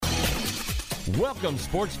Welcome,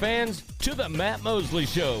 sports fans, to the Matt Mosley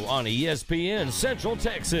Show on ESPN Central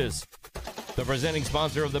Texas. The presenting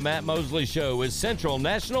sponsor of the Matt Mosley Show is Central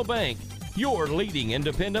National Bank, your leading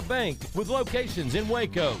independent bank with locations in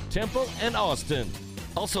Waco, Temple, and Austin.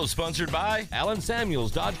 Also sponsored by Allen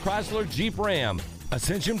Samuels Dodge Chrysler Jeep Ram,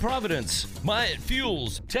 Ascension Providence, Myatt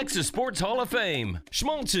Fuels, Texas Sports Hall of Fame,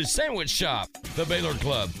 Schmaltz's Sandwich Shop, the Baylor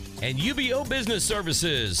Club, and UBO Business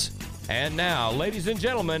Services. And now, ladies and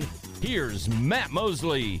gentlemen, here's Matt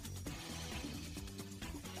Mosley.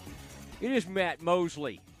 It is Matt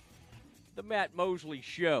Mosley, the Matt Mosley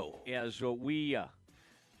Show, as we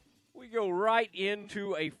go right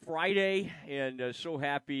into a Friday, and so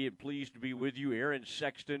happy and pleased to be with you. Aaron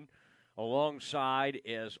Sexton alongside,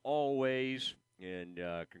 as always, and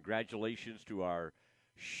congratulations to our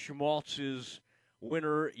Schmaltz's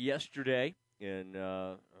winner yesterday, and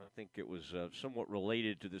I think it was somewhat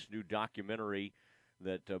related to this new documentary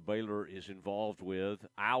that Baylor is involved with,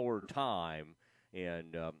 Our Time.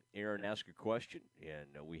 And Aaron asked a question,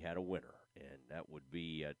 and we had a winner. And that would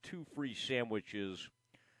be 2 free sandwiches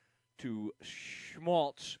to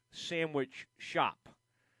Schmaltz Sandwich Shop.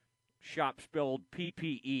 Shop spelled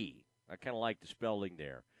PPE. I kind of like the spelling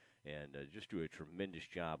there. And just do a tremendous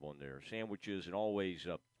job on their sandwiches. And always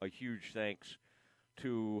a huge thanks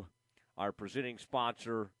to our presenting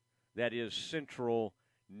sponsor, that is Central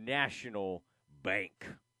National Bank.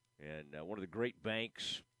 And one of the great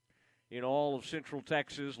banks in all of Central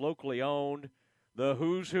Texas, locally owned, the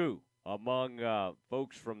who's who among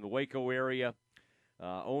folks from the Waco area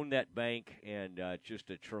own that bank, and just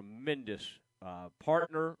a tremendous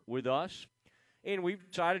partner with us. And we've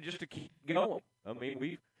decided just to keep going. I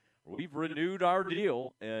mean, we've renewed our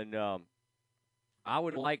deal, and I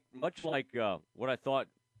would like, much like what I thought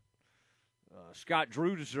Scott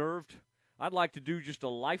Drew deserved, I'd like to do just a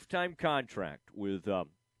lifetime contract with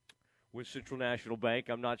Central National Bank.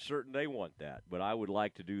 I'm not certain they want that, but I would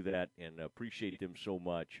like to do that, and appreciate them so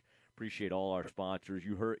much. Appreciate all our sponsors.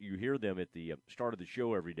 You hear them at the start of the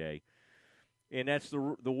show every day, and that's the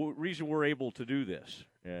reason we're able to do this,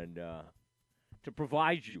 and to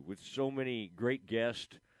provide you with so many great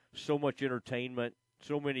guests, so much entertainment,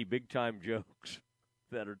 so many big-time jokes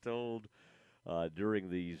that are told during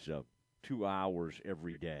these 2 hours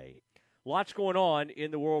every day. Lots going on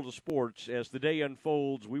in the world of sports. As the day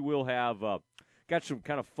unfolds, we will have got some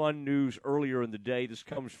kind of fun news earlier in the day. This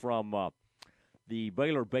comes from the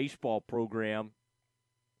Baylor baseball program,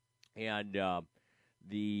 and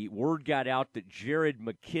the word got out that Jared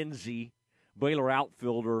McKenzie, Baylor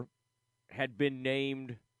outfielder, had been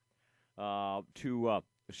named to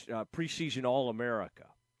preseason All-America.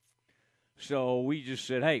 So we just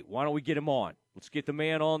said, hey, why don't we get him on? Let's get the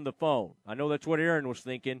man on the phone. I know that's what Aaron was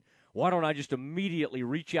thinking. Why don't I just immediately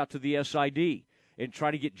reach out to the SID and try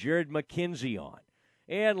to get Jared McKenzie on?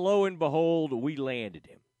 And lo and behold, we landed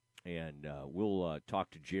him. And we'll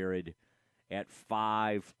talk to Jared at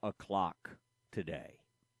 5 o'clock today.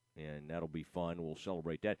 And that'll be fun. We'll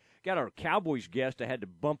celebrate that. Got our Cowboys guest. I had to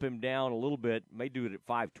bump him down a little bit. May do it at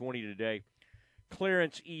 5:20 today.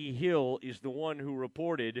 Clarence E. Hill is the one who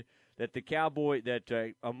reported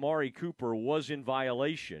that Amari Cooper was in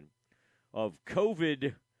violation of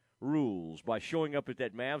COVID rules by showing up at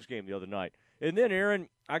that Mavs game the other night. And then, Aaron,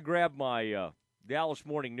 I grabbed my Dallas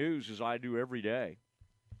Morning News, as I do every day,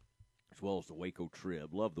 as well as the Waco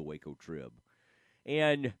Trib. Love the Waco Trib.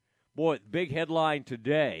 And, boy, big headline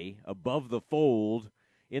today, above the fold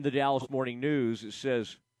in the Dallas Morning News, it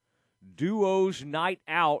says, Duo's night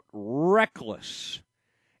out reckless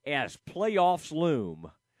as playoffs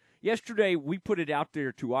loom. Yesterday, we put it out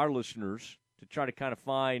there to our listeners to try to kind of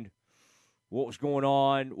find what was going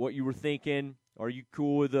on, what you were thinking. Are you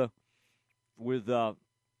cool with the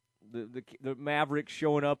Mavericks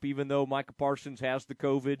showing up even though Micah Parsons has the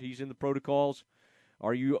COVID? He's in the protocols.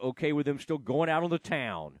 Are you okay with them still going out on the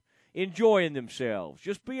town, enjoying themselves,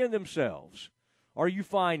 just being themselves? Are you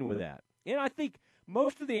fine with that? And I think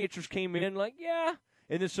most of the answers came in like, yeah.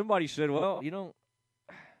 And then somebody said, well,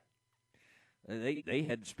 they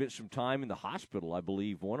had spent some time in the hospital, I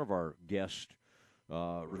believe one of our guests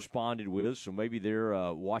responded with, so maybe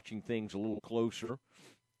they're watching things a little closer.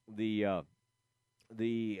 The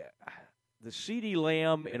CeeDee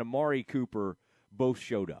Lamb and Amari Cooper both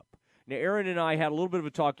showed up. Now, Aaron and I had a little bit of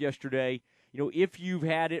a talk yesterday. If you've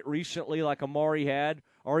had it recently like Amari had,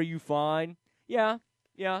 are you fine? Yeah.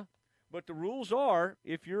 But the rules are,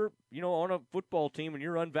 if you're, on a football team and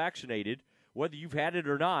you're unvaccinated, whether you've had it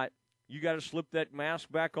or not, you got to slip that mask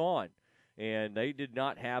back on. And they did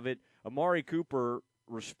not have it. Amari Cooper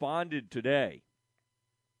responded today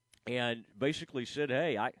and basically said,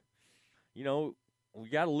 hey, we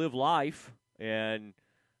got to live life, and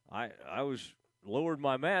I was lowered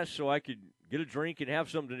my mask so I could get a drink and have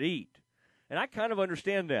something to eat. And I kind of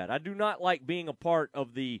understand that. I do not like being a part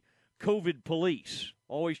of the COVID police,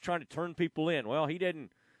 always trying to turn people in. Well, he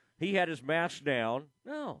didn't. He had his mask down.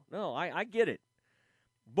 No, I get it.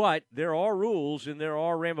 But there are rules and there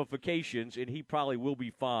are ramifications, and he probably will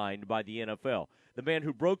be fined by the NFL. The man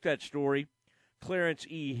who broke that story, Clarence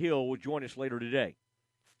E. Hill, will join us later today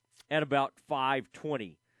at about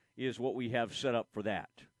 5:20 is what we have set up for that.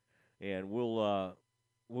 And we'll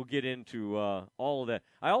get into all of that.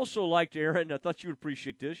 I also liked, Aaron, I thought you would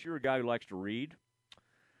appreciate this. You're a guy who likes to read.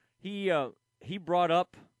 He brought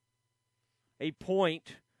up a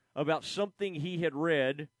point about something he had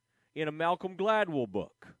read in a Malcolm Gladwell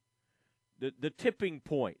book, the Tipping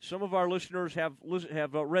Point. Some of our listeners have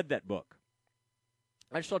read that book.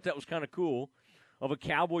 I just thought that was kind of cool of a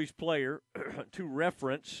Cowboys player to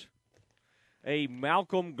reference a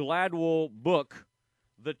Malcolm Gladwell book,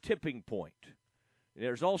 The Tipping Point.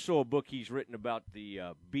 There's also a book he's written about the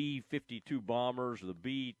B-52 bombers, or the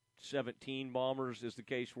B-17 bombers, as the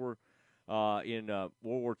case were in World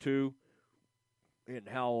War II, and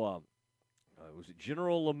how was it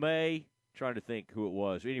General LeMay? Trying to think who it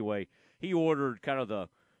was. Anyway, he ordered kind of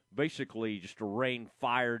basically just to rain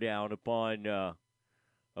fire down upon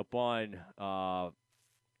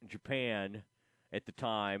Japan at the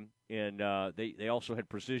time, and they also had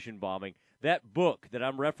precision bombing. That book that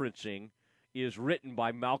I'm referencing is written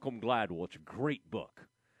by Malcolm Gladwell. It's a great book,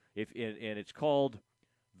 and it's called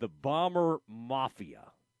The Bomber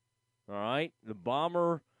Mafia. All right, The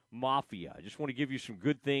Bomber Mafia. I just want to give you some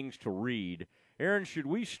good things to read. Aaron, should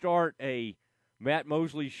we start a Matt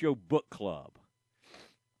Mosley Show book club?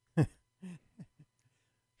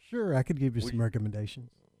 Sure, I could give you some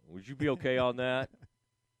recommendations. Would you be okay on that?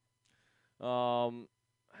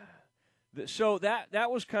 So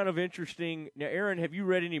that was kind of interesting. Now, Aaron, have you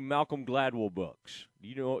read any Malcolm Gladwell books?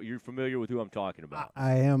 You're familiar with who I'm talking about?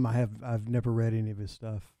 I am. I've never read any of his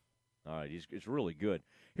stuff. All right, it's really good.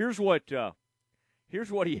 Here's what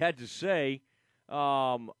he had to say.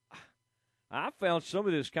 I found some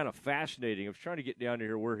of this kind of fascinating. I was trying to get down to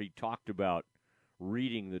here where he talked about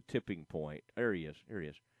reading The Tipping Point. There he is.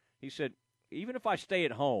 He said, even if I stay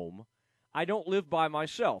at home, I don't live by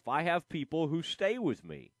myself. I have people who stay with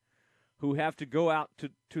me, who have to go out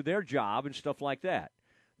to their job and stuff like that.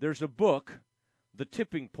 There's a book, The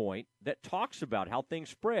Tipping Point, that talks about how things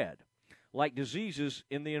spread, like diseases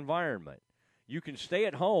in the environment. You can stay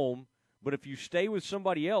at home, but if you stay with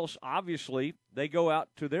somebody else, obviously they go out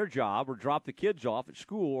to their job or drop the kids off at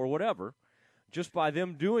school or whatever. Just by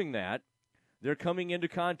them doing that, they're coming into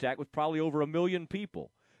contact with probably over 1 million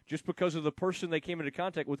people. Just because of the person they came into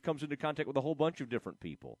contact with comes into contact with a whole bunch of different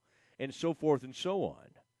people, and so forth and so on.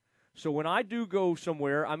 So when I do go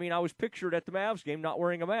somewhere, I was pictured at the Mavs game not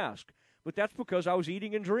wearing a mask, but that's because I was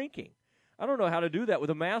eating and drinking. I don't know how to do that with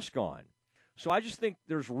a mask on. So I just think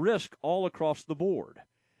there's risk all across the board,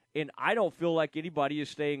 and I don't feel like anybody is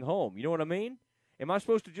staying home. You know what I mean? Am I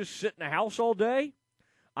supposed to just sit in the house all day?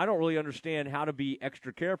 I don't really understand how to be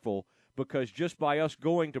extra careful, because just by us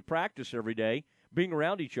going to practice every day, being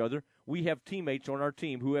around each other, we have teammates on our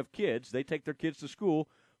team who have kids. They take their kids to school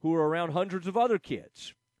who are around hundreds of other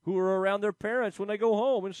kids, who are around their parents when they go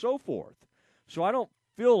home and so forth. So I don't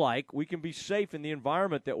feel like we can be safe in the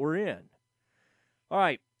environment that we're in. All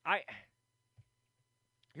right,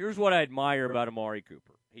 here's what I admire about Amari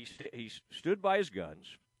Cooper. He stood by his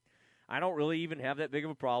guns. I don't really even have that big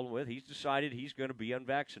of a problem with. He's decided he's going to be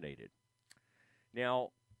unvaccinated. Now,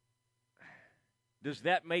 does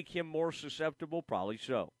that make him more susceptible? Probably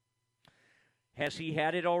so. Has he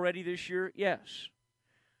had it already this year? Yes.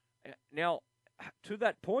 Now, to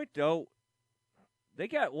that point, though, they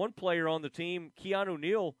got one player on the team, Keanu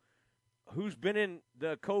Neal, who's been in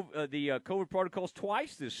the COVID protocols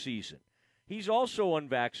twice this season. He's also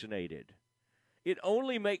unvaccinated. It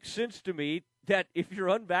only makes sense to me that if you're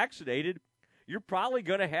unvaccinated, you're probably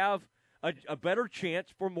going to have a better chance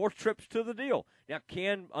for more trips to the deal. Now,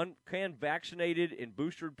 can vaccinated and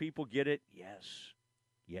boosted people get it? Yes.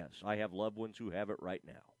 I have loved ones who have it right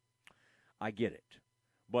now. I get it.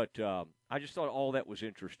 But I just thought all that was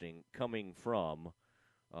interesting coming from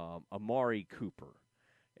Amari Cooper.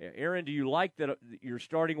 Aaron, do you like that your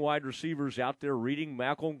starting wide receivers out there reading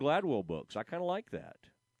Malcolm Gladwell books? I kind of like that.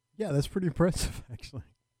 Yeah, that's pretty impressive, actually.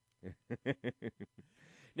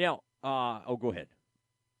 Now, go ahead.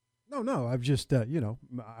 No, I've just, I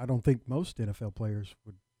don't think most NFL players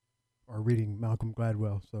are reading Malcolm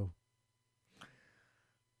Gladwell, so.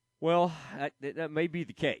 Well, that may be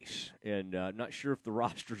the case, and not sure if the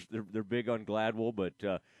rosters, they're big on Gladwell,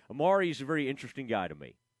 but Amari is a very interesting guy to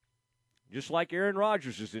me. just like Aaron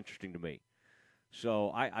Rodgers is interesting to me.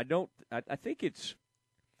 So I think it's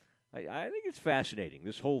fascinating,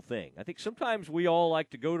 this whole thing. I think sometimes we all like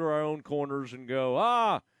to go to our own corners and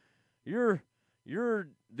go, you're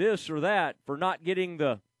this or that for not getting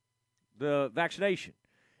the vaccination.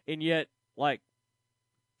 And yet, like,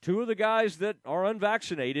 two of the guys that are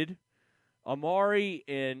unvaccinated, Amari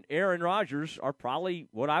and Aaron Rodgers, are probably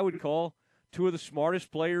what I would call two of the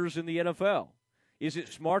smartest players in the NFL. Is it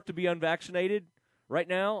smart to be unvaccinated right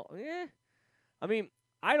now? I mean,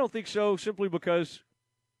 I don't think so, simply because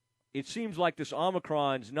it seems like this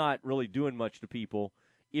Omicron's not really doing much to people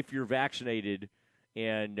if you're vaccinated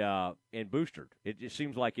and boosted. It just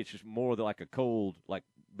seems like it's just more like a cold, like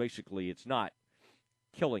basically it's not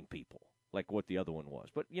killing people like what the other one was.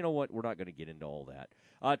 But you know what? We're not going to get into all that.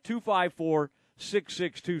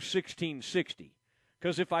 254-662-1660.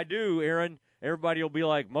 Because if I do, Aaron, everybody will be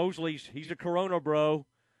like, he's a Corona bro.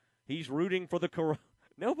 He's rooting for the Corona.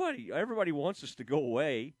 Everybody wants us to go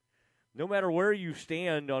away. No matter where you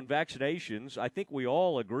stand on vaccinations, I think we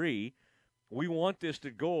all agree we want this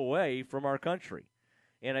to go away from our country.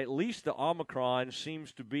 And at least the Omicron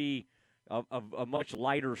seems to be a much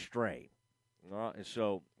lighter strain. And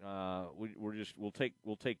so we'll take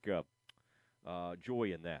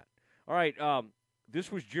joy in that. All right,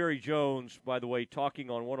 this was Jerry Jones, by the way,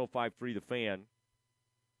 talking on 105.3 The Fan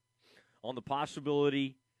on the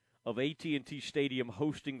possibility of AT&T Stadium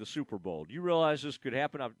hosting the Super Bowl. Do you realize this could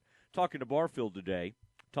happen? I'm talking to Barfield today,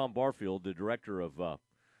 Tom Barfield, the director of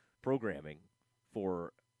programming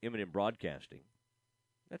for M&M Broadcasting.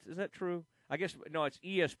 Is that true? I guess, no, it's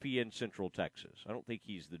ESPN Central Texas. I don't think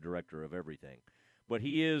he's the director of everything. But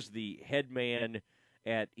he is the head man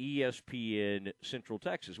at ESPN Central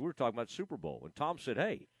Texas. We were talking about Super Bowl, and Tom said,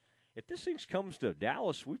 hey, if this thing comes to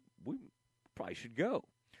Dallas, we probably should go.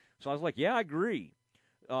 So I was like, yeah, I agree.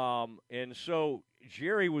 And so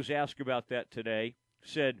Jerry was asked about that today,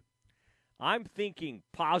 said, I'm thinking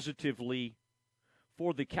positively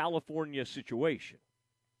for the California situation.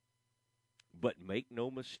 But make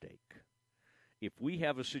no mistake, if we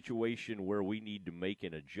have a situation where we need to make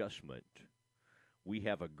an adjustment, we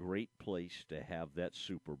have a great place to have that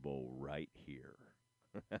Super Bowl right here.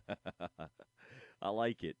 I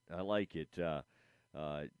like it.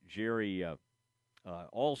 Jerry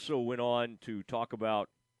also went on to talk about,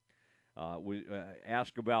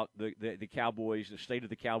 ask about the Cowboys, the state of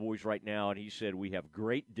the Cowboys right now, and he said we have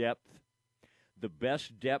great depth, the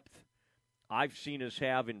best depth I've seen us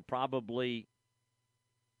have in probably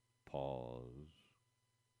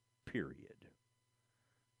period.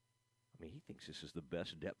 I mean, he thinks this is the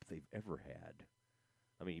best depth they've ever had.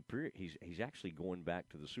 I mean, he's actually going back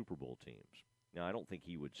to the Super Bowl teams. Now, I don't think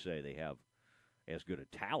he would say they have as good a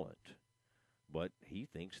talent, but he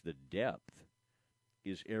thinks the depth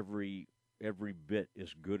is every bit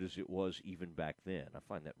as good as it was even back then. I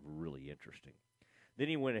find that really interesting. Then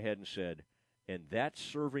he went ahead and said, and that's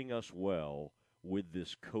serving us well with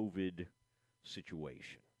this COVID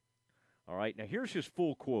situation. All right, now here's his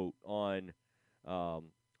full quote on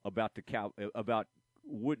about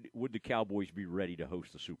would the Cowboys be ready to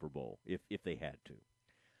host the Super Bowl if they had to.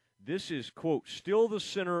 This is, quote, still the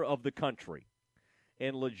center of the country,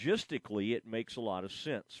 and logistically it makes a lot of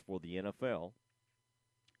sense for the NFL,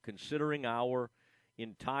 considering our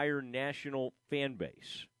entire national fan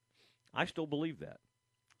base. I still believe that.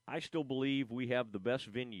 I still believe we have the best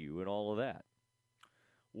venue and all of that.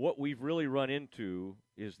 What we've really run into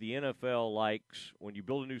is the NFL likes, when you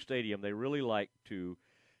build a new stadium, they really like to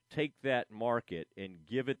take that market and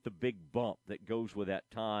give it the big bump that goes with that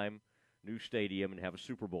time, new stadium, and have a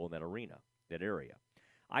Super Bowl in that arena, that area.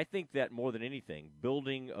 I think that more than anything,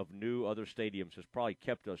 building of new other stadiums has probably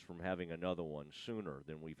kept us from having another one sooner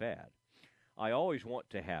than we've had. I always want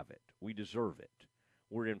to have it. We deserve it.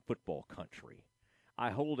 We're in football country.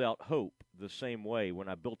 I hold out hope the same way when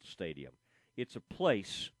I built the stadium. It's a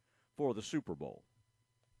place for the Super Bowl.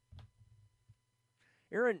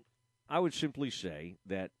 Aaron, I would simply say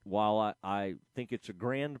that while I think it's a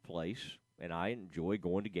grand place, and I enjoy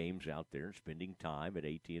going to games out there and spending time at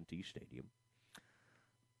AT&T Stadium,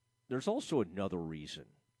 there's also another reason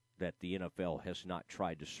that the NFL has not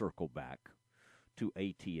tried to circle back to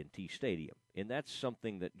AT&T Stadium, and that's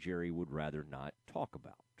something that Jerry would rather not talk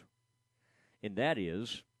about. And that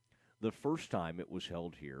is, the first time it was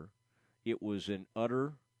held here, it was an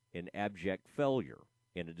utter and abject failure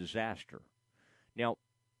and a disaster. Now,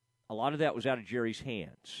 a lot of that was out of Jerry's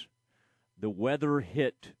hands. The weather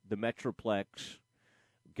hit the Metroplex,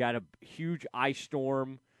 got a huge ice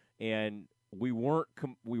storm, and we weren't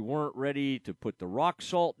ready to put the rock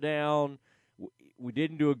salt down. We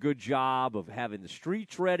didn't do a good job of having the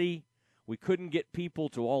streets ready. We couldn't get people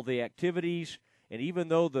to all the activities. And even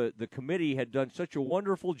though the committee had done such a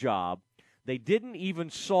wonderful job, they didn't even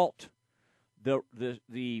salt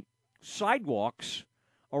the sidewalks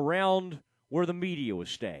around where the media was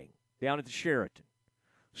staying, down at the Sheraton.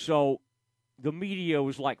 So the media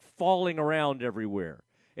was like falling around everywhere.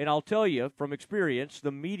 And I'll tell you from experience,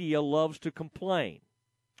 the media loves to complain.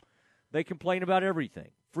 They complain about everything.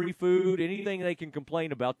 Free food, anything they can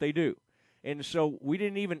complain about, they do. And so we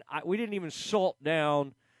didn't even salt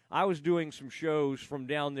down. I was doing some shows from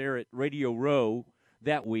down there at Radio Row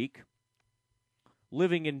that week.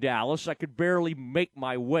 Living in Dallas, I could barely make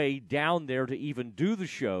my way down there to even do the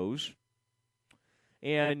shows.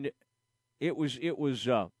 And it was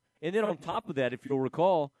and then on top of that, if you'll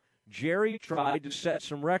recall, Jerry tried to set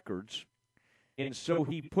some records, and so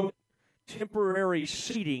he put temporary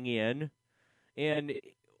seating in, and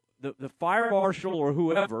the fire marshal or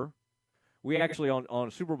whoever, we actually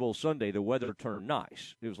on Super Bowl Sunday, the weather turned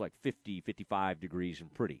nice. It was like 50, 55 degrees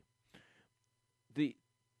and pretty. They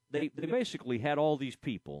basically had all these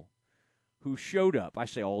people who showed up. I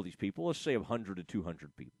say all these people, let's say 100 to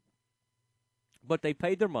 200 people. But they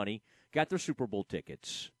paid their money, got their Super Bowl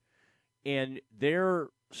tickets, and their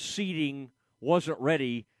seating wasn't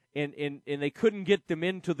ready, and they couldn't get them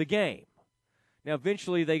into the game. Now,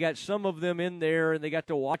 eventually, they got some of them in there, and they got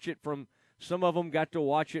to watch it from – some of them got to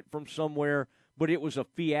watch it from somewhere, but it was a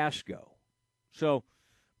fiasco. So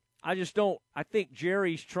I just don't – I think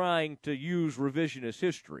Jerry's trying to use revisionist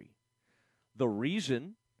history. The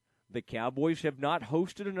reason the Cowboys have not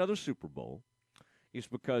hosted another Super Bowl is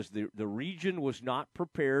because the region was not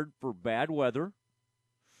prepared for bad weather.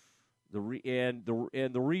 And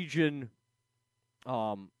the region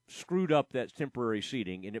screwed up that temporary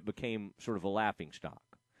seating, and it became sort of a laughingstock.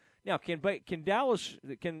 Now, can Dallas,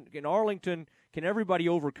 can Arlington, can everybody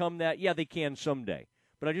overcome that? Yeah, they can someday.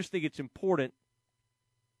 But I just think it's important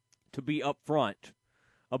to be upfront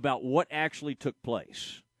about what actually took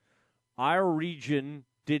place. Our region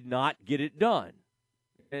did not get it done.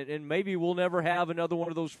 And maybe we'll never have another one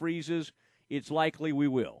of those freezes. It's likely we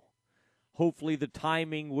will. Hopefully the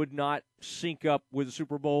timing would not sync up with the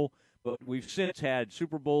Super Bowl, but we've since had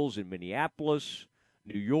Super Bowls in Minneapolis,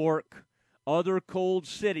 New York, other cold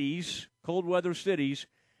weather cities,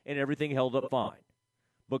 and everything held up fine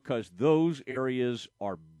because those areas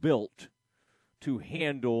are built to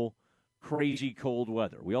handle crazy cold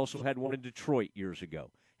weather. We also had one in Detroit years ago.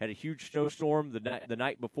 Had a huge snowstorm the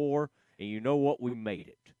night before, and you know what? We made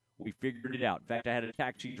it. We figured it out. In fact, I had a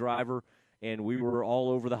taxi driver, and we were all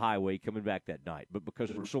over the highway coming back that night. But because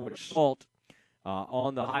there was so much salt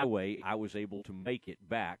on the highway, I was able to make it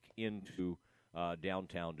back into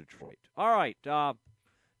downtown Detroit. All right.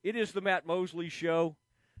 It is the Matt Mosley Show.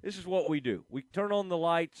 This is what we do. We turn on the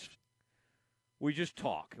lights. We just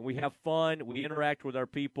talk, and we have fun. We interact with our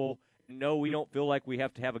people. No, we don't feel like we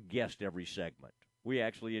have to have a guest every segment. We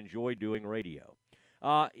actually enjoy doing radio.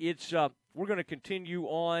 We're going to continue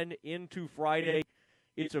on into Friday.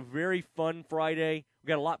 It's a very fun Friday. We've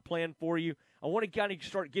got a lot planned for you. I want to kind of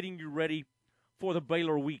start getting you ready for the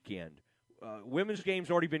Baylor weekend. Women's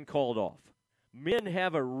game's already been called off. Men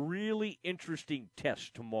have a really interesting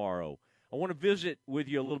test tomorrow. I want to visit with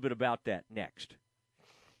you a little bit about that next.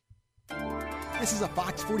 This is a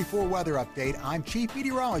Fox 44 weather update. I'm Chief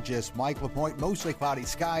Meteorologist Mike LaPointe. Mostly cloudy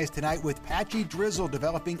skies tonight with patchy drizzle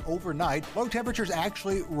developing overnight. Low temperatures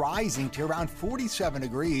actually rising to around 47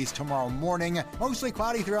 degrees tomorrow morning. Mostly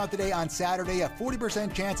cloudy throughout the day on Saturday. A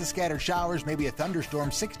 40% chance of scattered showers, maybe a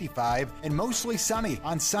thunderstorm, 65. And mostly sunny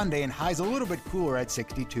on Sunday and highs a little bit cooler at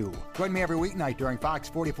 62. Join me every weeknight during Fox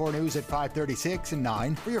 44 News at 5:36 and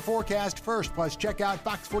 9 for your forecast first. Plus, check out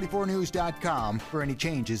fox44news.com for any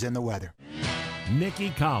changes in the weather. Nikki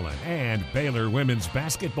Collin and Baylor women's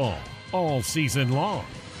basketball all season long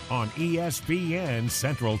on ESPN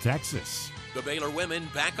Central Texas. The Baylor women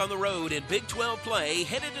back on the road in Big 12 play,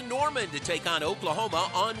 headed to Norman to take on Oklahoma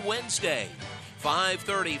on Wednesday.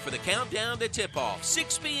 5:30 for the countdown to tip-off.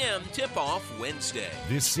 6 p.m. tip-off Wednesday.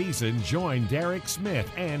 This season, join Derek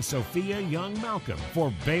Smith and Sophia Young-Malcolm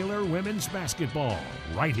for Baylor women's basketball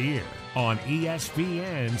right here on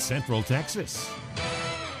ESPN Central Texas.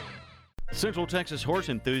 Central Texas horse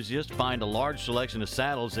enthusiasts find a large selection of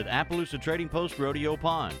saddles at Appaloosa Trading Post Rodeo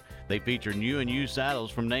Pond. They feature new and used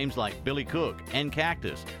saddles from names like Billy Cook and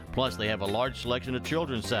Cactus. Plus, they have a large selection of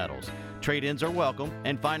children's saddles. Trade-ins are welcome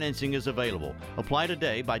and financing is available. Apply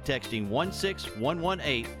today by texting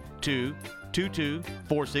 16118 to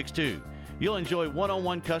 22462. You'll enjoy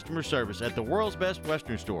one-on-one customer service at the world's best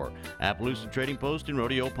Western store, Appaloosa Trading Post in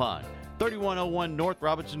Rodeo Pond, 3101 North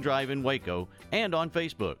Robinson Drive in Waco, and on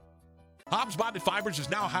Facebook. Hobbs Bonded Fibers is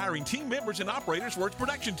now hiring team members and operators for its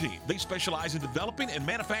production team. They specialize in developing and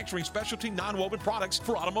manufacturing specialty non-woven products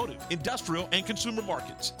for automotive, industrial, and consumer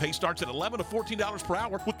markets. Pay starts at $11 to $14 per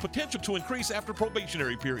hour with potential to increase after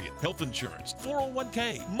probationary period. Health insurance,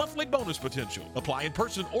 401k, monthly bonus potential. Apply in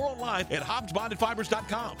person or online at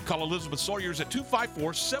hobbsbondedfibers.com. Call Elizabeth Sawyers at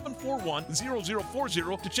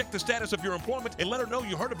 254-741-0040 to check the status of your employment and let her know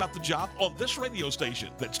you heard about the job on this radio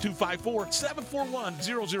station. That's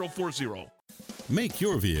 254-741-0040. Make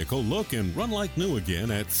your vehicle look and run like new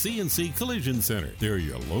again at CNC Collision Center. They're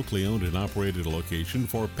your locally owned and operated location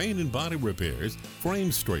for paint and body repairs,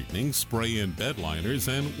 frame straightening, spray and bed liners,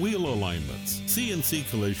 and wheel alignments. CNC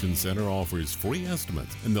Collision Center offers free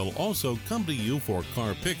estimates, and they'll also come to you for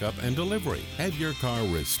car pickup and delivery. Have your car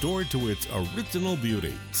restored to its original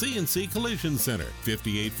beauty. CNC Collision Center,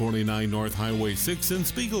 5849 North Highway 6 in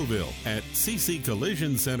Spiegelville, at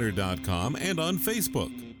cccollisioncenter.com and on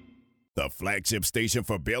Facebook. The flagship station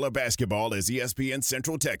for Baylor basketball is ESPN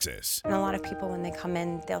Central Texas. And a lot of people, when they come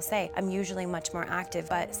in, they'll say, I'm usually much more active,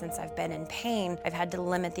 but since I've been in pain, I've had to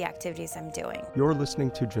limit the activities I'm doing. You're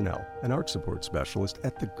listening to Janelle, an arch support specialist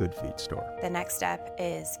at the Good Feet store. The next step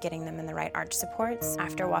is getting them in the right arch supports.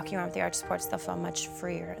 After walking around with the arch supports, they'll feel much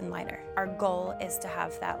freer and lighter. Our goal is to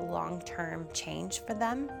have that long-term change for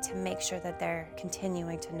them to make sure that they're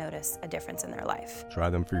continuing to notice a difference in their life. Try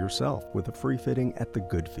them for yourself with a free fitting at the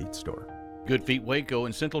Good Feet store. Good Feet Waco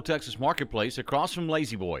in Central Texas Marketplace across from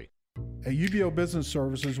Lazy Boy. At UBO Business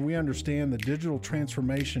Services, we understand that digital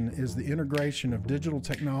transformation is the integration of digital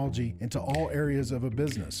technology into all areas of a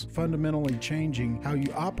business, fundamentally changing how you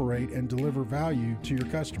operate and deliver value to your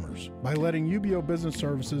customers. By letting UBO Business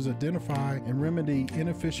Services identify and remedy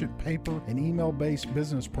inefficient paper and email-based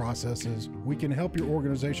business processes, we can help your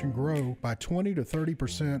organization grow by 20 to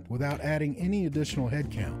 30% without adding any additional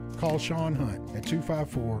headcount. Call Sean Hunt at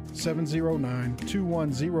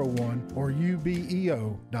 254-709-2101 or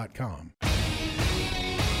ubeo.com.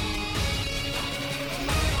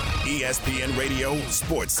 ESPN Radio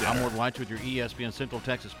Sports Center. I'm Ward White with your ESPN Central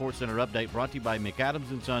Texas Sports Center update brought to you by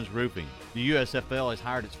McAdams & Sons Roofing. The USFL has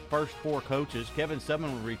hired its first 4 coaches. Kevin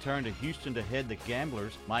Sumlin will return to Houston to head the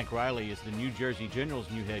Gamblers. Mike Riley is the New Jersey Generals'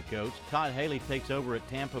 new head coach. Todd Haley takes over at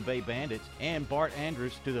Tampa Bay Bandits. And Bart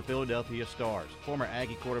Andrews to the Philadelphia Stars. Former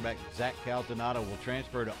Aggie quarterback Zach Caldonato will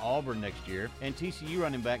transfer to Auburn next year. And TCU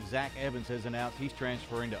running back Zach Evans has announced he's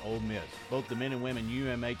transferring to Ole Miss. Both the men and women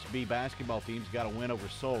UMHB basketball teams got a win over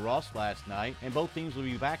Sul Ross last night, and both teams will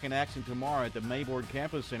be back in action tomorrow at the Mayboard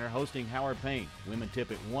Campus Center hosting Howard Payne. Women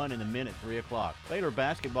tip at 1 and the men at 3 o'clock. Baylor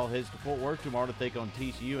basketball heads to Fort Worth tomorrow to take on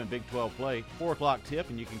TCU in Big 12 play. 4 o'clock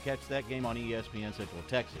tip, and you can catch that game on ESPN Central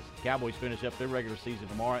Texas. Cowboys finish up their regular season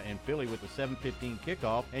tomorrow in Philly with a 7:15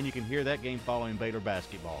 kickoff, and you can hear that game following Baylor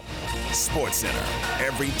basketball. Sports Center,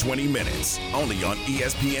 every 20 minutes, only on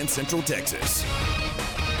ESPN Central Texas.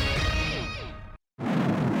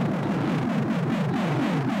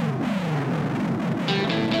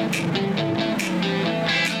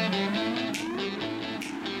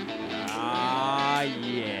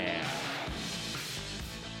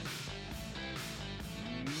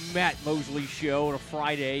 Matt Mosley Show on a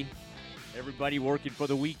Friday. Everybody working for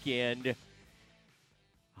the weekend.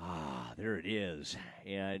 There it is.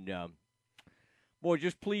 And, boy,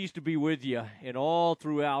 just pleased to be with you. And all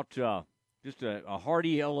throughout, just a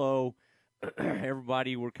hearty hello.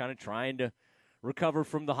 Everybody, we're kind of trying to recover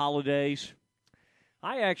from the holidays.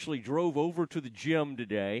 I actually drove over to the gym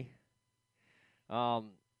today. Got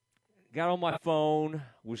on my phone,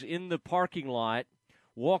 was in the parking lot.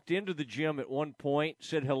 Walked into the gym at one point,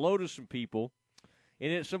 said hello to some people,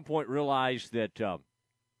 and at some point realized that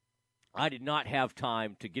I did not have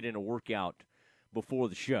time to get in a workout before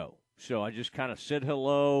the show. So I just kind of said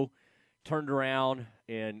hello, turned around,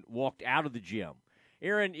 and walked out of the gym.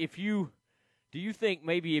 Aaron, do you think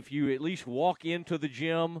maybe if you at least walk into the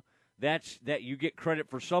gym, that you get credit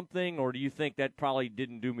for something, or do you think that probably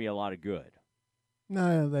didn't do me a lot of good?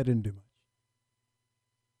 No, that didn't do much.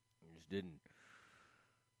 It just didn't.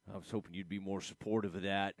 I was hoping you'd be more supportive of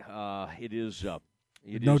that. It is.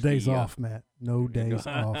 No days off, Matt. No days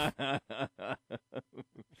off.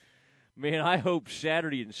 Man, I hope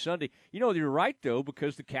Saturday and Sunday. You're right, though,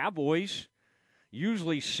 because the Cowboys,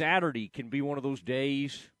 usually Saturday can be one of those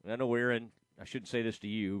days. I know, Aaron, I shouldn't say this to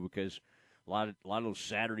you because a lot of those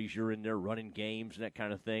Saturdays you're in there running games and that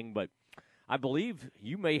kind of thing. But I believe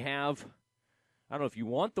you may have. I don't know if you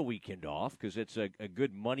want the weekend off because it's a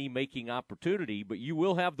good money-making opportunity, but you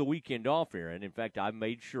will have the weekend off, Aaron. In fact, I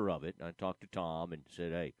made sure of it. I talked to Tom and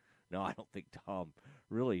said, hey, no, I don't think Tom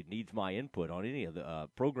really needs my input on any of the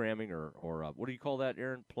programming or what do you call that,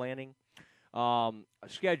 Aaron, planning?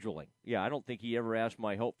 Scheduling. Yeah, I don't think he ever asked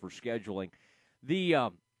my help for scheduling.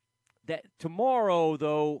 That tomorrow,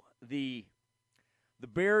 though, the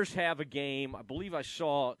Bears have a game. I believe I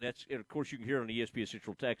saw that's. And of course, you can hear it on ESPN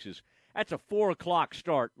Central Texas. That's a 4:00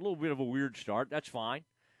 start. A little bit of a weird start. That's fine.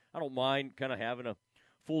 I don't mind kind of having a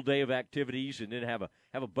full day of activities and then have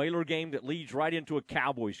a Baylor game that leads right into a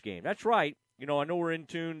Cowboys game. That's right. I know we're in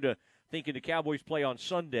tune to thinking the Cowboys play on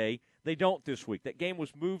Sunday. They don't this week. That game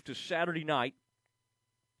was moved to Saturday night.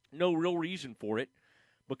 No real reason for it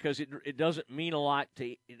because it doesn't mean a lot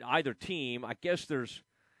to either team. I guess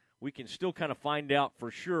we can still kind of find out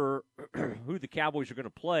for sure who the Cowboys are going to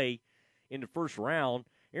play in the first round.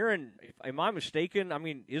 Aaron, am I mistaken? I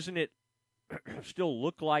mean, isn't it still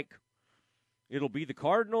look like it'll be the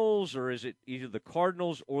Cardinals, or is it either the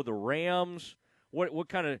Cardinals or the Rams? What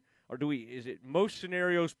kind of, or is it most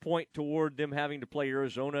scenarios point toward them having to play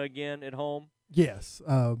Arizona again at home? Yes.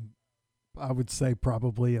 I would say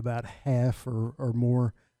probably about half or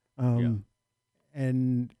more.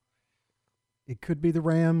 And it could be the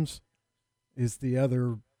Rams is the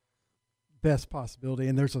other best possibility.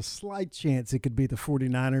 And there's a slight chance it could be the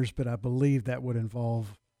 49ers, but I believe that would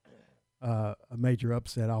involve a major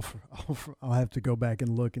upset. I'll have to go back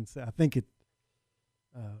and look and say. I think it.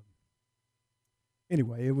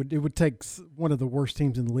 Anyway, it would take one of the worst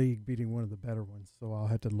teams in the league beating one of the better ones. So I'll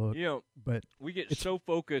have to look. But we get so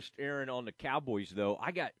focused, Aaron, on the Cowboys, though.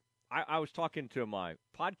 I was talking to my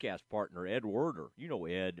podcast partner, Ed Werder. You know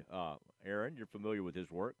Ed, Aaron. You're familiar with his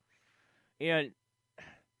work. And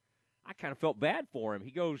I kind of felt bad for him.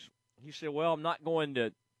 He said, well, I'm not going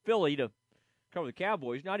to Philly to cover the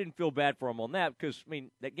Cowboys. And I didn't feel bad for him on that because,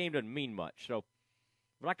 that game doesn't mean much. So,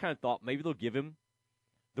 but I kind of thought maybe they'll give him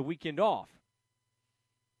the weekend off.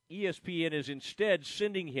 ESPN is instead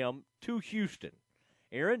sending him to Houston.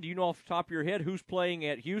 Aaron, do you know off the top of your head who's playing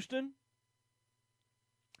at Houston?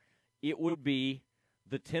 It would be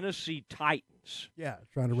the Tennessee Titans. Yeah,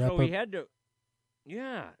 trying to wrap up. So he had to –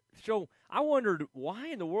 yeah. So I wondered why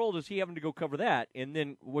in the world is he having to go cover that? And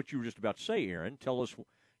then what you were just about to say, Aaron, tell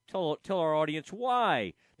our audience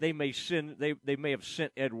why they may have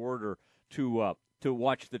sent Ed Werder to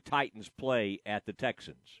watch the Titans play at the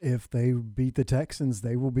Texans. If they beat the Texans,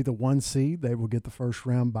 they will be the 1 seed. They will get the first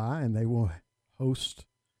round bye, and they will host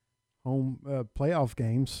home playoff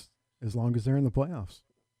games as long as they're in the playoffs.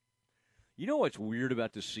 You know what's weird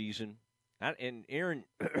about this season? And Aaron,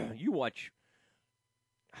 you watch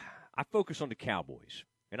 – I focus on the Cowboys,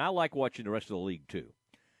 and I like watching the rest of the league too.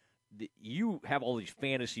 You have all these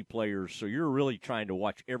fantasy players, so you're really trying to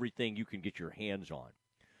watch everything you can get your hands on.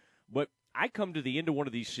 But I come to the end of one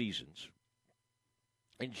of these seasons,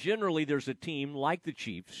 and generally there's a team like the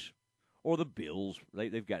Chiefs or the Bills.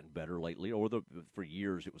 They've gotten better lately, or for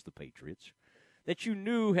years it was the Patriots, that you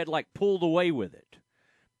knew had pulled away with it.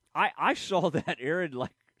 I saw that, Aaron,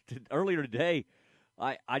 earlier today.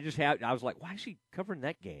 I was like, why is he covering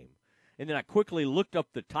that game? And then I quickly looked up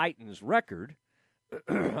the Titans' record.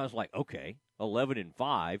 I was like, okay,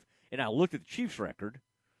 11-5, and I looked at the Chiefs' record.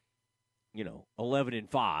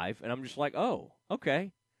 11-5, and I'm just like, oh,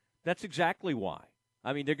 okay, that's exactly why.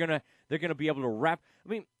 They're gonna be able to wrap.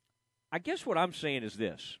 I guess what I'm saying is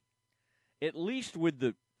this: at least with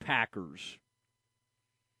the Packers,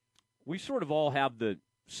 we sort of all have the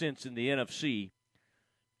sense in the NFC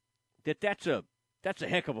that's a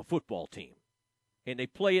heck of a football team, and they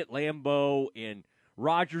play at Lambeau, and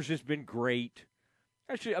Rodgers has been great.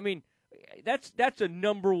 Actually, that's a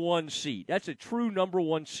number 1 seed. That's a true number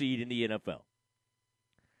 1 seed in the NFL.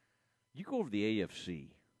 You go over to the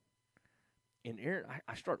AFC, and Aaron,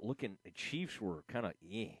 I start looking. The Chiefs were kind of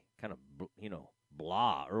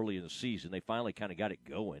blah early in the season. They finally kind of got it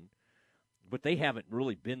going, but they haven't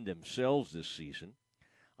really been themselves this season.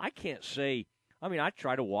 I can't say. I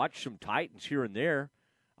try to watch some Titans here and there.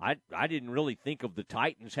 I didn't really think of the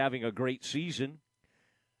Titans having a great season.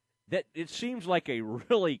 That it seems like a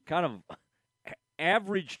really kind of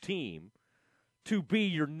average team to be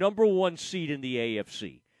your number 1 seed in the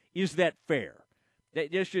AFC. Is that fair?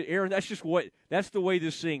 Aaron, that's the way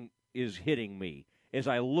this thing is hitting me as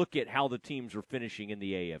I look at how the teams are finishing in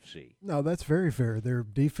the AFC. No, that's very fair. Their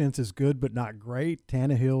defense is good but not great.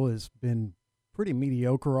 Tannehill has been pretty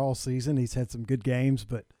mediocre all season. He's had some good games,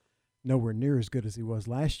 but nowhere near as good as he was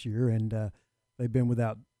last year. And they've been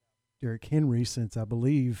without Derrick Henry since, I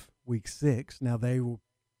believe, week 6. Now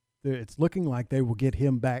it's looking like they will get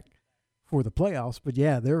him back for the playoffs. But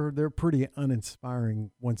yeah, they're pretty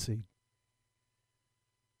uninspiring 1 seed.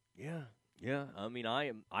 Yeah.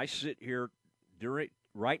 I sit here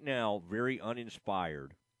right now very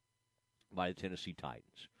uninspired by the Tennessee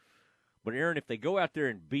Titans. But Aaron, if they go out there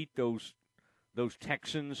and beat those those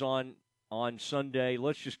Texans on Sunday,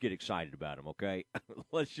 let's just get excited about them, okay?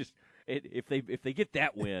 Let's just if they get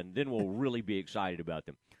that win, then we'll really be excited about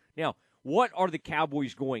them. Now, what are the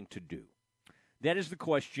Cowboys going to do? That is the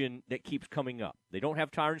question that keeps coming up. They don't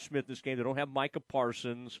have Tyron Smith this game. They don't have Micah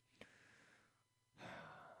Parsons.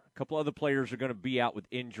 A couple other players are going to be out with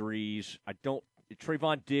injuries.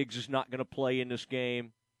 Trayvon Diggs is not going to play in this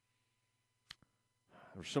game.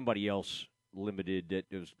 Or somebody else limited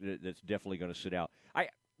that's definitely going to sit out.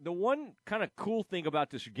 The one kind of cool thing about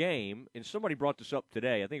this game, and somebody brought this up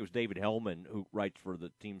today, I think it was David Hellman who writes for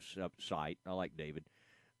the team's site. I like David.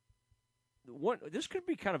 This could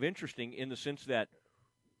be kind of interesting in the sense that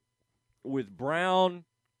with Brown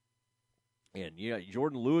and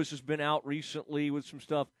Jordan Lewis has been out recently with some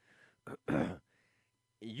stuff.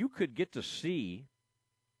 You could get to see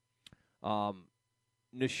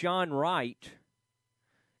Nashawn Wright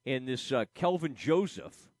and this Kelvin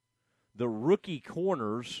Joseph, the rookie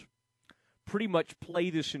corners, pretty much play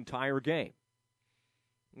this entire game.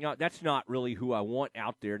 Now, that's not really who I want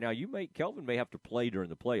out there. Now, Kelvin may have to play during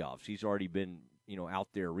the playoffs. He's already been, out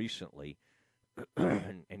there recently,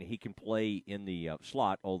 and he can play in the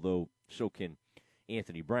slot, although so can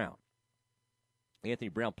Anthony Brown. Anthony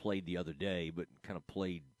Brown played the other day, but kind of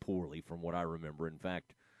played poorly from what I remember. In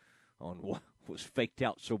fact, was faked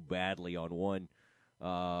out so badly on one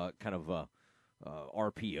kind of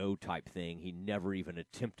RPO type thing. He never even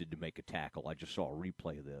attempted to make a tackle. I just saw a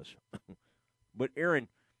replay of this. But Aaron,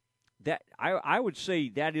 that I would say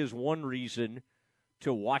that is one reason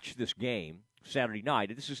to watch this game Saturday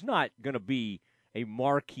night. This is not going to be a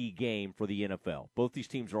marquee game for the NFL. Both these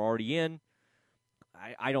teams are already in.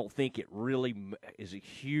 I don't think it really is a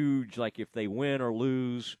huge, like if they win or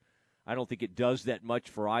lose, I don't think it does that much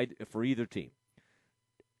for either team.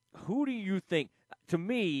 Who do you think? To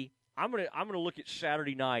me, I'm gonna look at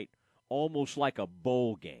Saturday night almost like a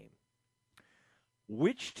bowl game.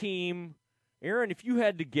 Which team, Aaron, if you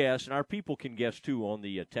had to guess, and our people can guess too on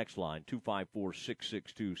the text line,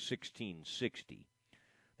 254-662-1660.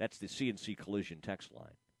 That's the CNC Collision text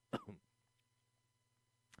line.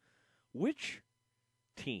 Which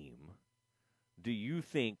team do you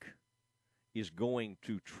think is going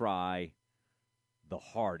to try the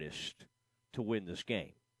hardest to win this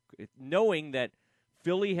game? Knowing that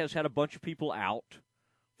Philly has had a bunch of people out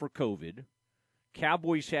for COVID.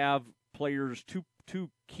 Cowboys have players, two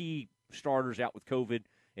key starters out with COVID,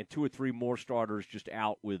 and 2 or 3 more starters just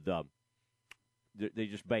out with they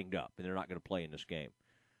just banged up, and they're not going to play in this game.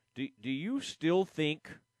 Do you still think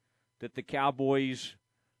that the Cowboys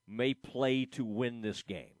may play to win this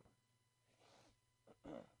game?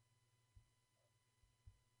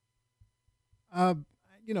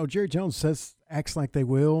 Jerry Jones acts like they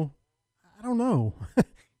will. I don't know.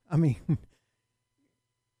 I mean,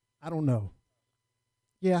 I don't know.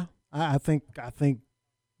 Yeah, I think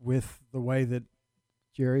with the way that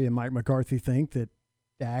Jerry and Mike McCarthy think that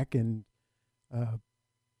Dak and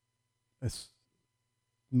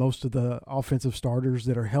most of the offensive starters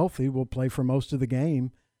that are healthy will play for most of the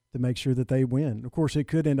game to make sure that they win. Of course, it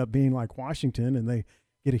could end up being like Washington and they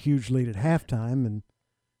get a huge lead at halftime, and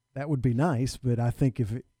that would be nice. But I think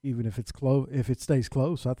if it stays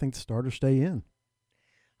close, I think the starters stay in.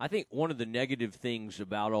 I think one of the negative things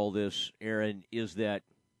about all this, Aaron, is that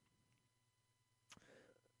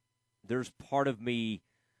there's part of me,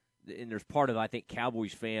 and there's part of, I think,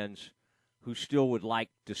 Cowboys fans who still would like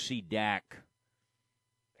to see Dak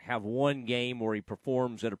have one game where he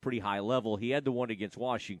performs at a pretty high level. He had the one against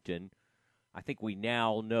Washington. I think we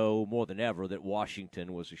now know more than ever that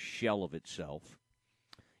Washington was a shell of itself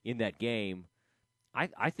in that game.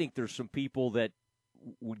 I think there's some people that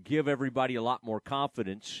would give everybody a lot more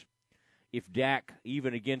confidence if Dak,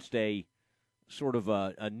 even against a sort of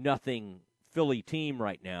a nothing Philly team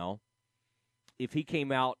right now, if he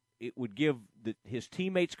came out, it would give his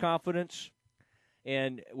teammates confidence,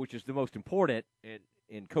 and which is the most important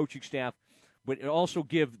in coaching staff, but it also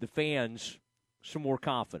give the fans some more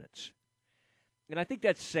confidence. And I think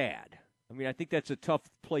that's sad. I mean, I think that's a tough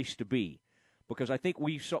place to be, because I think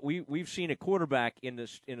we've seen a quarterback in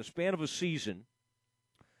a span of a season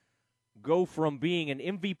go from being an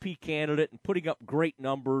MVP candidate and putting up great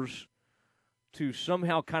numbers to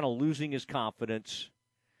somehow kind of losing his confidence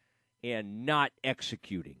and not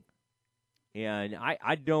executing. And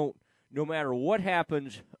I don't, no matter what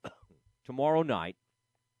happens tomorrow night,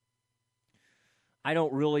 I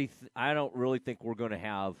don't really think we're going to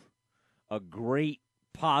have a great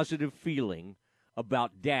positive feeling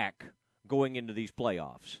about Dak going into these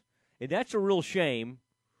playoffs. And that's a real shame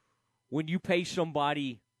when you pay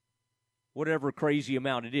somebody whatever crazy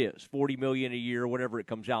amount it is, $40 million a year, whatever it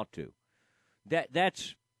comes out to.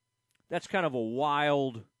 that's kind of a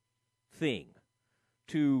wild thing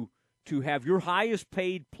to have your highest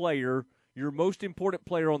paid player, your most important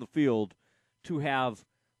player on the field, to have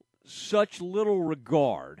such little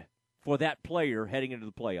regard for that player heading into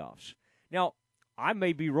the playoffs. Now, I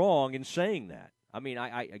may be wrong in saying that. I mean,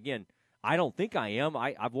 I don't think I am.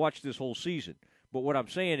 I've watched this whole season. But what I'm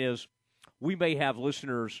saying is we may have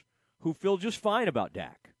listeners who feel just fine about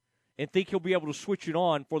Dak and think he'll be able to switch it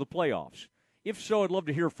on for the playoffs. If so, I'd love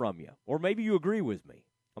to hear from you. Or maybe you agree with me.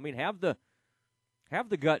 I mean, have the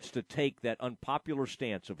guts to take that unpopular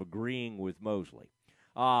stance of agreeing with Mosley.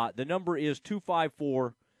 The number is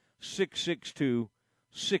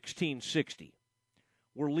 254-662-1660.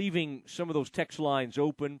 We're leaving some of those text lines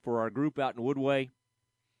open for our group out in Woodway,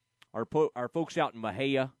 our folks out in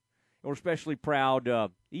Mahia, and we're especially proud,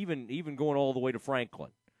 even going all the way to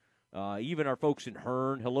Franklin. Even our folks in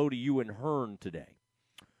Hearn. Hello to you in Hearn today.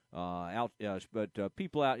 But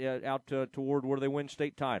people out toward where they win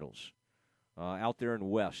state titles. Out there in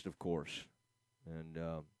West, of course, and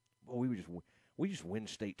we just win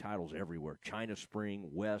state titles everywhere. China Spring,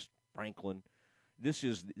 West, Franklin. This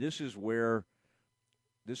is where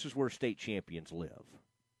state champions live.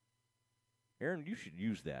 Aaron, you should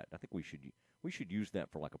use that. I think we should use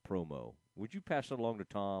that for like a promo. Would you pass that along to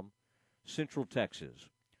Tom? Central Texas,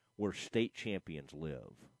 where state champions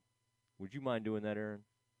live. Would you mind doing that, Aaron?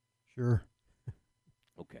 Sure.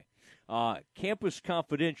 Okay. Campus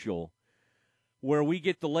Confidential, where we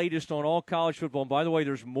get the latest on all college football. And by the way,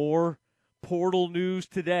 there's more portal news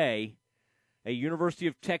today. A University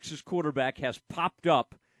of Texas quarterback has popped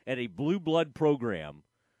up at a blue blood program.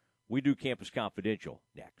 We do Campus Confidential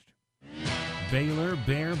next. Baylor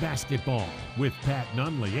Bear Basketball with Pat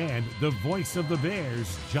Nunley and the voice of the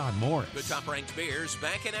Bears, John Morris. The top-ranked Bears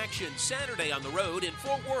back in action Saturday on the road in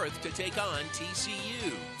Fort Worth to take on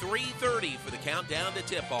TCU. 3:30 for the countdown to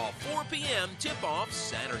tip-off. 4 p.m. tip-off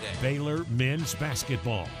Saturday. Baylor men's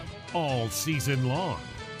basketball all season long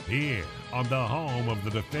here on the home of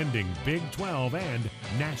the defending Big 12 and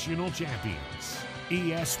national champions,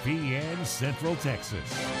 ESPN Central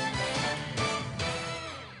Texas.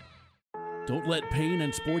 Don't let pain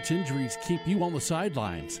and sports injuries keep you on the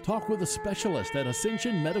sidelines. Talk with a specialist at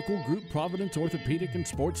Ascension Medical Group Providence Orthopedic and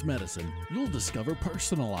Sports Medicine. You'll discover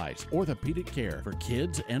personalized orthopedic care for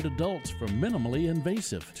kids and adults, from minimally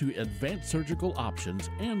invasive to advanced surgical options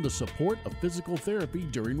and the support of physical therapy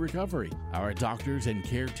during recovery. Our doctors and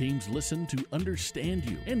care teams listen to understand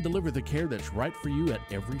you and deliver the care that's right for you at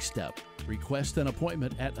every step. Request an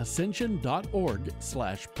appointment at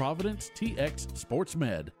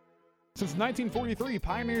ascension.org/ProvidenceTX-SportsMed. Since 1943,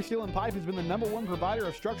 Pioneer Steel & Pipe has been the #1 provider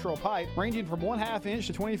of structural pipe, ranging from 1/2 inch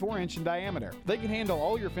to 24 inch in diameter. They can handle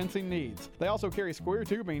all your fencing needs. They also carry square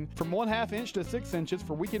tubing from 1/2 inch to 6 inches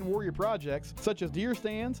for weekend warrior projects, such as deer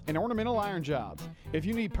stands and ornamental iron jobs. If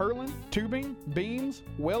you need purlin, tubing, beams,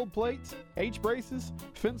 weld plates, H-braces,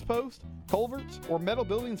 fence posts, culverts, or metal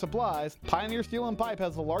building supplies, Pioneer Steel & Pipe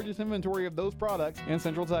has the largest inventory of those products in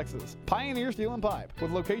Central Texas. Pioneer Steel & Pipe,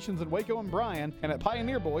 with locations in Waco and Bryan and at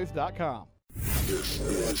pioneerboys.com.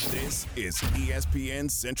 This is ESPN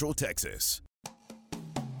Central Texas.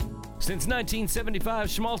 Since 1975,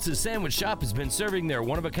 Schmaltz's Sandwich Shop has been serving their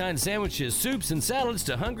one-of-a-kind sandwiches, soups, and salads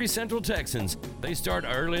to hungry Central Texans. They start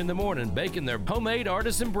early in the morning baking their homemade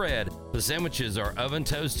artisan bread. The sandwiches are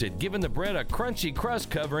oven-toasted, giving the bread a crunchy crust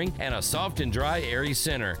covering and a soft and dry, airy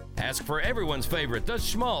center. Ask for everyone's favorite, the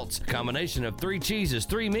Schmaltz, a combination of 3 cheeses,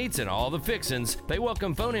 3 meats, and all the fixins. They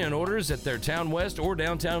welcome phone-in orders at their Town West or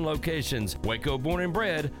downtown locations. Waco born and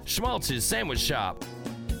bred, Schmaltz's Sandwich Shop.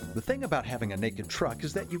 The thing about having a naked truck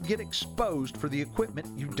is that you get exposed for the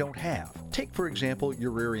equipment you don't have. Take, for example,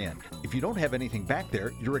 your rear end. If you don't have anything back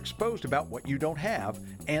there, you're exposed about what you don't have,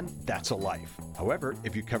 and that's a life. However,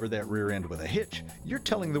 if you cover that rear end with a hitch, you're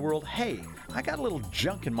telling the world, hey, I got a little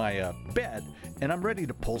junk in my bed, and I'm ready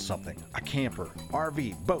to pull something. A camper,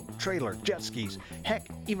 RV, boat, trailer, jet skis, heck,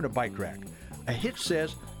 even a bike rack. A hitch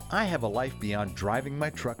says, I have a life beyond driving my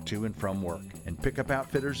truck to and from work. And Pickup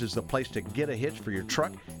Outfitters is the place to get a hitch for your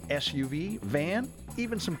truck, SUV, van,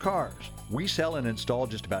 even some cars. We sell and install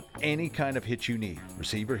just about any kind of hitch you need.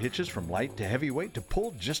 Receiver hitches from light to heavyweight to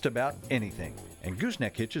pull just about anything. And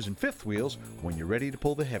gooseneck hitches and fifth wheels when you're ready to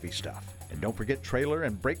pull the heavy stuff. And don't forget trailer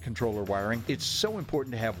and brake controller wiring. It's so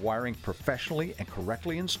important to have wiring professionally and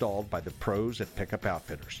correctly installed by the pros at Pickup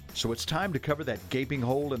Outfitters. So it's time to cover that gaping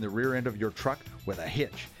hole in the rear end of your truck with a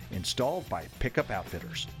hitch. Installed by Pickup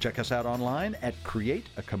Outfitters. Check us out online at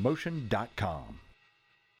createacommotion.com.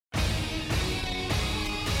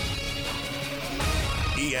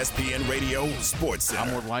 ESPN Radio Sports Center.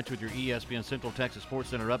 I'm Ward White with your ESPN Central Texas Sports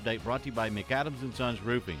Center update brought to you by McAdams & Sons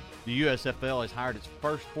Roofing. The USFL has hired its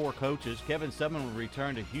first 4 coaches. Kevin Sumlin will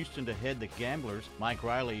return to Houston to head the Gamblers. Mike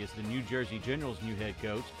Riley is the New Jersey Generals' new head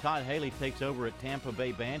coach. Todd Haley takes over at Tampa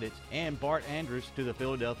Bay Bandits. And Bart Andrus to the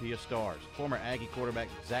Philadelphia Stars. Former Aggie quarterback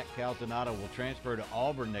Zach Calzonado will transfer to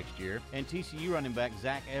Auburn next year. And TCU running back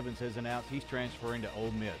Zach Evans has announced he's transferring to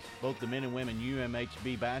Ole Miss. Both the men and women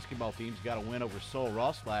UMHB basketball teams got a win over Sul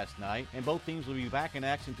Ross last night. And both teams will be back in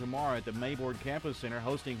action tomorrow at the Mayboard Campus Center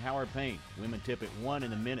hosting Howard Payne. Women tip at 1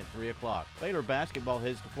 in the men at 3 o'clock. Baylor basketball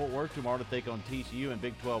heads to Fort Worth tomorrow to take on TCU in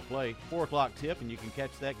Big 12 play. 4 o'clock tip, and you can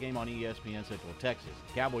catch that game on ESPN Central Texas.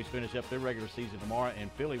 Cowboys finish up their regular season tomorrow in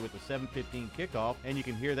Philly with a 7:15 kickoff, and you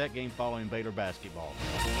can hear that game following Baylor basketball.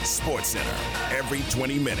 Sports Center, every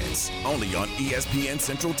 20 minutes, only on ESPN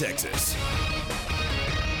Central Texas.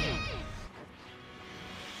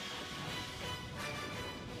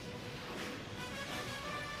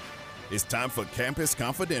 It's time for Campus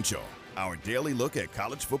Confidential, our daily look at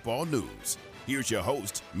college football news. Here's your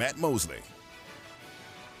host, Matt Mosley.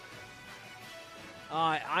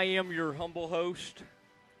 I am your humble host,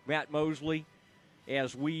 Matt Mosley,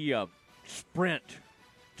 as we sprint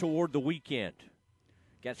toward the weekend.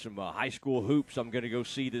 Got some high school hoops I'm going to go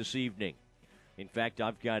see this evening. In fact,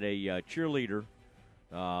 I've got a cheerleader.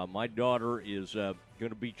 My daughter is going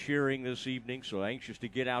to be cheering this evening, so anxious to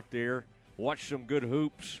get out there, watch some good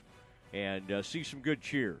hoops, and see some good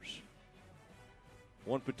cheers.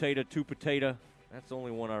 1 potato, 2 potato. That's the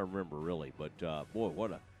only one I remember, really. But, boy,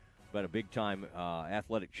 what a big-time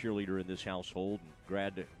athletic cheerleader in this household.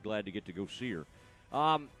 And glad to get to go see her.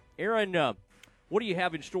 Aaron, what do you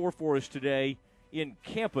have in store for us today in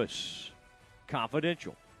Campus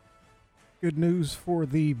Confidential? Good news for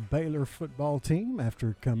the Baylor football team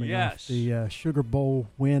after coming off the Sugar Bowl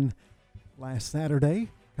win last Saturday.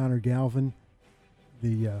 Connor Galvin,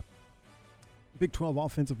 the Big 12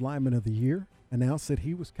 Offensive Lineman of the Year, announced that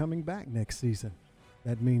he was coming back next season.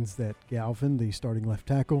 That means that Galvin, the starting left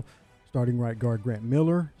tackle, starting right guard Grant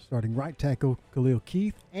Miller, starting right tackle Khalil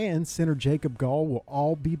Keith, and center Jacob Gall will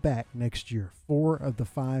all be back next year. 4 of the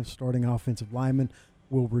 5 starting offensive linemen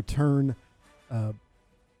will return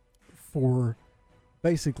for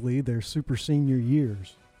basically their super senior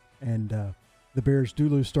years. And the Bears do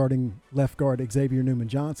lose starting left guard Xavier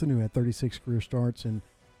Newman-Johnson, who had 36 career starts and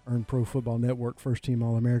earned Pro Football Network first-team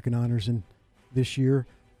All-American honors in this year.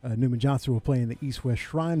 Newman-Johnson will play in the East-West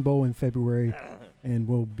Shrine Bowl in February and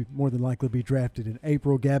will more than likely be drafted in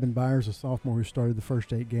April. Gavin Byers, a sophomore who started the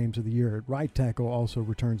first 8 games of the year at right tackle, also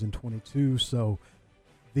returns in 22. So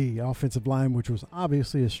the offensive line, which was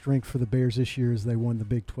obviously a strength for the Bears this year as they won the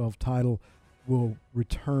Big 12 title, will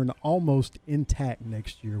return almost intact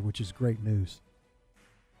next year, which is great news.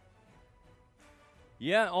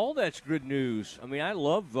 Yeah, all that's good news. I mean, I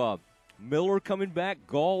love Miller coming back.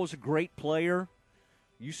 Gall was a great player.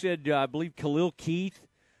 You said, I believe, Khalil Keith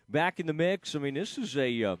back in the mix. I mean, this is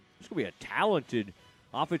going to be a talented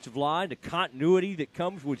offensive line. The continuity that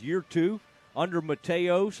comes with year 2 under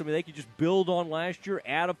Mateos. I mean, they can just build on last year,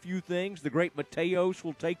 add a few things. The great Mateos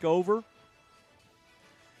will take over.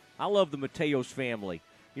 I love the Mateos family.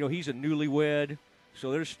 You know, he's a newlywed.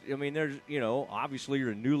 So obviously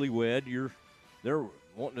you're a newlywed. They're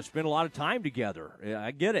wanting to spend a lot of time together.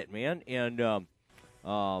 I get it, man. And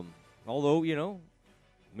although,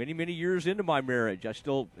 many, many years into my marriage, I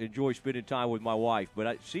still enjoy spending time with my wife. But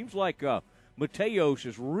it seems like Mateos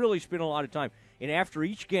has really spent a lot of time. And after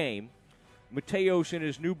each game, Mateos and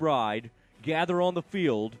his new bride gather on the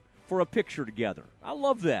field for a picture together. I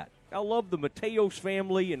love that. I love the Mateos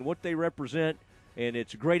family and what they represent. And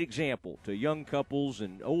it's a great example to young couples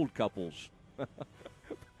and old couples.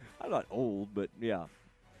 I'm not old, but yeah.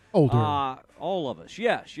 Older. All of us.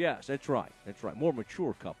 Yes, that's right. That's right. More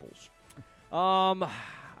mature couples.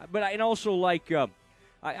 But I also like,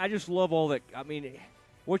 I just love all that. I mean,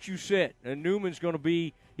 what you said. And Newman's going to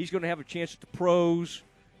be, he's going to have a chance at the pros.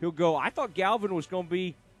 He'll go. I thought Galvin was going to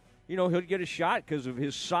be, he'll get a shot because of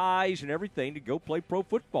his size and everything to go play pro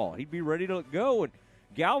football. He'd be ready to go. And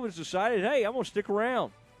Galvin's decided, hey, I'm going to stick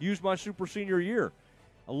around, use my super senior year.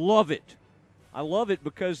 I love it. I love it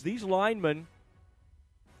because these linemen,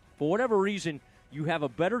 for whatever reason, you have a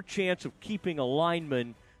better chance of keeping a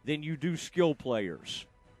lineman than you do skill players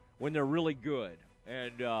when they're really good.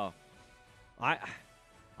 And I'm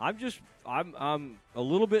a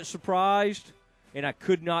little bit surprised, and I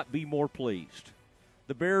could not be more pleased.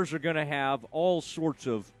 The Bears are going to have all sorts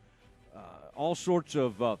of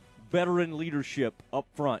veteran leadership up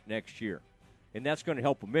front next year. And that's going to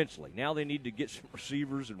help immensely. Now they need to get some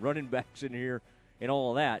receivers and running backs in here and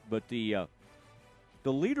all of that. But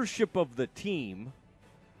the leadership of the team,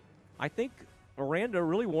 I think Aranda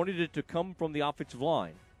really wanted it to come from the offensive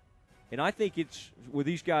line. And I think it's, with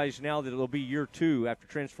these guys now that it'll be year 2 after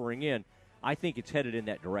transferring in, I think it's headed in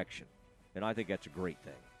that direction. And I think that's a great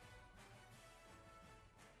thing.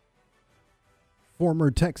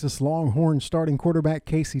 Former Texas Longhorn starting quarterback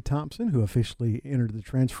Casey Thompson, who officially entered the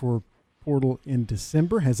transfer portal in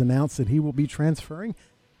December, has announced that he will be transferring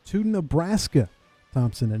to Nebraska.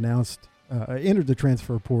 Thompson entered the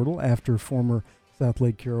transfer portal after former South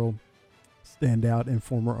Lake Carroll standout and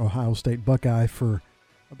former Ohio State Buckeye for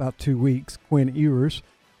about 2 weeks, Quinn Ewers,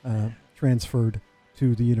 transferred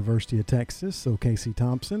to the University of Texas. So Casey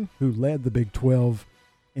Thompson, who led the Big 12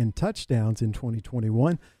 in touchdowns in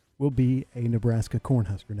 2021, will be a Nebraska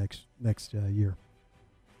Cornhusker next year.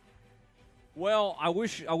 Well, I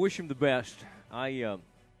wish him the best. I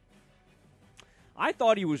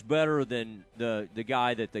thought he was better than the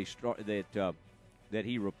guy that that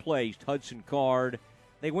he replaced, Hudson Card.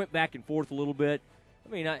 They went back and forth a little bit.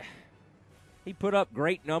 I mean, he put up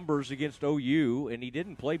great numbers against OU, and he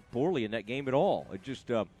didn't play poorly in that game at all. It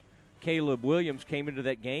just Caleb Williams came into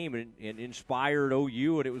that game and inspired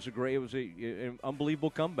OU, and it was an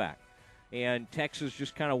unbelievable comeback. And Texas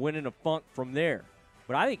just kind of went in a funk from there.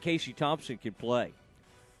 But I think Casey Thompson can play.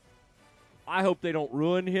 I hope they don't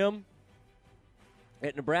ruin him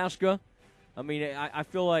at Nebraska. I mean, I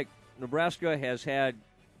feel like Nebraska has had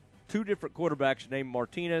 2 different quarterbacks named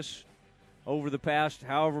Martinez over the past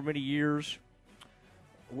however many years.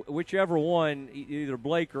 Whichever one, either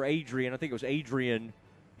Blake or Adrian, I think it was Adrian,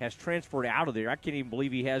 has transferred out of there. I can't even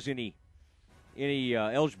believe he has any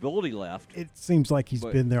eligibility left. It seems like he's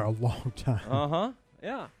been there a long time.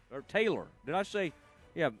 Yeah. Or Taylor. Did I say?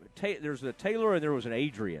 Yeah, there's a Taylor and there was an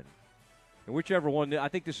Adrian. And whichever one, I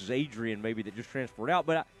think this is Adrian maybe that just transferred out.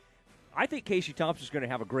 But I think Casey Thompson's going to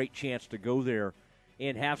have a great chance to go there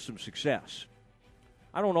and have some success.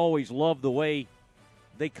 I don't always love the way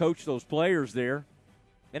they coach those players there,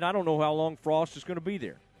 and I don't know how long Frost is going to be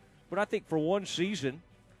there. But I think for one season,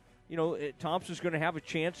 Thompson's going to have a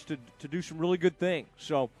chance to do some really good things.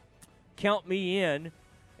 So count me in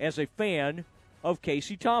as a fan of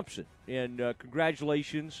Casey Thompson. And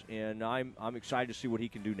congratulations, and I'm excited to see what he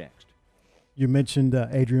can do next. You mentioned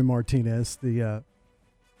Adrian Martinez, the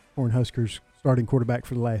Cornhuskers starting quarterback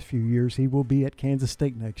for the last few years. He will be at Kansas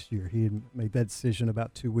State next year. He had made that decision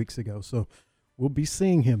about 2 weeks ago. So we'll be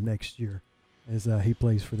seeing him next year as he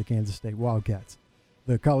plays for the Kansas State Wildcats.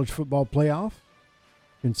 The college football playoff,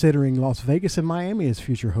 considering Las Vegas and Miami as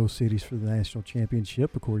future host cities for the national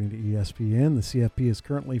championship, according to ESPN. The CFP is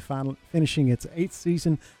currently finishing its 8th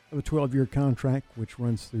season of a 12-year contract, which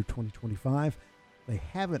runs through 2025. They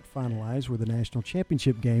haven't finalized where the national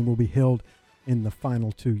championship game will be held in the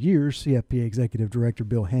final 2 years. CFP Executive Director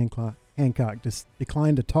Bill Hancock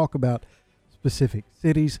declined to talk about specific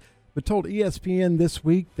cities, but told ESPN this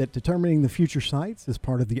week that determining the future sites is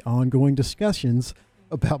part of the ongoing discussions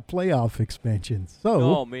about playoff expansion. So,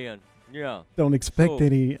 oh man, yeah, don't expect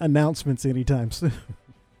any announcements anytime soon.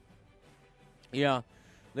 Yeah,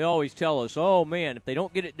 they always tell us, oh man, if they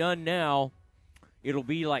don't get it done now, it'll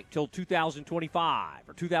be like till 2025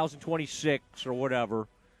 or 2026 or whatever.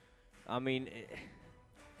 I mean,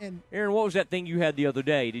 and Aaron, what was that thing you had the other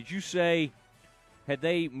day? Did you say, had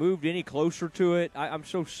they moved any closer to it? I'm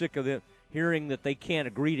so sick of hearing that they can't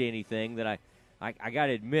agree to anything that I got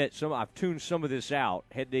to admit, I've tuned some of this out.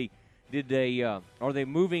 Are they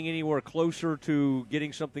moving anywhere closer to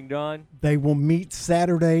getting something done? They will meet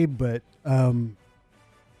Saturday, but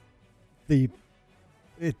the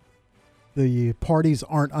parties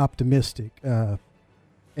aren't optimistic.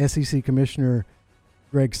 SEC Commissioner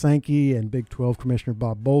Greg Sankey and Big 12 Commissioner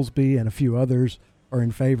Bob Bowlesby and a few others are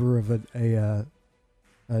in favor of a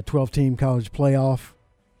 12-team college playoff,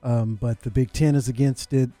 but the Big Ten is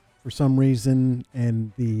against it for some reason,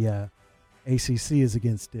 and the ACC is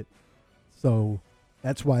against it. So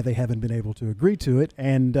that's why they haven't been able to agree to it.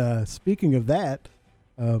 And speaking of that,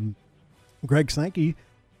 Greg Sankey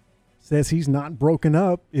says he's not broken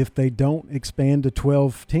up if they don't expand to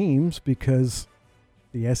 12 teams because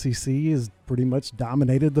the SEC has pretty much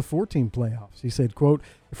dominated the 4-team playoffs. He said, quote,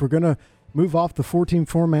 if we're going to move off the 4-team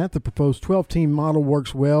format, the proposed 12-team model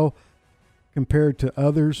works well compared to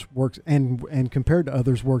others, and compared to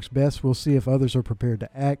others works best. We'll see if others are prepared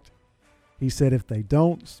to act. He said if they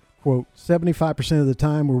don't, quote, 75% of the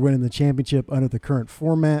time we're winning the championship under the current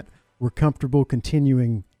format. We're comfortable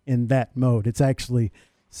continuing in that mode. It's actually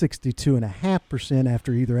 62.5%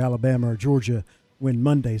 after either Alabama or Georgia win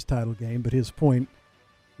Monday's title game, but his point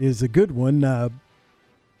is a good one.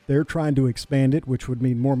 They're trying to expand it, which would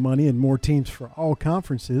mean more money and more teams for all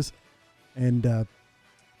conferences. And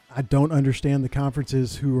I don't understand the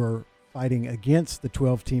conferences who are fighting against the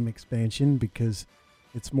 12-team expansion because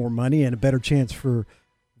it's more money and a better chance for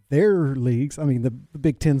their leagues. I mean, the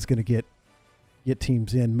Big Ten's going to get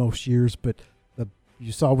teams in most years, but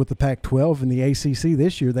you saw with the Pac-12 and the ACC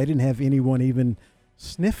this year, they didn't have anyone even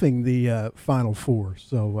sniffing the Final Four.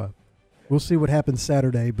 So we'll see what happens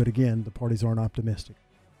Saturday, but again, the parties aren't optimistic.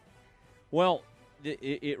 Well,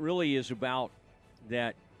 it really is about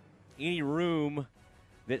that any room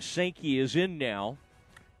that Sankey is in now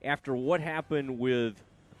after what happened with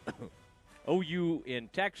OU in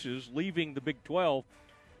Texas leaving the Big 12,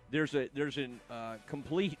 there's a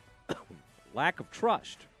complete lack of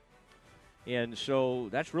trust. And so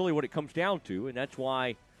that's really what it comes down to, and that's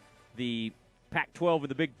why the Pac-12 and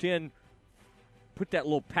the Big Ten put that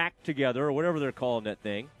little pact together, or whatever they're calling that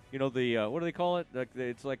thing. You know, the what do they call it?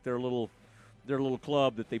 It's like their little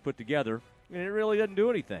club that they put together, and it really doesn't do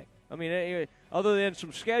anything. I mean, other than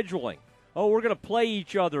some scheduling. Oh, we're going to play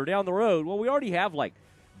each other down the road. Well, we already have like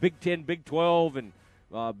Big 10, Big 12, and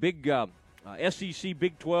SEC,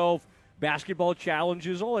 Big 12 basketball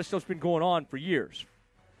challenges. All that stuff's been going on for years.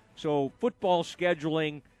 So football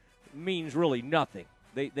scheduling means really nothing.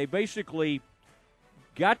 They basically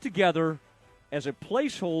got together as a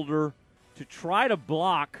placeholder to try to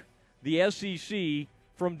block the SEC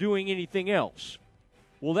from doing anything else.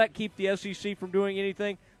 Will that keep the SEC from doing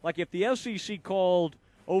anything? Like if the SEC called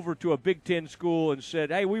over to a Big Ten school and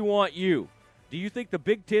said, hey, we want you, do you think the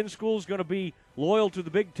Big Ten school is going to be loyal to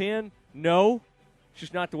the Big Ten? No. It's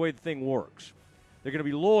just not the way the thing works. They're going to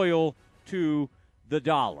be loyal to the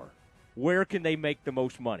dollar. Where can they make the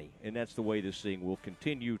most money? And that's the way this thing will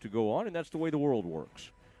continue to go on, and that's the way the world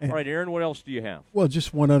works. All right, Aaron, what else do you have? Well,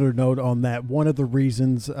 just one other note on that. One of the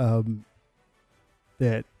reasons that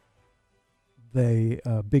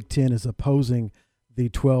Big Ten is opposing the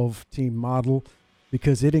 12-team model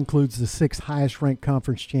because it includes the 6 highest-ranked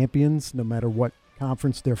conference champions, no matter what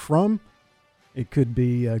conference they're from. It could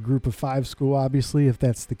be a group of 5 school, obviously, if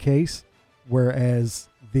that's the case, whereas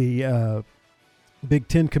the Big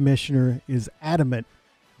Ten commissioner is adamant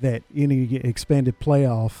that any expanded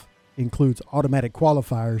playoff includes automatic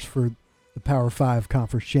qualifiers for the Power 5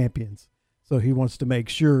 conference champions. So he wants to make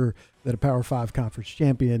sure that a Power 5 conference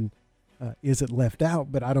champion isn't left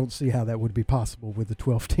out, but I don't see how that would be possible with the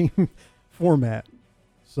 12-team format.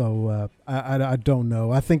 So I don't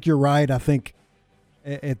know. I think you're right. I think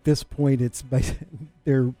at this point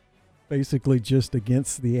they're basically just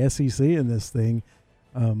against the SEC in this thing.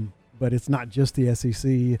 But it's not just the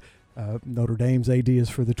SEC. Notre Dame's AD is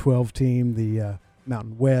for the 12 team, the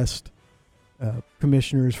Mountain West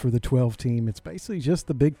commissioners for the 12 team. It's basically just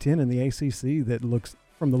the Big Ten and the ACC that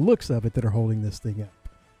from the looks of it, that are holding this thing up.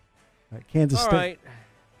 Kansas State. All right.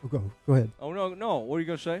 Oh, go ahead. Oh, no. What are you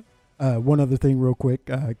going to say? One other thing real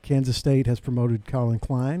quick. Kansas State has promoted Colin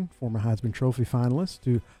Klein, former Heisman Trophy finalist,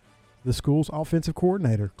 to the school's offensive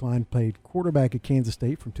coordinator. Klein played quarterback at Kansas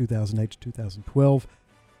State from 2008 to 2012.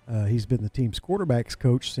 He's been the team's quarterbacks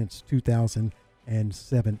coach since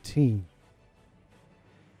 2017.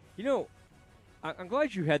 You know, I'm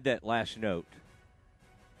glad you had that last note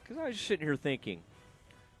because I was just sitting here thinking,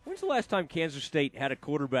 when's the last time Kansas State had a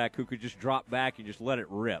quarterback who could just drop back and just let it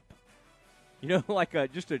rip? You know, like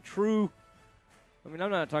just a true – I mean,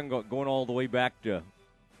 I'm not talking about going all the way back to,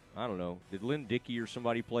 I don't know, did Lynn Dickey or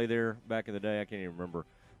somebody play there back in the day? I can't even remember.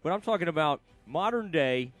 But I'm talking about modern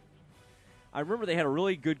day. I remember they had a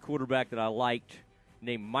really good quarterback that I liked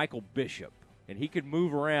named Michael Bishop, and he could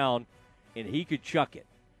move around and he could chuck it.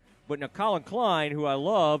 But now Colin Klein, who I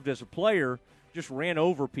loved as a player, just ran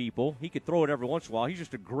over people. He could throw it every once in a while. He's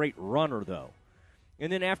just a great runner, though.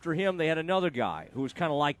 And then after him, they had another guy who was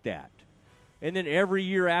kind of like that. And then every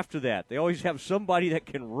year after that, they always have somebody that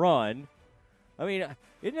can run. I mean,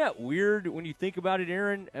 isn't that weird when you think about it,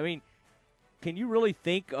 Aaron? I mean, can you really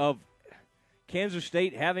think of Kansas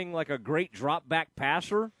State having like a great drop-back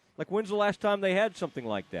passer? Like, when's the last time they had something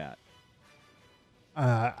like that?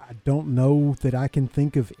 I don't know that I can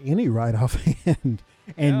think of any right offhand.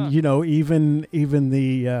 And, you know, even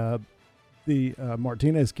the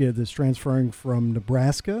Martinez kid that's transferring from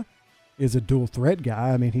Nebraska is a dual threat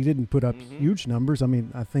guy. I mean, he didn't put up huge numbers. I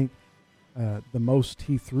mean, I think the most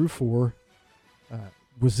he threw for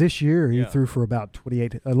was this year. He threw for about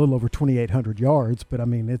a little over 2,800 yards. But I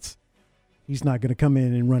mean, he's not going to come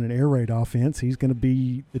in and run an air raid offense. He's going to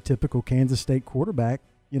be the typical Kansas State quarterback,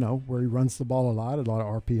 you know, where he runs the ball a lot of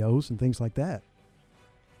RPOs and things like that.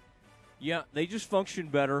 Yeah, they just function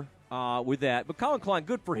better with that. But Colin Klein,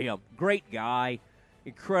 good for him. Great guy.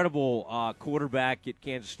 Incredible quarterback at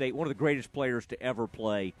Kansas State. One of the greatest players to ever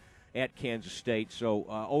play at Kansas State. So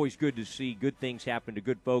always good to see good things happen to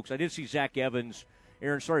good folks. I did see Zach Evans.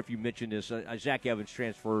 Aaron, sorry if you mentioned this. Zach Evans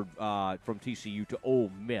transferred from TCU to Ole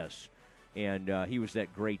Miss, and he was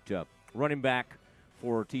that great running back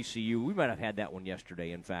for TCU. We might have had that one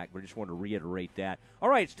yesterday, in fact, but I just wanted to reiterate that. All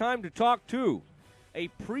right, it's time to talk to a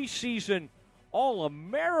preseason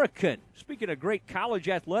All-American. Speaking of great college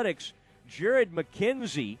athletics, Jared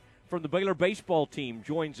McKenzie from the Baylor baseball team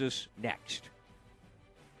joins us next.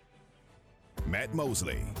 Matt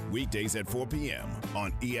Mosley, weekdays at 4 p.m.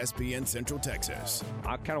 on ESPN Central Texas.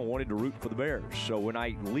 I kind of wanted to root for the Bears, so when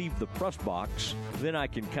I leave the press box, then I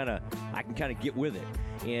can kind of get with it.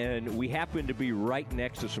 And we happened to be right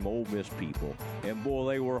next to some Ole Miss people, and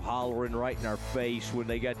boy, they were hollering right in our face when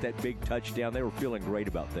they got that big touchdown. They were feeling great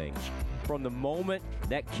about things. From the moment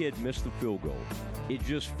that kid missed the field goal, it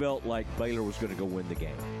just felt like Baylor was going to go win the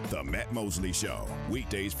game. The Matt Mosley Show,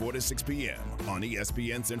 weekdays 4 to 6 p.m. on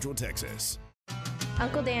ESPN Central Texas.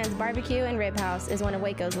 Uncle Dan's Barbecue and Rib House is one of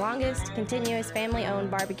Waco's longest, continuous family-owned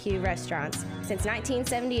barbecue restaurants. Since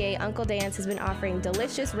 1978, Uncle Dan's has been offering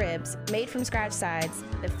delicious ribs, made-from-scratch sides,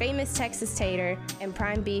 the famous Texas tater, and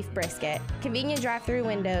prime beef brisket. Convenient drive-through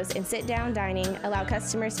windows and sit-down dining allow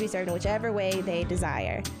customers to be served in whichever way they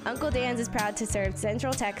desire. Uncle Dan's is proud to serve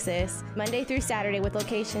Central Texas, Monday through Saturday, with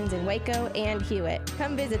locations in Waco and Hewitt.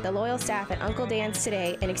 Come visit the loyal staff at Uncle Dan's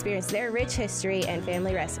today and experience their rich history and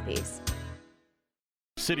family recipes.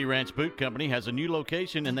 City Ranch Boot Company has a new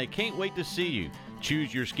location and they can't wait to see you.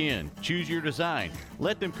 Choose your skin, choose your design.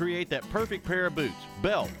 Let them create that perfect pair of boots,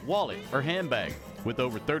 belt, wallet, or handbag. With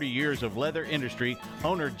over 30 years of leather industry,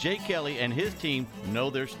 owner Jay Kelly and his team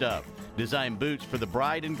know their stuff. Design boots for the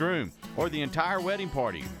bride and groom or the entire wedding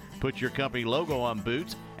party. Put your company logo on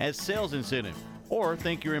boots as sales incentive or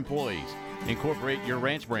thank your employees. Incorporate your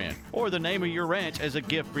ranch brand or the name of your ranch as a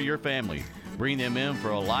gift for your family. Bring them in for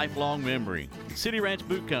a lifelong memory. City Ranch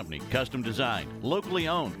Boot Company, custom designed, locally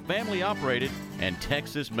owned, family operated, and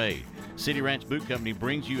Texas made. City Ranch Boot Company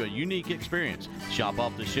brings you a unique experience. Shop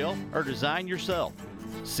off the shelf or design yourself.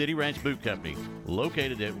 City Ranch Boot Company,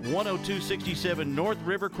 located at 10267 North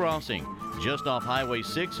River Crossing, just off Highway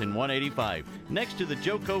 6 and 185, next to the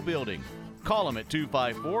Joco Building. Call them at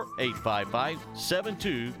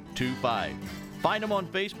 254-855-7225. Find them on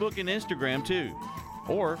Facebook and Instagram too.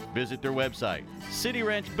 Or visit their website,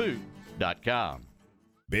 cityranchboot.com.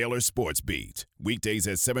 Baylor Sports Beat, weekdays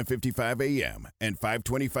at 7:55 a.m. and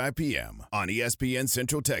 5:25 p.m. on ESPN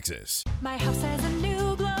Central Texas. My house has a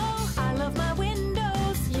new glow. I love my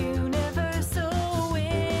windows. Universal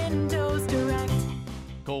Windows Direct.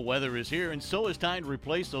 Cold weather is here, and so is time to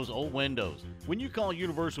replace those old windows. When you call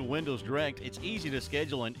Universal Windows Direct, it's easy to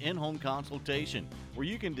schedule an in-home consultation where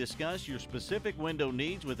you can discuss your specific window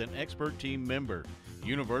needs with an expert team member.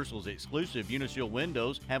 Universal's exclusive Unishield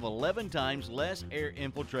windows have 11 times less air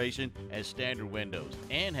infiltration as standard windows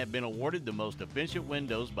and have been awarded the most efficient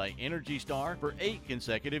windows by Energy Star for 8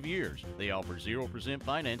 consecutive years. They offer 0%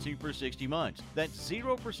 financing for 60 months. That's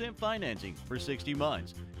 0% financing for 60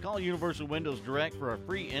 months. Call Universal Windows Direct for a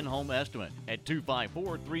free in-home estimate at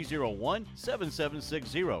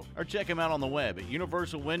 254-301-7760 or check them out on the web at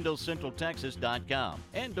universalwindowscentraltexas.com.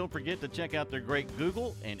 And don't forget to check out their great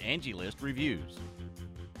Google and Angie List reviews.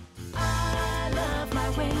 I love my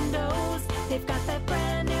windows. They've got that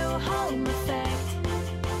brand new home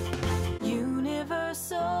effect.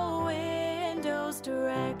 Universal Windows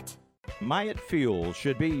Direct. Myatt Fuels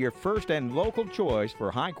should be your first and local choice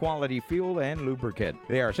for high-quality fuel and lubricant.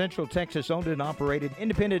 They are Central Texas-owned and operated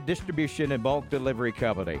independent distribution and bulk delivery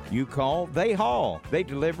company. You call, they haul. They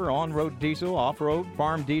deliver on-road diesel, off-road,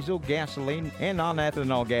 farm diesel, gasoline, and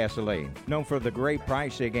non-ethanol gasoline. Known for the great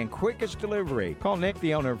pricing and quickest delivery. Call Nick,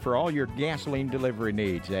 the owner, for all your gasoline delivery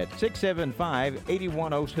needs at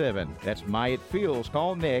 675-8107. That's Myatt Fuels.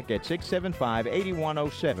 Call Nick at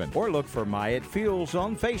 675-8107 or look for Myatt Fuels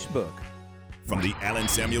on Facebook. From the Allen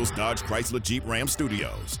Samuels Dodge Chrysler Jeep Ram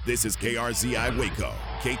Studios, this is KRZI Waco,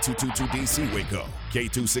 K222DC Waco,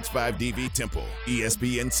 K265DV Temple,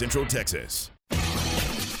 ESPN Central Texas.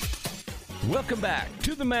 Welcome back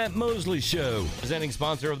to the Matt Mosley Show. Presenting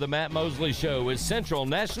sponsor of the Matt Mosley Show is Central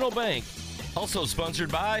National Bank. Also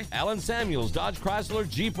sponsored by Allen Samuels Dodge Chrysler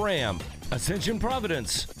Jeep Ram, Ascension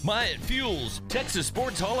Providence, Myatt Fuels, Texas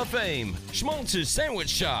Sports Hall of Fame, Schmaltz's Sandwich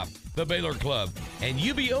Shop, the Baylor Club, and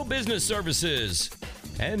UBO Business Services.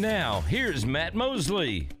 And now, here's Matt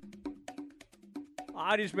Mosley.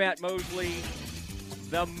 It is Matt Mosley,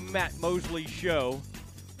 the Matt Mosley Show,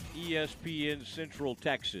 ESPN Central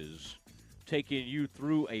Texas, taking you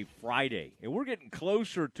through a Friday. And we're getting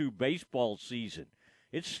closer to baseball season.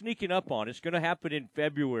 It's sneaking up on. It's going to happen in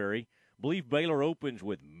February. believe Baylor opens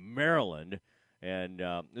with Maryland, and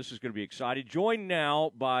this is going to be exciting. Joined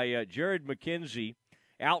now by Jared McKenzie,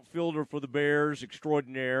 outfielder for the Bears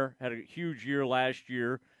extraordinaire, had a huge year last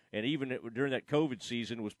year, and even during that COVID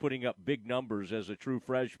season was putting up big numbers as a true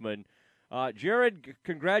freshman. Jared,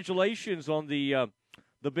 congratulations on the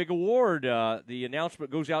big award. The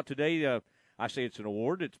announcement goes out today. I say it's an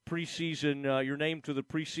award. It's preseason. You're named to the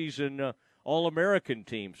preseason All-American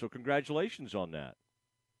team, so congratulations on that.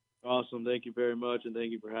 Awesome. Thank you very much, and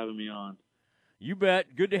thank you for having me on. You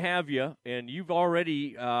bet. Good to have you. And you've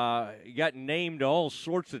already gotten named to all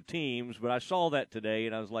sorts of teams, but I saw that today,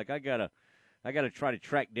 and I was like, I gotta try to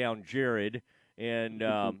track down Jared. And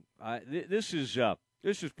this is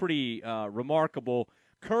pretty remarkable.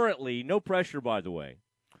 Currently, no pressure, by the way.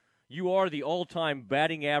 You are the all-time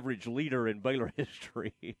batting average leader in Baylor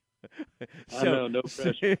history. I know, no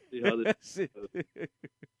pressure.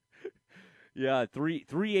 Yeah,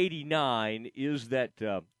 389 is that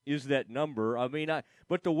number. I mean,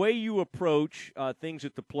 but the way you approach things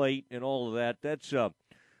at the plate and all of that,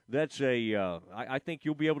 I think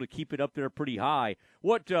you'll be able to keep it up there pretty high.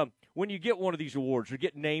 What when you get one of these awards or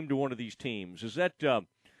get named to one of these teams, is that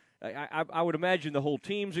I would imagine the whole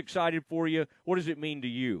team's excited for you. What does it mean to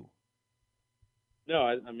you? No,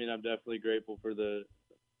 I mean, I'm definitely grateful for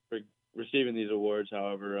receiving these awards.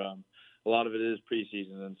 However, a lot of it is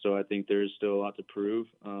preseason, and so I think there is still a lot to prove.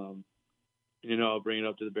 I'll bring it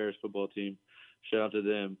up to the Bears football team. Shout out to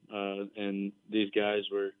them. And these guys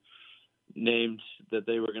were named that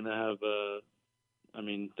they were going to have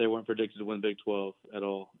they weren't predicted to win Big 12 at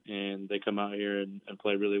all, and they come out here and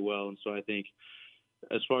play really well. And so I think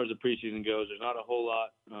as far as the preseason goes, there's not a whole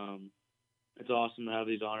lot. It's awesome to have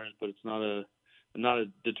these honors, but it's not a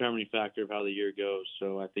determining factor of how the year goes.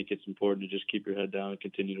 So I think it's important to just keep your head down and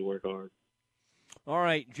continue to work hard. All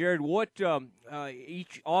right, Jared, what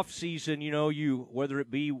each off season, you whether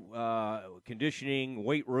it be conditioning,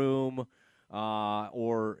 weight room,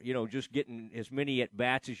 or just getting as many at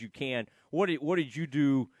bats as you can. What did you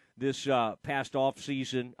do this past off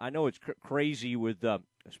season? I know it's crazy with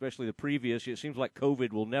especially the previous. It seems like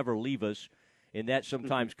COVID will never leave us, and that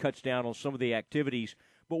sometimes cuts down on some of the activities.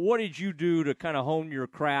 But what did you do to kind of hone your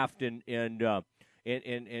craft and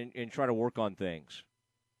try to work on things?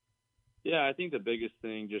 Yeah, I think the biggest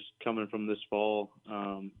thing just coming from this fall,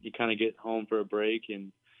 you kind of get home for a break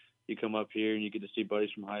and you come up here and you get to see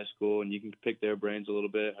buddies from high school and you can pick their brains a little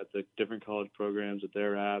bit at the different college programs that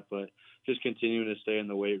they're at, but just continuing to stay in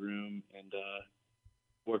the weight room and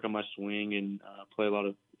work on my swing and play a lot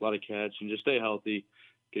of catch and just stay healthy,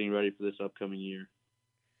 getting ready for this upcoming year.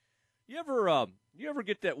 You ever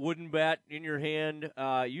get that wooden bat in your hand?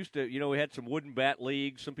 We had some wooden bat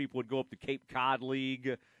leagues. Some people would go up to Cape Cod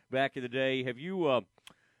League back in the day. Have you?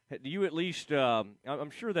 Do you at least? I'm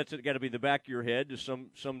sure that's got to be in the back of your head to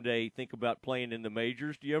someday think about playing in the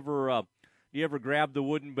majors. Do you ever grab the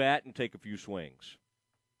wooden bat and take a few swings?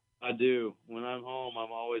 I do. When I'm home,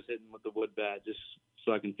 I'm always hitting with the wood bat just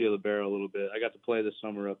so I can feel the barrel a little bit. I got to play this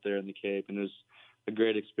summer up there in the Cape, and it was a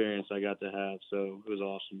great experience I got to have. So it was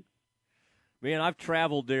awesome. Man, I've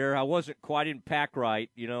traveled there. I wasn't quite in Packrite.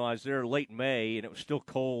 I was there late May, and it was still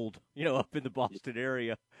cold, up in the Boston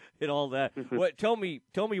area and all that. Tell me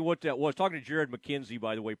what that was. Talking to Jared McKenzie,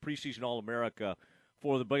 by the way, preseason All-America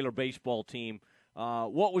for the Baylor baseball team.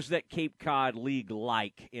 What was that Cape Cod League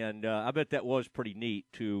like? And I bet that was pretty neat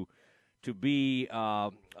to be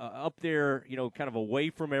up there, kind of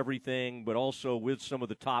away from everything, but also with some of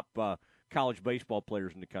the top college baseball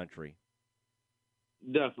players in the country.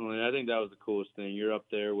 Definitely. I think that was the coolest thing. You're up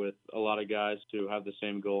there with a lot of guys who have the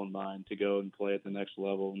same goal in mind to go and play at the next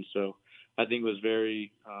level. And so I think I was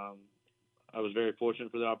very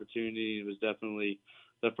fortunate for the opportunity. It was definitely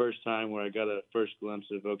the first time where I got a first glimpse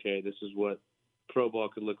of, okay, this is what pro ball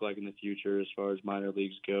could look like in the future as far as minor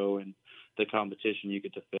leagues go and the competition you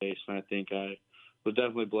get to face. And I think I was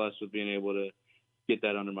definitely blessed with being able to get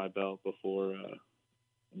that under my belt before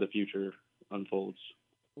the future unfolds.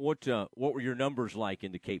 What were your numbers like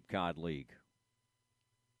in the Cape Cod League?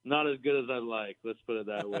 Not as good as I'd like, let's put it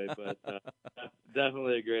that way, but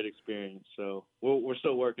definitely a great experience. So we're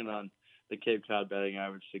still working on the Cape Cod batting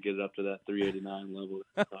average to get it up to that 389 level.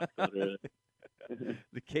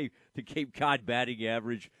 The Cape Cod batting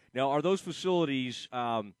average. Now, are those facilities?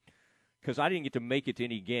 Because I didn't get to make it to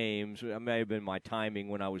any games. It may have been my timing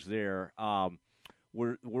when I was there.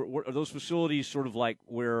 Were those facilities sort of like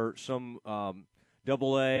where some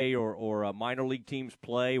AA or minor league teams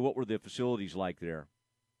play? What were the facilities like there?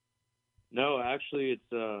 No, actually,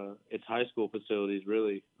 it's high school facilities.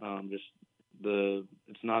 Really,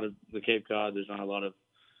 it's not the Cape Cod. There's not a lot of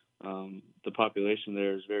the population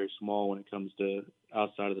there is very small when it comes to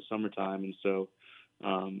outside of the summertime. And so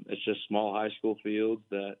it's just small high school fields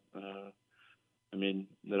that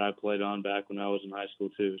I played on back when I was in high school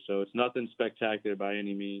too. So it's nothing spectacular by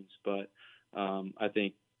any means, but I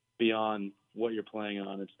think beyond what you're playing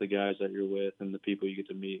on, it's the guys that you're with and the people you get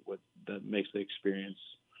to meet that makes the experience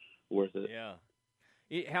worth it. Yeah.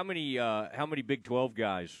 How many Big 12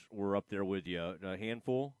 guys were up there with you? A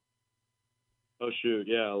handful? Oh shoot,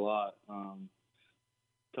 yeah, a lot.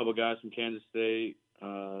 Couple guys from Kansas State,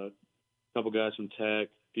 couple guys from Tech,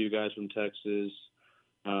 a few guys from Texas,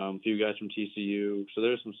 a few guys from TCU. So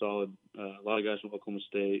there's some solid, a lot of guys from Oklahoma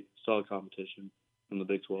State. Solid competition from the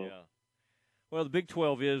Big 12. Yeah. Well, the Big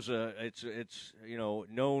 12 is it's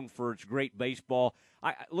known for its great baseball.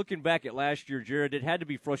 Looking back at last year, Jared, it had to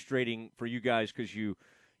be frustrating for you guys because you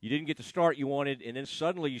didn't get the start you wanted, and then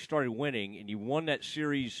suddenly you started winning, and you won that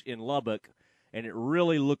series in Lubbock, and it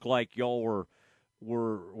really looked like y'all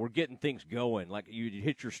were getting things going, like you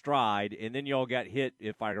hit your stride, and then y'all got hit,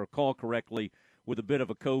 if I recall correctly, with a bit of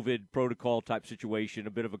a COVID protocol type situation,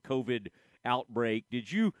 a bit of a COVID outbreak.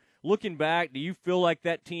 Looking back, do you feel like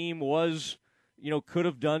that team was – could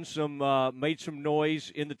have done made some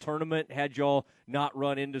noise in the tournament had y'all not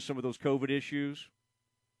run into some of those COVID issues?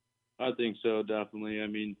 I think so, definitely. I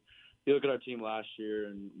mean, you look at our team last year,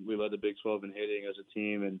 and we led the Big 12 in hitting as a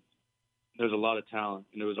team, and there's a lot of talent,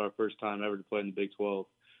 and it was our first time ever to play in the Big 12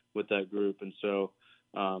 with that group. And so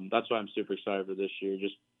that's why I'm super excited for this year,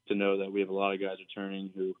 just to know that we have a lot of guys returning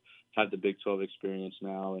who have the Big 12 experience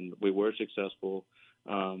now, and we were successful.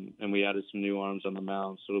 And we added some new arms on the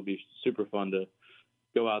mound, so it'll be super fun to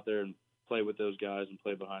go out there and play with those guys and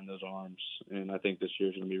play behind those arms. And I think this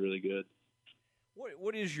year's going to be really good.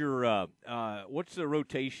 What is your what's the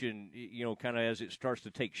rotation? Kind of as it starts to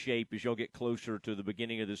take shape as y'all get closer to the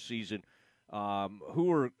beginning of the season.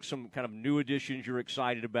 Who are some kind of new additions you're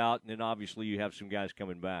excited about, and then obviously you have some guys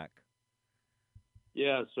coming back.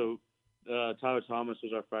 Yeah, so Tyler Thomas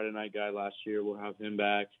was our Friday night guy last year. We'll have him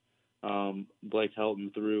back. Blake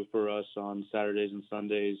Helton threw for us on Saturdays and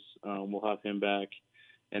Sundays. We'll have him back.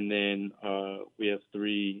 And then we have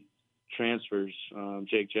 3 transfers,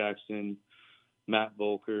 Jake Jackson, Matt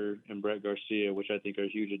Volker, and Brett Garcia, which I think are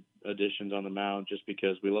huge additions on the mound just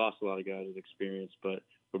because we lost a lot of guys with experience, but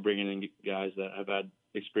we're bringing in guys that have had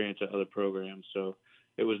experience at other programs. So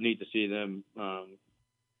it was neat to see them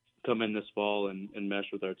come in this fall and mesh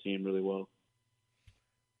with our team really well.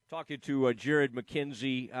 Talking to Jared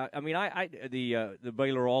McKenzie, the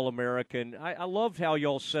Baylor All-American. I loved how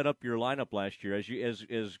y'all set up your lineup last year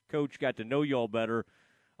as Coach got to know y'all better.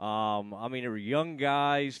 There were young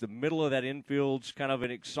guys. The middle of that infield's kind of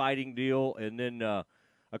an exciting deal, and then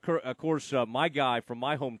of course my guy from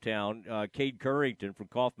my hometown, Cade Currington from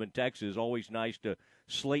Kaufman, Texas. Always nice to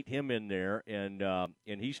slate him in there, and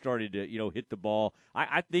he started to hit the ball.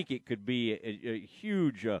 I think it could be a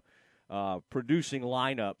huge. Producing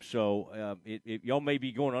lineup, so y'all may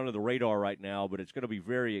be going under the radar right now, but it's going to be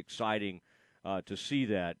very exciting to see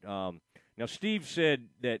that. Now, Steve said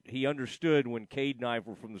that he understood when Cade and I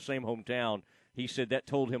were from the same hometown. He said that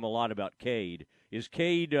told him a lot about Cade. Is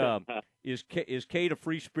Cade is Cade a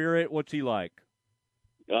free spirit? What's he like?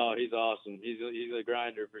 Oh, he's awesome. He's a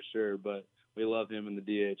grinder for sure, but we love him in the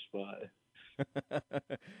DH spot.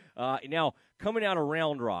 Now, coming out of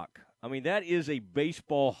Round Rock, that is a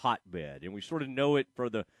baseball hotbed, and we sort of know it for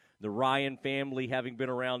the Ryan family having been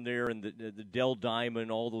around there and the Dell Diamond,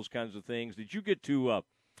 all those kinds of things. Did you get to,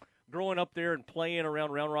 growing up there and playing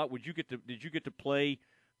around Round Rock, did you get to play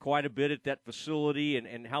quite a bit at that facility,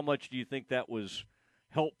 and how much do you think that was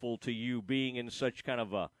helpful to you being in such kind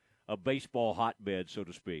of a baseball hotbed, so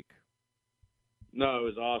to speak? No, it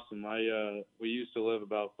was awesome. We used to live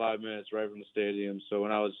about 5 minutes right from the stadium, so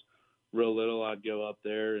when I was real little, I'd go up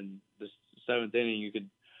there, and the 7th inning, you could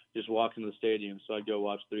just walk into the stadium. So I'd go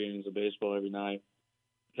watch 3 innings of baseball every night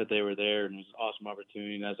that they were there, and it was an awesome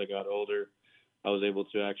opportunity. And as I got older, I was able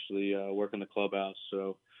to actually work in the clubhouse.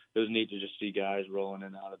 So it was neat to just see guys rolling in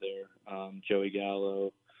and out of there. Joey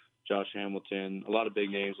Gallo, Josh Hamilton, a lot of big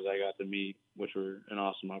names that I got to meet, which were an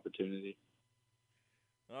awesome opportunity.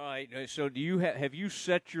 All right. So do you have you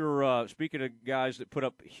set your speaking of guys that put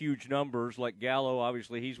up huge numbers like Gallo?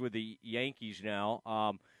 Obviously, he's with the Yankees now.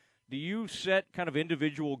 Do you set kind of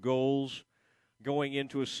individual goals going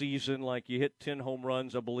into a season? Like you hit 10 home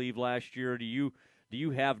runs, I believe, last year. Do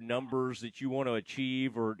you have numbers that you want to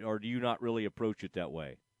achieve, or do you not really approach it that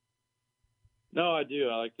way? No, I do.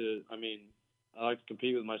 I like to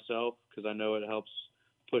compete with myself because I know it helps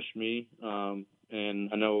push me. And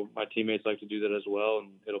I know my teammates like to do that as well,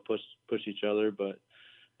 and it'll push each other. But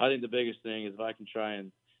I think the biggest thing is if I can try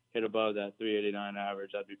and hit above that 389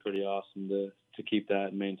 average, that'd be pretty awesome to keep that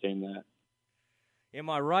and maintain that. Am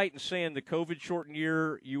I right in saying the COVID shortened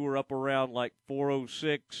year you were up around like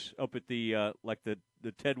 406 up at the like the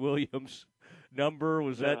Ted Williams number?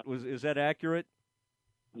 Is that accurate?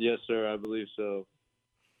 Yes, sir. I believe so.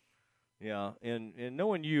 Yeah, and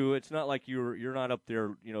knowing you, it's not like you're not up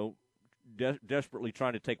there, desperately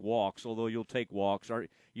trying to take walks. Although you'll take walks.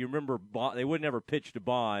 You remember they would never pitch to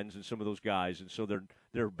Bonds and some of those guys, and so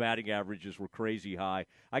their batting averages were crazy high.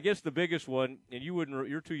 I guess the biggest one, and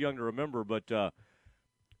you're too young to remember, but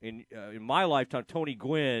in my lifetime, Tony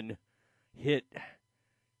Gwynn hit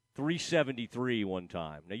 373 one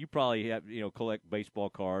time. Now you probably have collect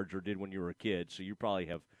baseball cards or did when you were a kid, so you probably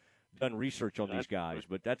have done research on these guys,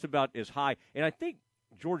 but that's about as high. And I think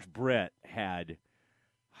George Brett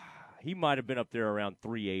he might have been up there around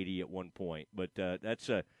 380 at one point, but that's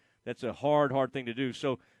a hard thing to do.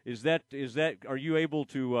 So is that are you able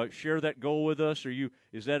to share that goal with us?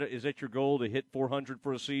 Is that your goal to hit 400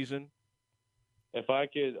 for a season? If I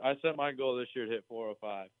could, I set my goal this year to hit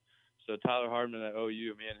 405. So Tyler Hardman at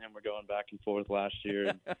OU, me and him were going back and forth last year,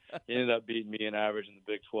 and he ended up beating me in average in the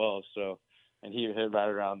Big 12. So. And he hit right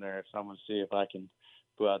around there. So I'm going to see if I can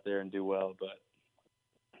go out there and do well, but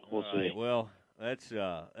we'll see. Right, well, that's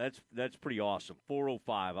pretty awesome.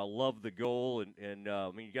 405. I love the goal, and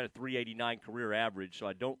I mean you got a 389 career average, so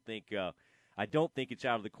I don't think it's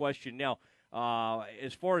out of the question. Now,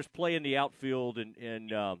 as far as playing the outfield,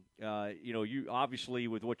 and you obviously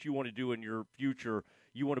with what you want to do in your future,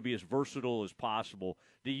 you want to be as versatile as possible.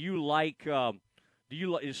 Is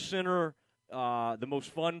center the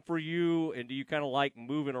most fun for you, and do you kind of like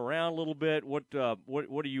moving around a little bit? What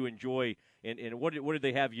do you enjoy, and what did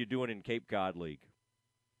they have you doing in Cape Cod League?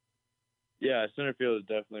 Yeah, center field is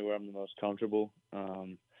definitely where I'm the most comfortable,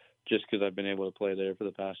 just because I've been able to play there for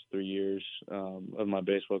the past 3 years of my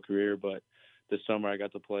baseball career. But this summer I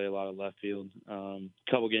got to play a lot of left field, a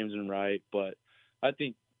couple games in right. But I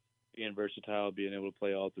think being versatile, being able to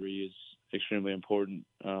play all three is extremely important,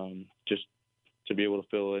 just to be able to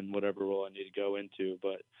fill in whatever role I need to go into.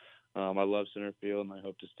 But I love center field, and I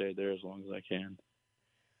hope to stay there as long as I can.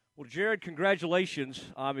 Well, Jared,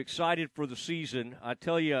 congratulations. I'm excited for the season. I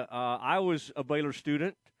tell you, I was a Baylor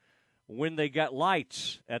student when they got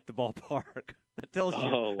lights at the ballpark. That tells you.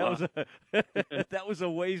 Oh, wow. That was a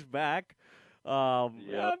ways back.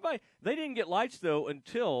 They didn't get lights, though,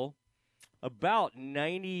 until about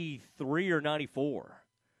 93 or 94.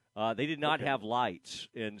 They did not have lights,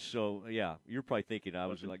 and so you're probably thinking I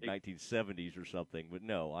was in like 1970s or something, but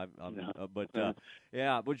no,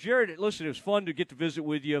 But Jared, listen, it was fun to get to visit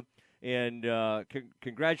with you, and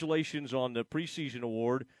congratulations on the preseason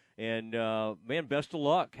award, and man, best of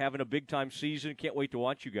luck having a big time season. Can't wait to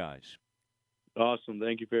watch you guys. Awesome,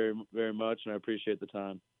 thank you very very much, and I appreciate the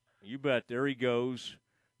time. You bet. There he goes,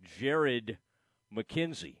 Jared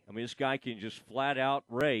McKenzie. I mean, this guy can just flat out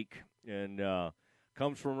rake, and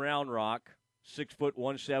comes from Round Rock, 6 foot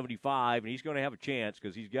 175, and he's going to have a chance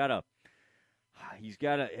because he's got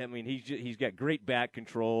great bat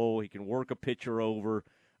control. He can work a pitcher over.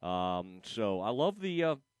 So I love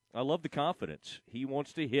the confidence. He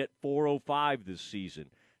wants to hit 405 this season.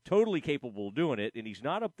 Totally capable of doing it, and he's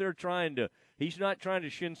not up there trying to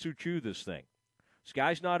Shin-Soo Choo this thing. This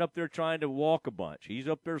guy's not up there trying to walk a bunch. He's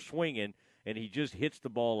up there swinging, and he just hits the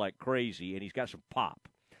ball like crazy, and he's got some pop.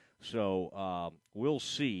 So we'll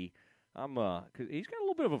see. 'Cause he's got a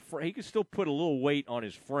little bit of he can still put a little weight on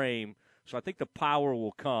his frame, so I think the power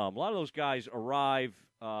will come. A lot of those guys arrive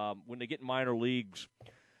when they get in minor leagues.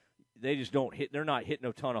 They just don't hit. They're not hitting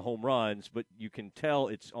a ton of home runs, but you can tell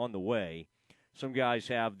it's on the way. Some guys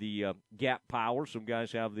have the gap power. Some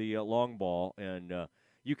guys have the long ball, and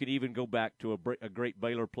you can even go back to a great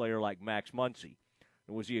Baylor player like Max Muncy.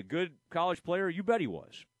 Was he a good college player? You bet he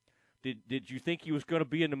was. Did you think he was going to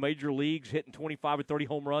be in the major leagues hitting 25 or 30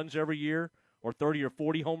 home runs every year or 30 or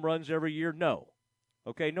 40 home runs every year? No.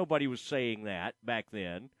 Okay, nobody was saying that back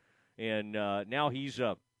then. And now he's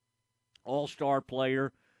a all-star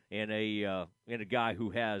player and a guy who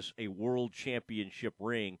has a world championship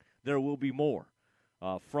ring. There will be more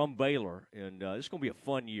from Baylor, and it's going to be a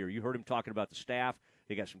fun year. You heard him talking about the staff.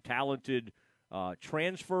 They got some talented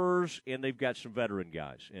transfers, and they've got some veteran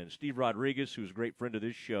guys. And Steve Rodriguez, who's a great friend of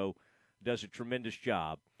this show, does a tremendous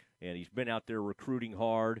job, and he's been out there recruiting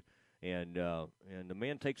hard, and the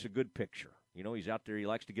man takes a good picture. You know, he's out there. He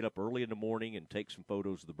likes to get up early in the morning and take some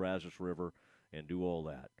photos of the Brazos River and do all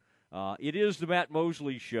that. It is the Matt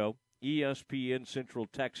Mosley Show, ESPN Central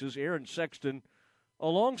Texas. Aaron Sexton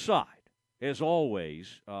alongside, as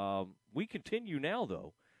always. We continue now,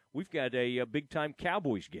 though. We've got a big-time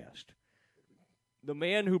Cowboys guest. the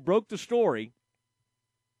man who broke the story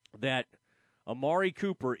that Amari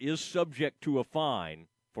Cooper is subject to a fine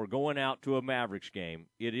for going out to a Mavericks game,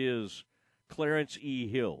 it is Clarence E.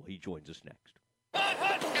 Hill. He joins us next.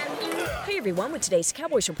 Hey everyone, with today's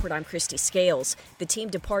Cowboys Report, I'm Christy Scales. The team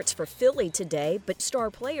departs for Philly today, but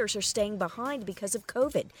star players are staying behind because of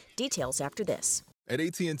COVID. Details after this. At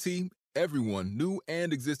AT&T, everyone, new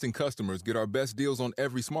and existing customers, get our best deals on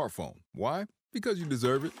every smartphone. Why? Because you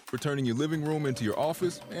deserve it. For turning your living room into your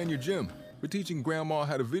office and your gym. For teaching grandma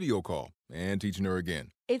how to video call and teaching her again.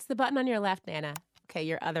 It's the button on your left, Nana. Okay,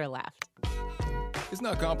 your other left. It's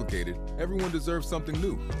not complicated. Everyone deserves something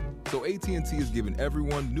new. So AT&T is giving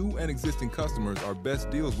everyone, new and existing customers, our best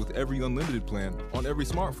deals with every unlimited plan on every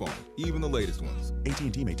smartphone, even the latest ones.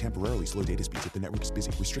 AT&T may temporarily slow data speeds if the network is busy.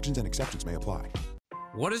 Restrictions and exceptions may apply.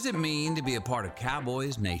 What does it mean to be a part of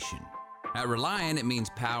Cowboys Nation? At Reliant, it means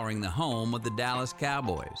powering the home of the Dallas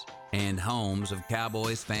Cowboys and homes of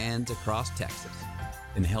Cowboys fans across Texas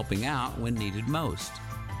and helping out when needed most.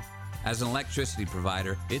 As an electricity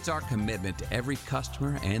provider, it's our commitment to every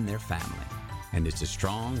customer and their family, and it's as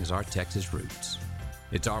strong as our Texas roots.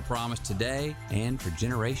 It's our promise today and for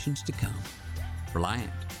generations to come. Reliant,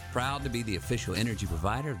 proud to be the official energy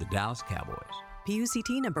provider of the Dallas Cowboys.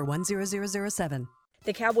 PUCT number 10007.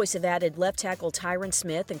 The Cowboys have added left tackle Tyron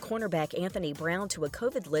Smith and cornerback Anthony Brown to a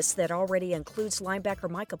COVID list that already includes linebacker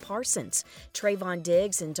Micah Parsons. Trayvon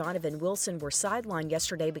Diggs and Donovan Wilson were sidelined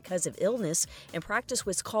yesterday because of illness, and practice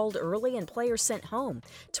was called early and players sent home.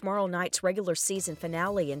 Tomorrow night's regular season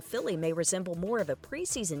finale in Philly may resemble more of a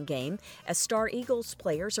preseason game, as star Eagles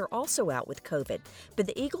players are also out with COVID. But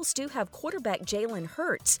the Eagles do have quarterback Jalen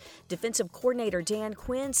Hurts. Defensive coordinator Dan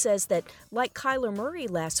Quinn says that, like Kyler Murray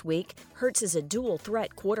last week, Hurts is a dual threat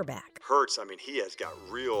quarterback. Hurts, he has got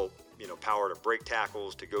real, power to break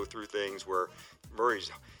tackles, to go through things where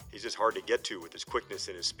he's just hard to get to with his quickness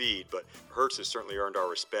and his speed, but Hurts has certainly earned our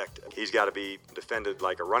respect. He's got to be defended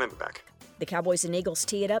like a running back. The Cowboys and Eagles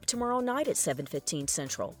tee it up tomorrow night at 7:15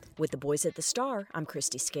 Central. With the boys at the Star, I'm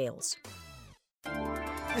Christy Scales.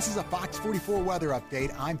 This is a Fox 44 weather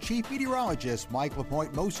update. I'm Chief Meteorologist Mike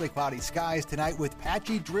LaPointe. Mostly cloudy skies tonight with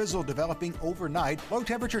patchy drizzle developing overnight. Low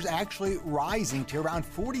temperatures actually rising to around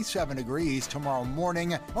 47 degrees tomorrow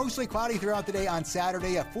morning. Mostly cloudy throughout the day on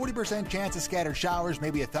Saturday. A 40% chance of scattered showers,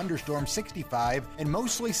 maybe a thunderstorm, 65. And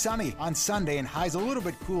mostly sunny on Sunday, and highs a little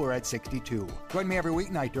bit cooler at 62. Join me every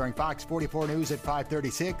weeknight during Fox 44 News at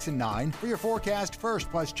 5:36 and 9 for your forecast first.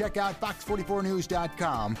 Plus, check out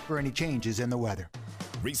fox44news.com for any changes in the weather.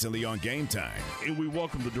 Recently on Game Time. And we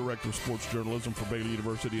welcome the Director of Sports Journalism for Baylor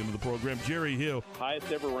University into the program, Jerry Hill.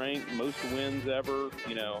 Highest ever ranked, most wins ever.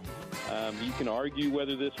 You can argue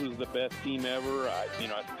whether this was the best team ever. I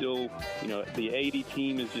still, the 80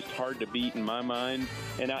 team is just hard to beat in my mind.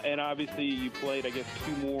 And obviously you played, 2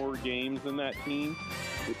 more games than that team.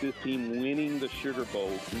 With this team winning the Sugar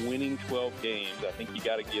Bowl, winning 12 games, I think you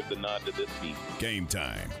got to give the nod to this team. Game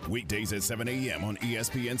Time, weekdays at 7 a.m. on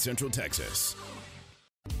ESPN Central Texas.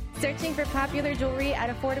 Searching for popular jewelry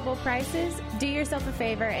at affordable prices? Do yourself a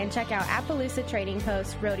favor and check out Appaloosa Trading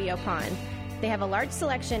Post Rodeo Pond. They have a large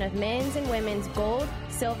selection of men's and women's gold,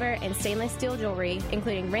 silver, and stainless steel jewelry,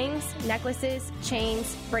 including rings, necklaces,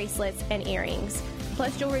 chains, bracelets, and earrings,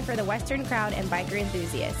 plus jewelry for the Western crowd and biker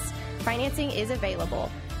enthusiasts. Financing is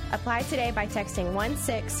available. Apply today by texting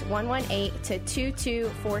 16118 to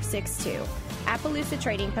 22462. Appaloosa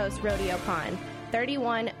Trading Post Rodeo Pond,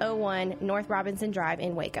 3101 North Robinson Drive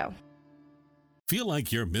in Waco. Feel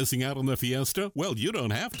like you're missing out on the fiesta? Well, you don't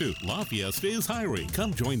have to. La Fiesta is hiring.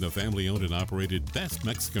 Come join the family-owned and operated best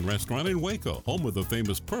Mexican restaurant in Waco, home of the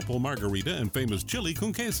famous Purple Margarita and famous Chili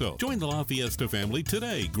con Queso. Join the La Fiesta family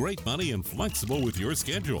today. Great money and flexible with your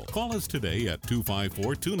schedule. Call us today at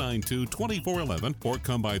 254-292-2411 or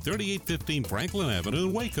come by 3815 Franklin Avenue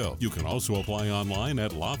in Waco. You can also apply online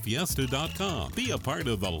at lafiesta.com. Be a part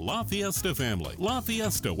of the La Fiesta family. La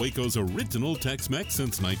Fiesta, Waco's original Tex-Mex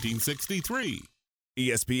since 1963.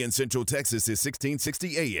 ESPN Central Texas is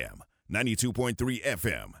 1660 AM, 92.3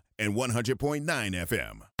 FM, and 100.9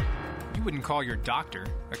 FM. You wouldn't call your doctor,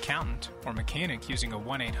 accountant, or mechanic using a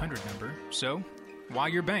 1-800 number, so why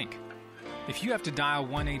your bank? If you have to dial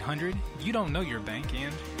 1-800, you don't know your bank,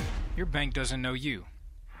 and your bank doesn't know you.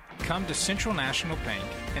 Come to Central National Bank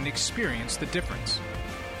and experience the difference.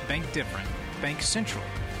 Bank different. Bank Central.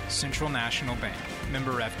 Central National Bank.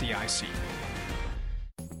 Member FDIC.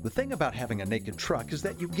 The thing about having a naked truck is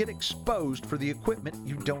that you get exposed for the equipment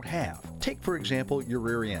you don't have. Take, for example, your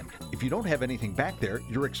rear end. If you don't have anything back there,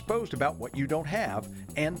 you're exposed about what you don't have,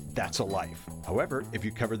 and that's a life. However, if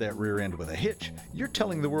you cover that rear end with a hitch, you're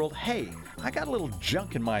telling the world, hey, I got a little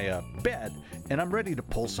junk in my bed, and I'm ready to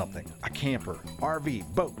pull something. A camper,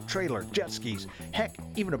 RV, boat, trailer, jet skis, heck,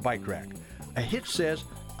 even a bike rack. A hitch says,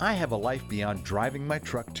 I have a life beyond driving my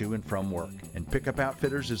truck to and from work. And Pickup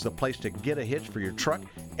Outfitters is the place to get a hitch for your truck,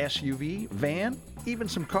 SUV, van, even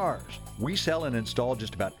some cars. We sell and install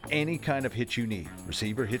just about any kind of hitch you need.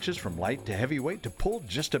 Receiver hitches from light to heavyweight to pull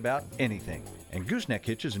just about anything. And gooseneck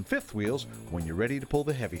hitches and fifth wheels when you're ready to pull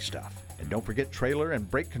the heavy stuff. And don't forget trailer and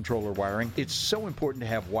brake controller wiring. It's so important to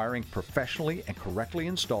have wiring professionally and correctly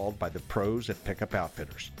installed by the pros at Pickup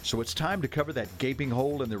Outfitters. So it's time to cover that gaping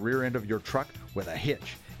hole in the rear end of your truck with a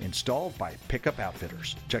hitch. Installed by Pickup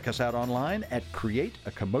Outfitters. Check us out online at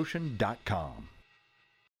createacommotion.com.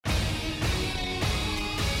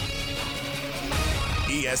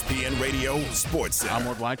 ESPN Radio Sports Center. I'm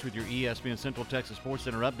Ward Weitz with your ESPN Central Texas Sports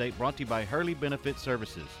Center update, brought to you by Hurley Benefit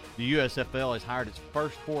Services. The USFL has hired its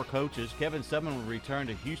first 4 coaches. Kevin Sumlin will return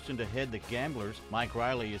to Houston to head the Gamblers. Mike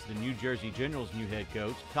Riley is the New Jersey Generals' new head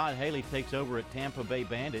coach. Todd Haley takes over at Tampa Bay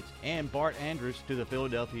Bandits, and Bart Andrus to the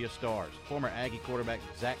Philadelphia Stars. Former Aggie quarterback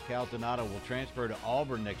Zach Calzonado will transfer to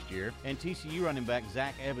Auburn next year, and TCU running back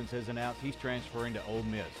Zach Evans has announced he's transferring to Ole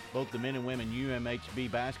Miss. Both the men and women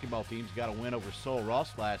UMHB basketball teams got a win over Sol Ross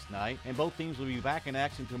last night, and both teams will be back in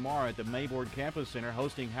action tomorrow at the Mayboard Campus Center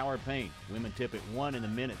hosting Howard Payne. Women tip at 1 and the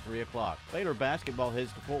men at 3 o'clock. Baylor basketball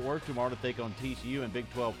heads to Fort Worth tomorrow to take on TCU in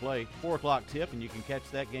Big 12 play. 4 o'clock tip, and you can catch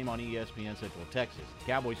that game on ESPN Central Texas.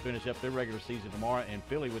 Cowboys finish up their regular season tomorrow in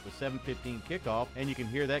Philly with the 7:15 kickoff, and you can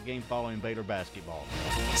hear that game following Baylor basketball.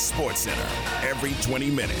 Sports Center, every 20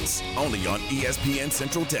 minutes, only on ESPN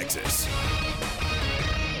Central Texas.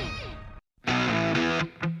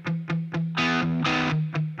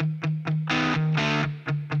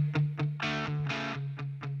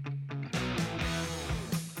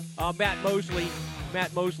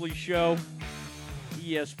 Matt Mosley Show,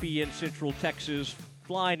 ESPN Central Texas,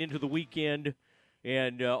 flying into the weekend,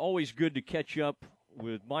 and always good to catch up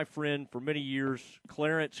with my friend for many years,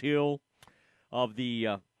 Clarence Hill of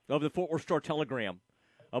the Fort Worth Star-Telegram,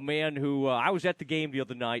 a man who I was at the game the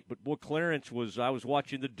other night, but boy, I was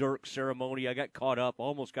watching the Dirk ceremony. I got caught up,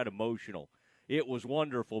 almost got emotional. It was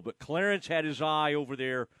wonderful, but Clarence had his eye over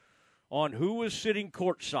there on who was sitting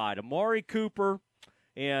courtside, Amari Cooper.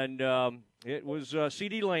 And it was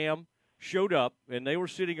CeeDee Lamb showed up, and they were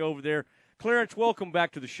sitting over there. Clarence, welcome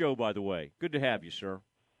back to the show, by the way. Good to have you, sir.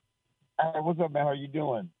 Hey, what's up, man? How are you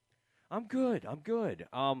doing? I'm good.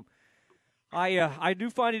 I do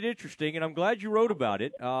find it interesting, and I'm glad you wrote about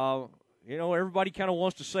it. Everybody kind of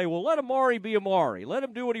wants to say, well, let Amari be Amari. Let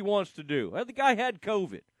him do what he wants to do. Well, the guy had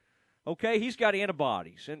COVID. Okay, he's got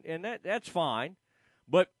antibodies, and that's fine.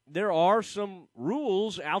 But there are some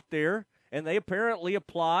rules out there, and they apparently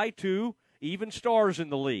apply to even stars in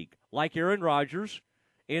the league, like Aaron Rodgers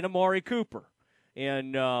and Amari Cooper.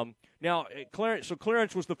 And now,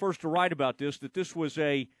 Clarence was the first to write about this, that this was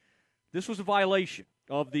a violation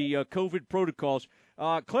of the COVID protocols.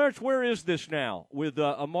 Clarence, where is this now with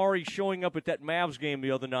Amari showing up at that Mavs game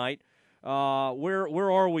the other night? Where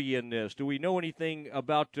are we in this? Do we know anything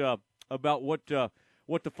about what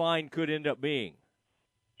the fine could end up being?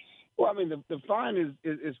 Well, I mean, the fine is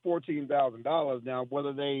 $14,000 now.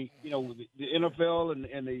 Whether they, the NFL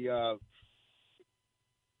and the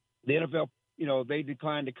NFL, they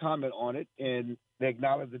declined to comment on it, and they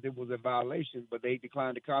acknowledged that it was a violation, but they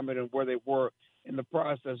declined to comment on where they were in the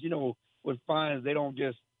process. With fines, they don't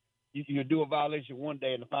just you do a violation one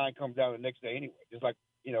day and the fine comes down the next day anyway. Just like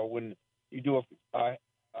when you do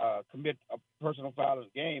commit a personal foul in a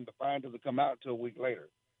game, the fine doesn't come out until a week later.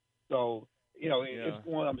 So. It's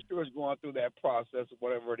going. I'm sure it's going through that process or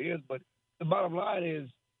whatever it is. But the bottom line is,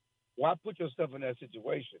 why put yourself in that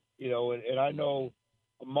situation? And I know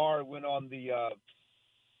Amari went on the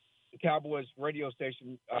Cowboys radio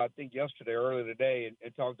station, I think earlier today,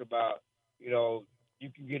 and talked about, you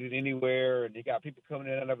can get it anywhere, and you got people coming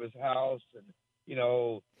in and out of his house, and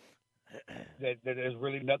that there's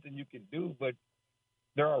really nothing you can do. But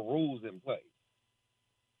there are rules in place.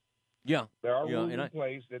 Yeah, there are rules in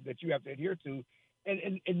place that you have to adhere to,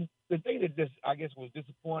 and the thing that this I guess was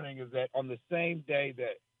disappointing is that on the same day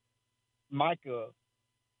that Micah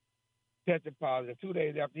tested positive, 2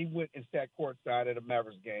 days after he went and sat courtside at a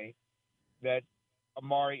Mavericks game, that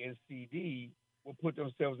Amari and CD will put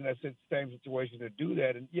themselves in that same situation to do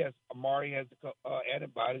that. And yes, Amari has the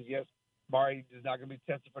antibodies. Yes, Amari is not going to be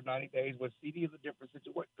tested for 90 days, but CD is a different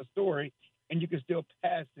story. and you can still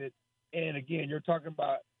pass it. And again, you're talking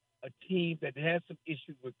about a team that has some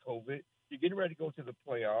issues with COVID. You're getting ready to go to the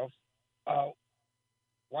playoffs.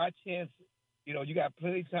 Why chance? You got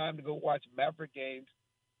plenty of time to go watch Maverick games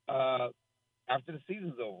after the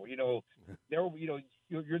season's over.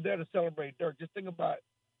 You're there to celebrate Dirk. Just think about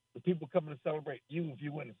the people coming to celebrate you if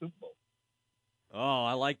you win the Super Bowl. Oh,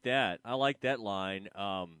 I like that. I like that line.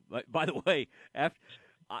 By the way, a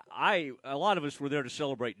lot of us were there to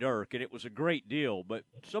celebrate Dirk, and it was a great deal. But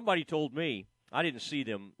somebody told me, I didn't see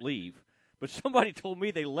them leave, but somebody told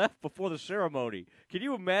me they left before the ceremony. Can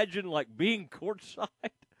you imagine, being courtside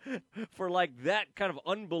for, that kind of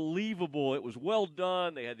unbelievable? It was well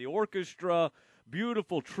done. They had the orchestra,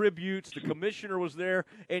 beautiful tributes. The commissioner was there,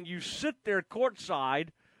 and you sit there courtside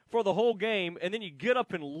for the whole game, and then you get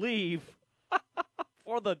up and leave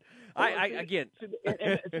for the again.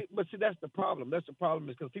 But see, that's the problem. That's the problem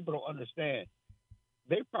is because people don't understand.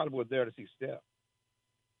 They probably were there to see Steph.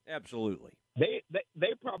 Absolutely. They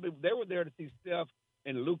were there to see Steph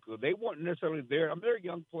and Luka. They weren't necessarily there. I mean, they're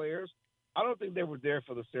young players. I don't think they were there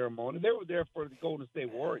for the ceremony. They were there for the Golden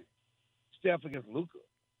State Warriors. Steph against Luka.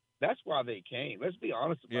 That's why they came. Let's be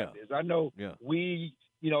honest about this. I know we,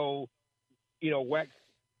 wax,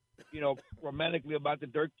 romantically about the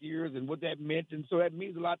Dirk years and what that meant, and so that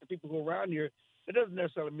means a lot to people who are around here. It doesn't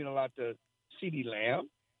necessarily mean a lot to CeeDee Lamb,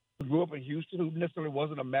 who grew up in Houston, who necessarily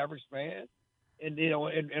wasn't a Mavericks fan, and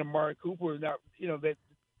and Amari Cooper. Now,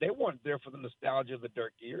 they weren't there for the nostalgia of the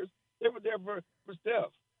Dirk years. They were there for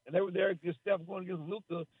Steph, and they were there against Steph going against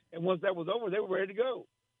Luka. And once that was over, they were ready to go.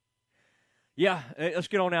 Yeah, let's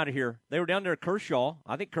get on out of here. They were down there at Kershaw.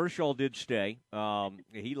 I think Kershaw did stay.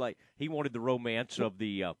 He wanted the romance of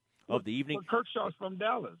the evening. Well, Kershaw's from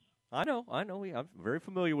Dallas. I know. I'm very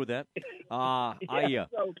familiar with that. So I'm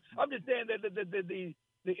just saying that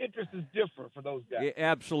the interest is different for those guys. Yeah,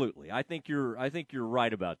 absolutely. I think you're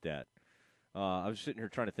right about that. I was sitting here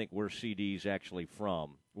trying to think where CD's actually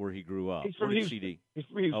from, where he grew up. He's from Houston. CD? He's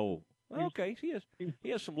from Houston. Oh, okay.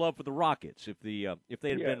 He has some love for the Rockets. If they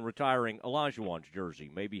had been retiring Olajuwon's jersey,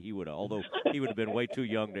 maybe he would have. Although he would have been way too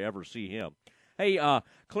young to ever see him. Hey,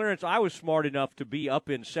 Clarence, I was smart enough to be up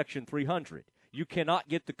in Section 300. You cannot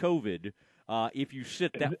get the COVID if you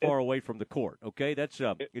sit that far away from the court. Okay,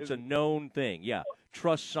 it's a known thing. Yeah,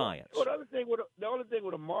 trust science. Well, the only thing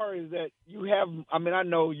with Amari is that you have. I mean, I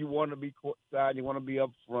know you want to be courtside, you want to be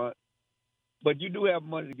up front, but you do have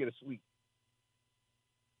money to get a suite.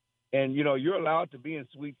 And, you're allowed to be in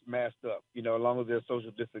suites masked up, as long as there's social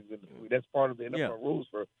distancing in the suite. That's part of the NFL rules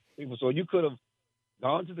for people. So you could have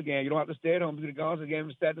gone to the game. You don't have to stay at home. You could have gone to the game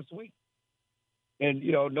and sat in the suite. And,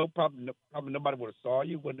 no problem. Probably nobody would have saw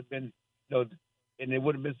you. Wouldn't have been, and it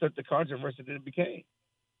would have been such a controversy that it became.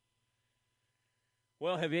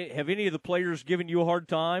 Well, have any of the players given you a hard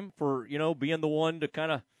time for, being the one to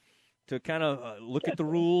kind of look at the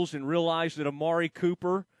rules and realize that Amari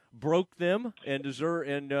Cooper broke them and deserve?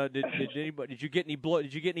 And did you get any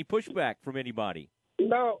pushback from anybody?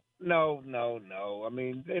 No. I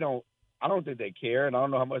mean, they don't. I don't think they care, and I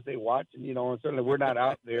don't know how much they watch. And and certainly we're not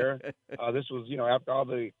out there. This was after all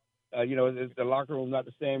the, the locker room not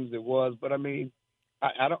the same as it was. But I mean,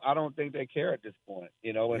 I don't think they care at this point.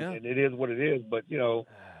 And it is what it is. But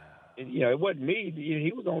it wasn't me.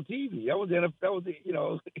 He was on TV. That was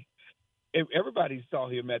everybody saw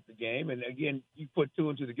him at the game, and again, you put two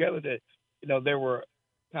and two together that they were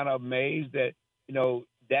kind of amazed that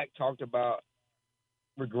Dak talked about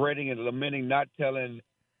regretting and lamenting not telling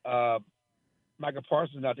Micah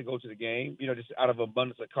Parsons not to go to the game, just out of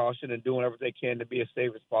abundance of caution and doing everything they can to be as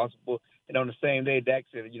safe as possible. And on the same day, Dak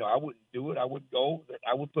said, I wouldn't do it. I wouldn't go.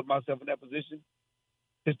 I would put myself in that position.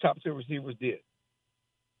 His top two receivers did.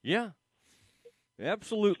 Yeah.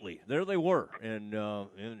 Absolutely. There they were. And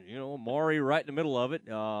Amari right in the middle of it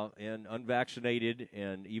and unvaccinated.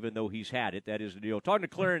 And even though he's had it, that is the deal. Talking to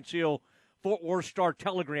Clarence Hill, Fort Worth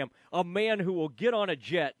Star-Telegram, a man who will get on a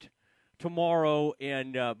jet tomorrow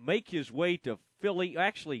and make his way to Philly.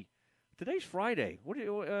 Actually, today's Friday. What are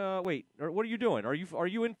you doing? Are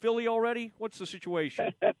you in Philly already? What's the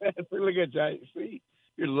situation? Look at you. See,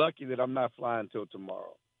 you're lucky that I'm not flying till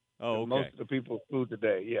tomorrow. Oh, okay. Most of the people flew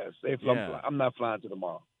today. Yes, I'm not flying till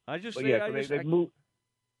tomorrow. They moved.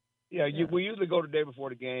 Yeah, we usually go the day before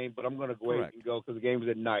the game, but I'm going to wait and go because the game is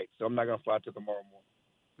at night, so I'm not going to fly till tomorrow morning.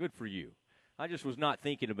 Good for you. I just was not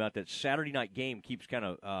thinking about that. Saturday night game keeps kind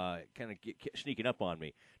of sneaking up on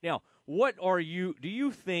me. Now, do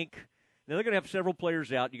you think? Now they're going to have several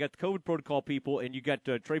players out. You got the COVID protocol people, and you got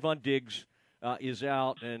Trayvon Diggs is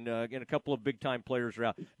out, and again, a couple of big-time players are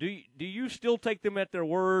out. Do you still take them at their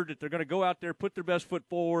word that they're going to go out there, put their best foot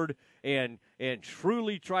forward, and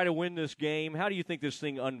truly try to win this game? How do you think this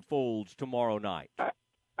thing unfolds tomorrow night?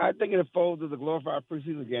 I think it unfolds as a glorified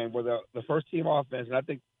preseason game where the first-team offense, and I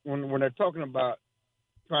think when they're talking about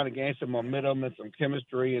trying to gain some momentum and some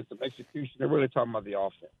chemistry and some execution, they're really talking about the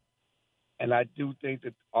offense. And I do think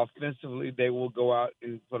that offensively they will go out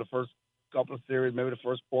and for the first couple of series, maybe the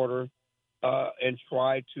first quarter, and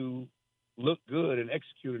try to look good and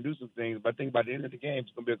execute and do some things. But I think by the end of the game, it's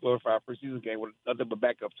going to be a glorified preseason game with nothing but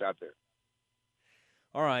backups out there.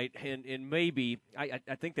 All right, and maybe I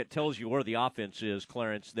think that tells you where the offense is,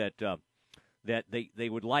 Clarence, that they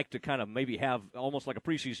would like to kind of maybe have almost like a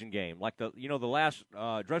preseason game, like the last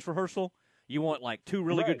dress rehearsal. You want like two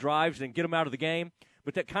really good drives, then get them out of the game.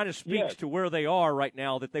 But that kind of speaks to where they are right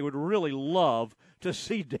now, that they would really love to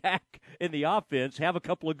see Dak in the offense have a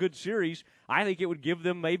couple of good series. I think it would give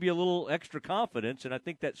them maybe a little extra confidence, and I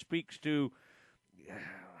think that speaks to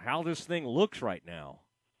how this thing looks right now.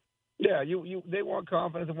 Yeah, they want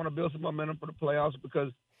confidence. They want to build some momentum for the playoffs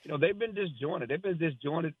because, they've been disjointed. They've been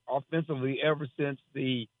disjointed offensively ever since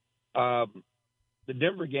the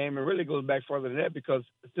Denver game, and really goes back further than that because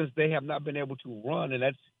since they have not been able to run, and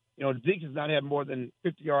that's, Zeke has not had more than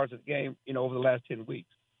 50 yards a game, over the last 10 weeks.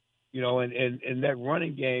 And that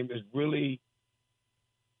running game is really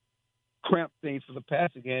cramped things for the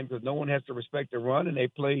passing game because no one has to respect the run, and they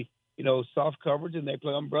play, soft coverage, and they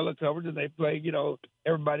play umbrella coverage, and they play,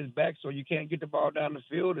 everybody's back, so you can't get the ball down the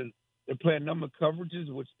field, and they're playing number of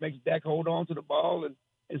coverages, which makes Dak hold on to the ball,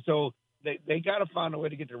 and so they got to find a way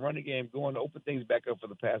to get the running game going to open things back up for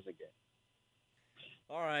the passing game.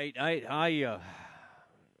 All right,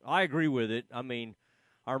 I agree with it. I mean,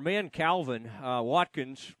 our man Calvin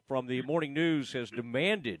Watkins from the Morning News has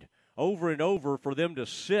demanded over and over for them to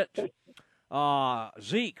sit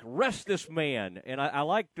Zeke, rest this man. And I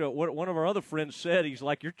liked what one of our other friends said. He's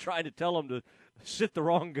like, you're trying to tell him to sit the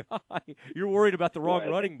wrong guy. You're worried about the wrong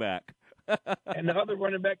running back. And the other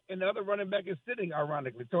running back is sitting,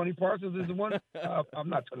 ironically. Tony Parsons is the one. I'm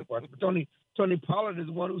not Tony Parsons, but Tony Pollard is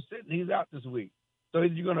the one who's sitting. He's out this week. So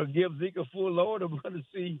you're going to give Zeke a full load, or we're going to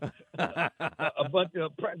see a bunch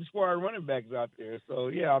of practice squad running backs out there. So,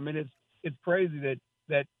 yeah, I mean, it's crazy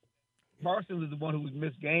that Parsons is the one who's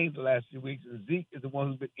missed games the last few weeks, and Zeke is the one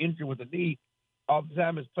who's been injured with a knee all the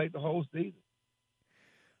time, has played the whole season.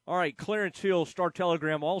 All right, Clarence Hill,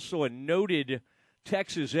 Star-Telegram, also a noted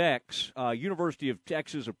Texas ex, University of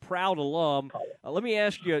Texas, a proud alum. Let me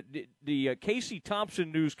ask you, the Casey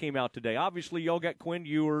Thompson news came out today. Obviously, y'all got Quinn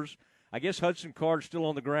Ewers. I guess Hudson Card's still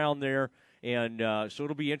on the ground there, and so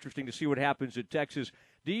it'll be interesting to see what happens at Texas.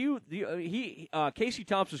 Casey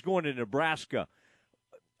Thompson's going to Nebraska.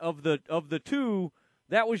 Of the two,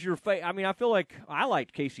 that was your favorite. I mean, I feel like I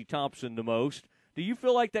liked Casey Thompson the most. Do you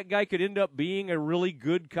feel like that guy could end up being a really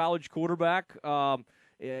good college quarterback,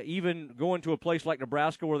 even going to a place like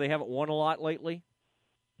Nebraska where they haven't won a lot lately?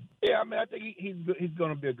 Yeah, I mean, I think he's going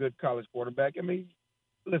to be a good college quarterback. I mean,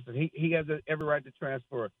 listen, he has every right to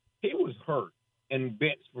transfer. He was hurt and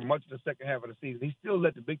benched for much of the second half of the season. He still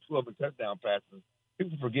led the Big 12 in touchdown passes.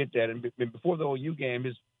 People forget that. And before the OU game,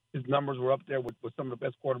 his numbers were up there with some of the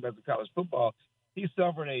best quarterbacks in college football. He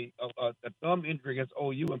suffered a thumb injury against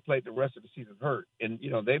OU and played the rest of the season hurt. And,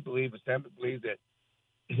 they believe, and Stanford believes that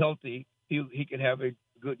healthy, he can have a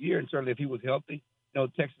good year. And certainly if he was healthy,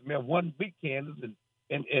 Texas may have won, beat Kansas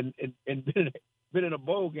and been in a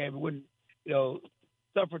bowl game and wouldn't,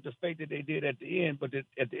 suffered the fate that they did at the end. But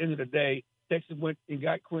at the end of the day, Texas went and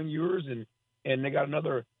got Quinn Ewers, and they got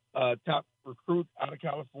another top recruit out of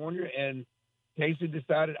California. And Casey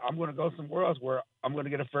decided, I'm going to go somewhere else where I'm going to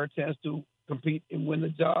get a fair chance to compete and win the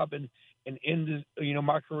job and end this,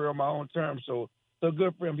 my career on my own terms. So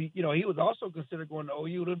good for him. He was also considered going to OU.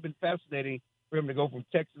 It would have been fascinating for him to go from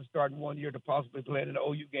Texas starting 1 year to possibly playing an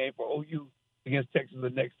OU game for OU against Texas the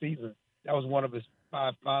next season. That was one of his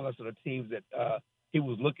 5 finalists of the teams that he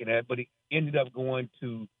was looking at, but he ended up going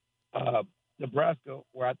to Nebraska,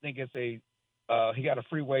 where I think it's he got a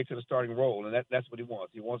free way to the starting role, and that's what he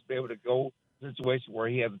wants. He wants to be able to go to a situation where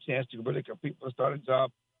he has a chance to really compete for the starting job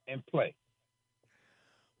and play.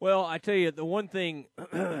 Well, I tell you, the one thing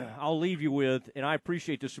I'll leave you with, and I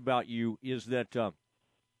appreciate this about you, is that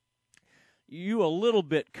you a little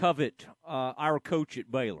bit covet our coach at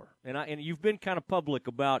Baylor, and you've been kind of public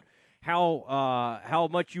about how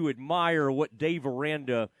much you admire what Dave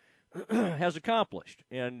Aranda has accomplished.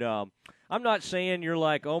 And I'm not saying you're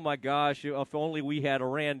like, oh my gosh, if only we had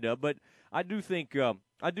Aranda, but I do think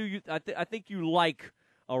I think you like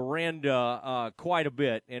Aranda quite a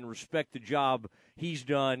bit and respect the job he's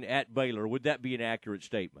done at Baylor. Would that be an accurate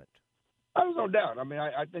statement? There's no doubt. I mean,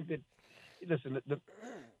 I think that, listen,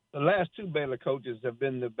 the last two Baylor coaches have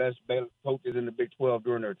been the best Baylor coaches in the Big 12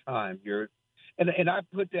 during their time here. And I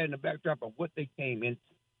put that in the backdrop of what they came into.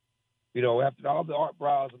 You know, after all the Art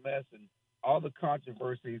Briles mess and all the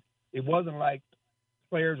controversies, it wasn't like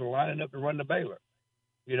players were lining up to run to Baylor.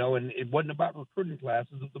 You know, and it wasn't about recruiting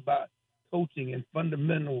classes. It was about coaching and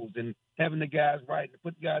fundamentals and having the guys right and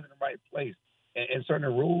put the guys in the right place. And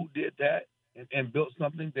certainly Rule did that and built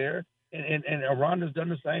something there. And Arunda's done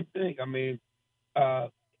the same thing. I mean,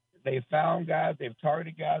 they found guys, they've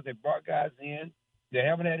targeted guys, they've brought guys in. They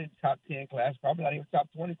haven't had any top 10 class, probably not even top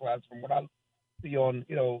 20 class from what I see on,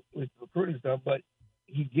 you know, with recruiting stuff. But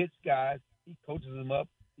he gets guys, he coaches them up.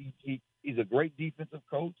 He's a great defensive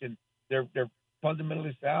coach, and they're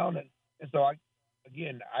fundamentally sound. And so, I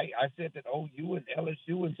said that OU and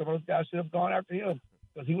LSU and some of those guys should have gone after him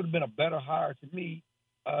because he would have been a better hire to me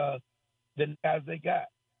than the guys they got.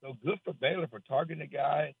 So good for Baylor for targeting a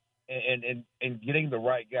guy and getting the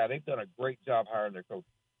right guy. They've done a great job hiring their coach.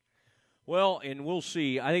 Well, and we'll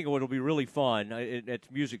see. I think it'll be really fun. It's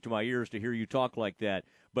music to my ears to hear you talk like that.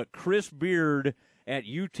 But Chris Beard at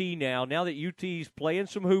UT now that UT's playing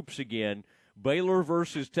some hoops again, Baylor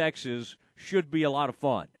versus Texas should be a lot of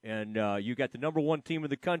fun. And you got the number one team in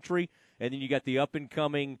the country, and then you got the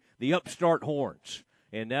up-and-coming, the upstart Horns.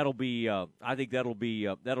 And that'll be, I think that'll be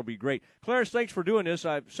great. Clarence, thanks for doing this.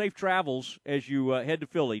 Safe travels as you head to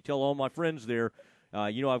Philly. Tell all my friends there.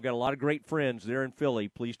 You know, I've got a lot of great friends there in Philly.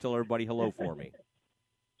 Please tell everybody hello for me.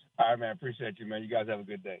 All right, man. Appreciate you, man. You guys have a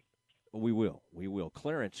good day. We will.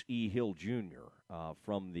 Clarence E. Hill Jr.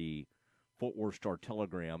 From the Fort Worth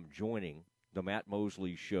Star-Telegram joining the Matt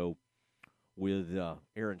Mosley Show with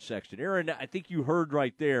Aaron Sexton. Aaron, I think you heard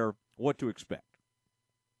right there what to expect.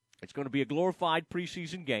 It's going to be a glorified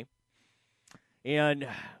preseason game, and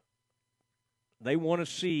they want to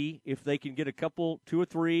see if they can get a couple, 2 or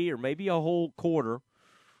 3, or maybe a whole quarter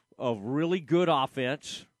of really good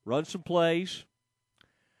offense, run some plays,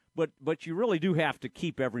 but you really do have to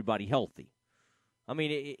keep everybody healthy. I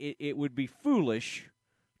mean, it would be foolish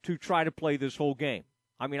to try to play this whole game.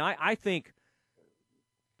 I mean, I think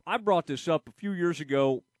I brought this up a few years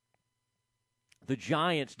ago. The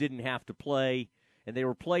Giants didn't have to play, and they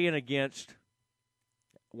were playing against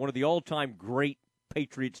one of the all-time great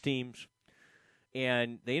Patriots teams,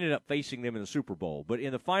 and they ended up facing them in the Super Bowl. But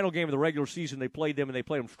in the final game of the regular season, they played them, and they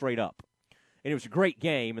played them straight up. And it was a great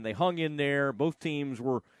game, and they hung in there. Both teams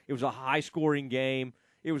it was a high-scoring game.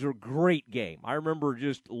 It was a great game. I remember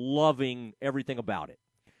just loving everything about it.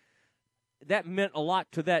 That meant a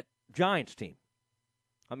lot to that Giants team.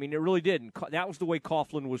 I mean, it really did. And that was the way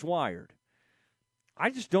Coughlin was wired. I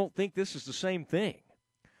just don't think this is the same thing.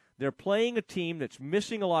 They're playing a team that's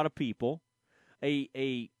missing a lot of people.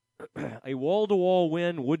 A wall-to-wall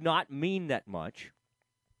win would not mean that much.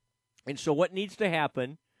 And so what needs to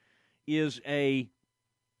happen is a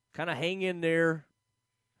kind of hang in there,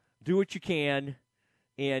 do what you can,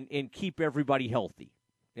 and keep everybody healthy.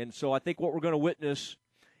 And so I think what we're going to witness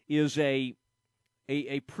is a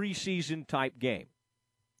preseason type game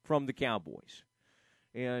from the Cowboys.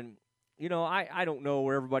 And, you know, I don't know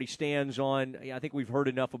where everybody stands on. I think we've heard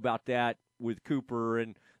enough about that with Cooper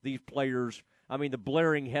and these players. I mean, the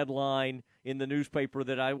blaring headline in the newspaper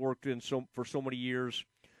that I worked in for so many years,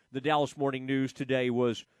 the Dallas Morning News today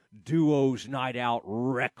was Duos Night Out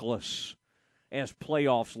Reckless as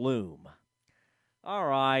playoffs loom. All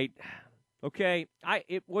right. Okay.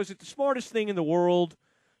 Was it the smartest thing in the world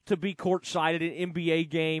to be courtside at an NBA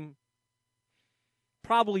game?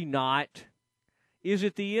 Probably not. Is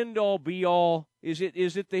it the end-all, be-all? Is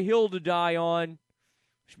it the hill to die on?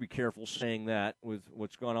 Should be careful saying that with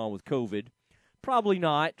what's going on with COVID. Probably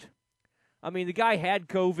not. I mean, the guy had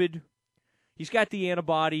COVID. He's got the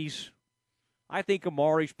antibodies. I think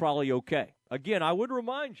Amari's probably okay. Again, I would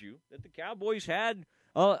remind you that the Cowboys had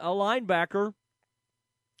a linebacker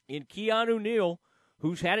in Keanu Neal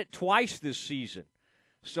who's had it twice this season.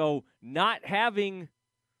 So not having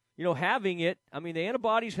it, I mean, the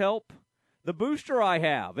antibodies help. The booster I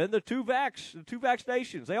have and the two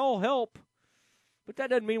vaccinations, they all help. But that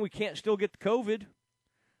doesn't mean we can't still get the COVID.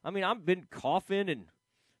 I mean, I've been coughing and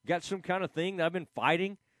got some kind of thing that I've been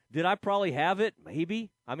fighting. Did I probably have it? Maybe.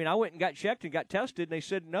 I mean, I went and got checked and got tested, and they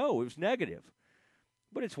said no, it was negative.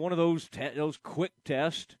 But it's one of those quick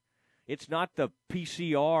tests. It's not the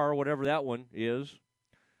PCR or whatever that one is.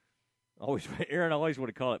 Aaron always want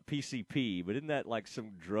to call it PCP, but isn't that like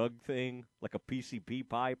some drug thing, like a PCP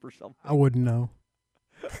pipe or something? I wouldn't know.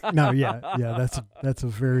 No, yeah, that's a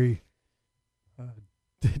very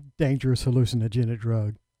dangerous hallucinogenic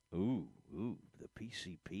drug. Ooh, the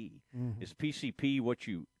PCP. Mhm. Is PCP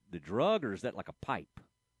the drug, or is that like a pipe?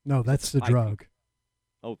 No, that's the Piping? drug.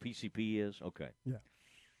 Oh, PCP is? Okay. Yeah.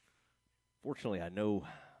 Fortunately, I know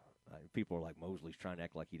people are like, Mosley's trying to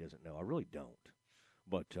act like he doesn't know. I really don't.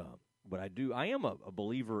 But I do. I am a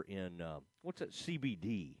believer in, what's that,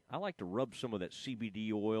 CBD. I like to rub some of that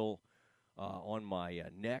CBD oil on my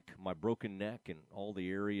neck, my broken neck, and all the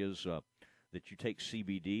areas that you take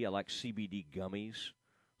CBD. I like CBD gummies.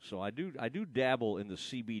 So I do dabble in the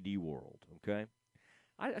CBD world, okay?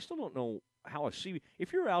 I still don't know how a CBD,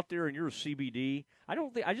 if you're out there and you're a CBD,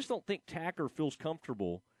 I just don't think Tacker feels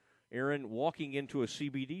comfortable, Aaron, walking into a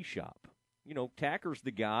CBD shop. You know, Tacker's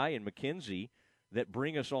the guy, and McKinsey, that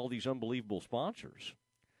bring us all these unbelievable sponsors.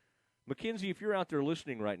 McKinsey, if you're out there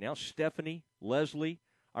listening right now, Stephanie, Leslie,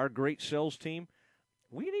 our great sales team,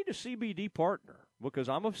 we need a CBD partner because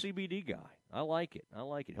I'm a CBD guy. I like it.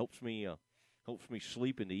 Helps me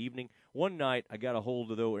sleep in the evening. One night I got a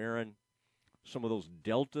hold of, though, Aaron, some of those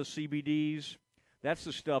Delta CBDs. That's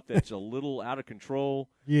the stuff that's a little out of control.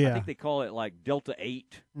 Yeah. I think they call it like Delta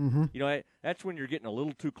 8. Mm-hmm. You know, that's when you're getting a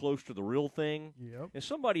little too close to the real thing. Yep. And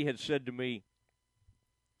somebody had said to me,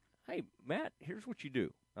 hey, Matt, here's what you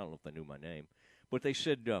do. I don't know if they knew my name, but they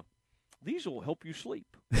said, these will help you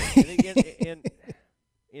sleep. and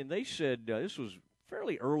they said, this was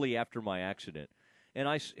fairly early after my accident, and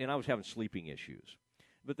I was having sleeping issues.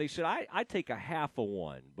 But they said, I take a half of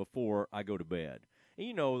one before I go to bed. And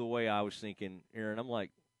you know the way I was thinking, Aaron, I'm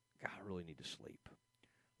like, God, I really need to sleep.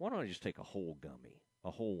 Why don't I just take a whole gummy,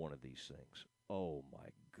 a whole one of these things? Oh, my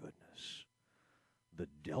goodness. The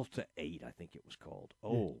Delta 8, I think it was called.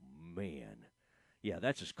 Oh, man. Yeah,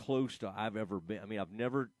 that's as close to I've ever been. I mean,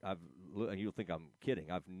 you'll think I'm kidding.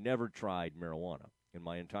 I've never tried marijuana in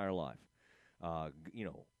my entire life.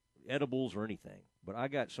 Edibles or anything. But I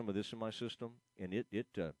got some of this in my system, and it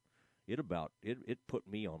put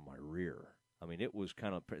me on my rear. I mean, it was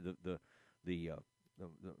kind of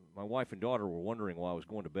my wife and daughter were wondering why I was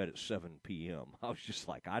going to bed at 7 p.m. I was just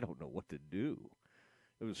like, I don't know what to do.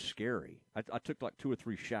 It was scary. I took like 2 or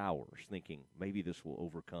 3 showers thinking maybe this will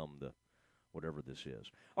overcome the whatever this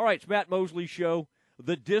is. All right, it's Matt Mosley Show.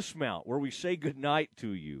 The Dismount, where we say goodnight to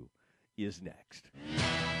you, is next.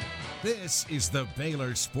 This is the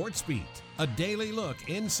Baylor Sports Beat, a daily look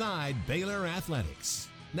inside Baylor athletics.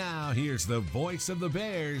 Now, here's the voice of the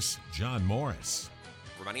Bears, John Morris.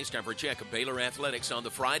 Reminding it's time for a check of Baylor athletics on the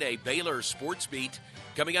Friday Baylor Sports Beat.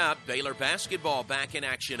 Coming up, Baylor basketball back in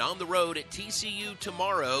action on the road at TCU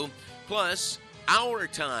tomorrow. Plus, Our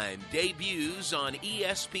Time debuts on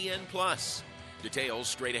ESPN+. Details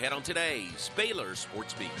straight ahead on today's Baylor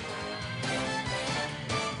Sports Beat.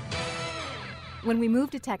 When we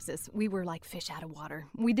moved to Texas, we were like fish out of water.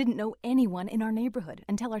 We didn't know anyone in our neighborhood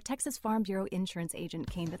until our Texas Farm Bureau insurance agent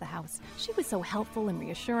came to the house. She was so helpful and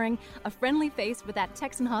reassuring, a friendly face with that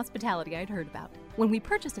Texan hospitality I'd heard about. When we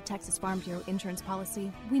purchased a Texas Farm Bureau insurance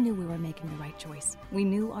policy, we knew we were making the right choice. We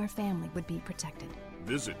knew our family would be protected.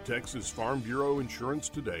 Visit Texas Farm Bureau Insurance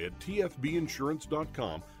today at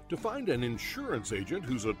tfbinsurance.com to find an insurance agent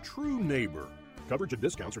who's a true neighbor. Coverage and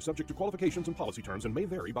discounts are subject to qualifications and policy terms and may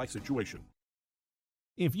vary by situation.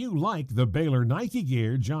 If you like the Baylor Nike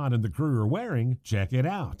gear John and the crew are wearing, check it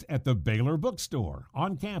out at the Baylor Bookstore,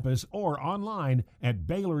 on campus, or online at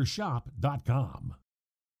BaylorShop.com.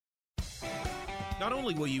 Not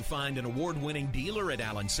only will you find an award-winning dealer at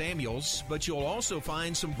Allen Samuels, but you'll also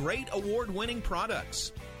find some great award-winning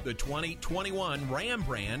products. The 2021 Ram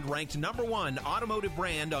brand ranked #1 automotive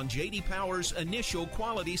brand on J.D. Power's initial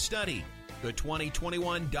quality study. The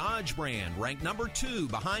 2021 Dodge brand ranked #2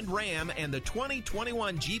 behind Ram, and the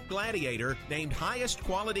 2021 Jeep Gladiator named highest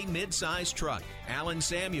quality midsize truck. Allen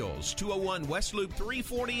Samuels, 201 West Loop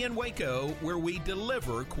 340 in Waco, where we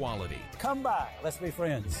deliver quality. Come by. Let's be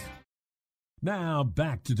friends. Now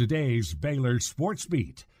back to today's Baylor Sports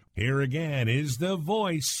Beat. Here again is the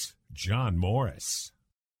voice, John Morris.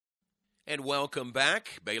 And welcome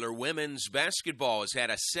back. Baylor women's basketball has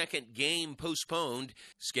had a second game postponed,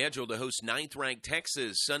 scheduled to host 9th-ranked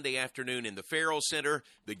Texas Sunday afternoon in the Farrell Center.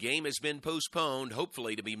 The game has been postponed,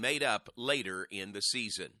 hopefully to be made up later in the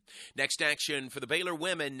season. Next action for the Baylor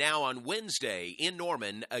women now on Wednesday in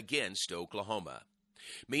Norman against Oklahoma.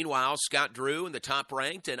 Meanwhile, Scott Drew and the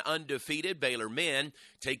top-ranked and undefeated Baylor men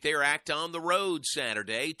take their act on the road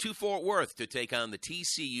Saturday to Fort Worth to take on the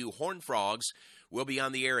TCU Horned Frogs. We'll be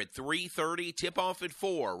on the air at 3:30, tip-off at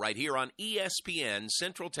 4, right here on ESPN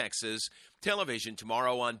Central Texas, television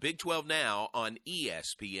tomorrow on Big 12 Now on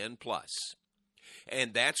ESPN+.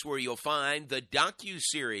 And that's where you'll find the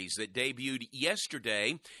docuseries that debuted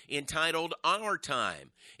yesterday entitled Our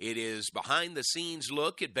Time. It is behind-the-scenes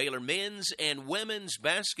look at Baylor men's and women's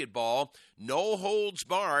basketball. No holds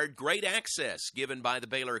barred, great access given by the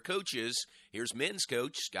Baylor coaches. Here's men's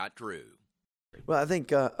coach Scott Drew. Well, I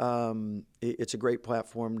think it's a great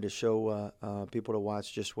platform to show people to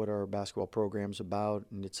watch just what our basketball program's about,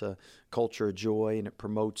 and it's a culture of joy, and it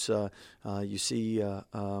promotes, you see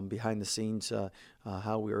behind the scenes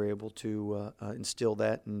how we were able to instill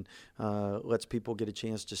that, and lets people get a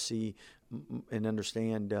chance to see and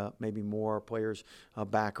understand maybe more players'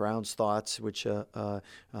 backgrounds, thoughts, which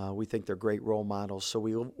we think they're great role models. So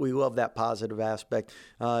we love that positive aspect.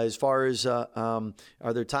 As far as are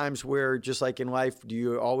there times where, just like in life, do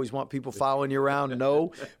you always want people following you around?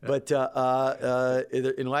 No, but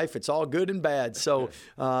in life it's all good and bad. So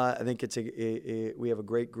I think we have a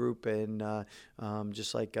great group, and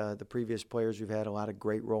just like the previous players, we've had a lot of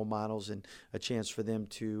great role models and a chance for them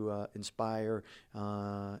to inspire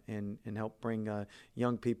and help bring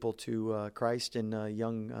young people to Christ, and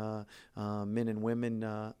young men and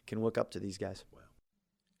women can look up to these guys.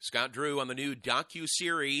 Scott Drew on the new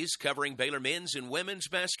docu-series covering Baylor men's and women's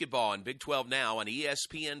basketball on Big 12 Now on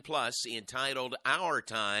ESPN Plus, entitled Our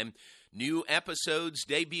Time. New episodes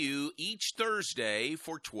debut each Thursday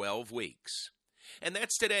for 12 weeks. And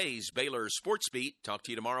that's today's Baylor Sports Beat. Talk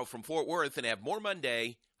to you tomorrow from Fort Worth, and have more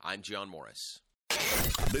Monday. I'm John Morris.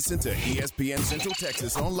 Listen to ESPN Central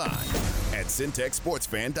Texas online at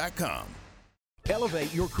syntechsportsfan.com.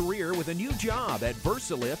 Elevate your career with a new job at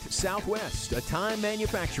VersaLift Southwest, a time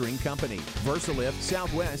manufacturing company. VersaLift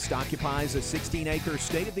Southwest occupies a 16-acre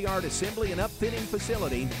state-of-the-art assembly and upfitting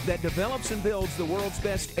facility that develops and builds the world's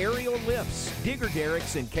best aerial lifts, digger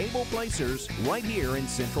derricks, and cable placers right here in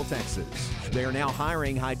Central Texas. They are now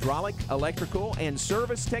hiring hydraulic, electrical, and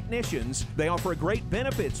service technicians. They offer a great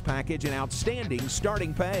benefits package and outstanding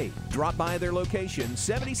starting pay. Drop by their location,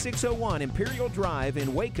 7601 Imperial Drive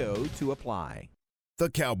in Waco, to apply. The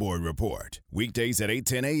Cowboy Report, weekdays at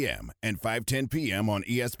 8:10 a.m. and 5:10 p.m. on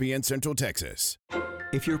ESPN Central Texas.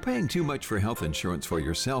 If you're paying too much for health insurance for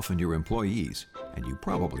yourself and your employees, and you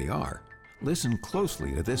probably are, listen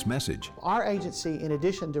closely to this message. Our agency, in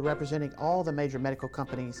addition to representing all the major medical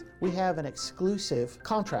companies, we have an exclusive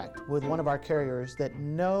contract with one of our carriers that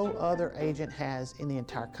no other agent has in the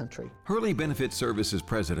entire country. Hurley Benefit Services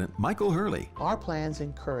President Michael Hurley. Our plans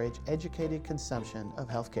encourage educated consumption of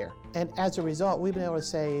health care. And as a result, we've been able to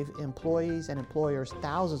save employees and employers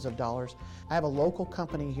thousands of dollars. I have a local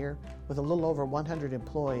company here with a little over 100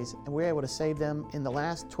 employees, and we're able to save them in the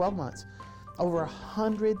last 12 months over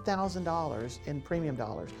 $100,000 in premium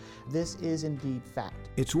dollars. This is indeed fact.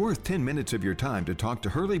 It's worth 10 minutes of your time to talk to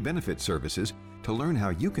Hurley Benefit Services to learn how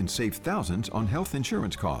you can save thousands on health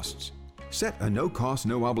insurance costs. Set a no-cost,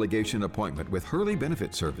 no-obligation appointment with Hurley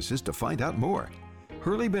Benefit Services to find out more.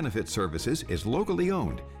 Hurley Benefit Services is locally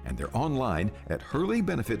owned, and they're online at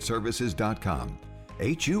hurleybenefitservices.com.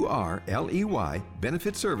 HURLEY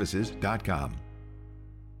benefitservices.com.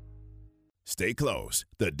 Stay close.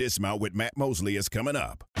 The Dismount with Matt Mosley is coming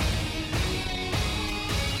up.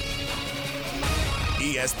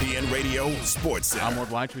 ESPN Radio Sports Center. I'm Ward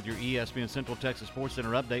White with your ESPN Central Texas Sports Center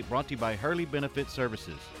update, brought to you by Hurley Benefit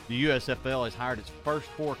Services. The USFL has hired its first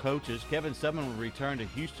 4 coaches. Kevin Sumlin will return to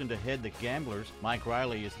Houston to head the Gamblers. Mike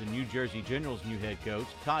Riley is the New Jersey Generals' new head coach.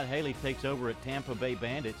 Todd Haley takes over at Tampa Bay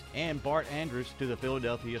Bandits, and Bart Andrews to the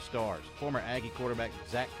Philadelphia Stars. Former Aggie quarterback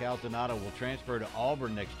Zach Calzonado will transfer to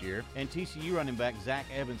Auburn next year, and TCU running back Zach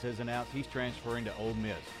Evans has announced he's transferring to Ole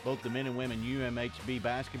Miss. Both the men and women UMHB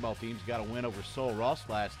basketball teams got a win over Sul Ross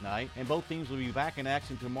last night, and both teams will be back in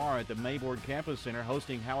action tomorrow at the Mayboard Campus Center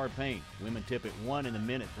hosting Howard Payne. Women tip at 1 and the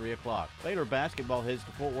men at 3 o'clock. Baylor basketball heads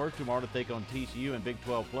to Fort Worth tomorrow to take on TCU in Big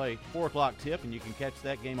 12 play. 4 o'clock tip, and you can catch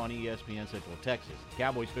that game on ESPN Central Texas.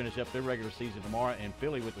 Cowboys finish up their regular season tomorrow in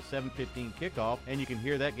Philly with the 7:15 kickoff, and you can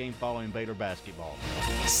hear that game following Baylor basketball.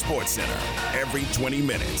 Sports Center, every 20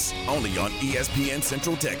 minutes, only on ESPN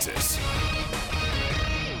Central Texas.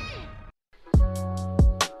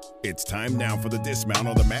 It's time now for the Dismount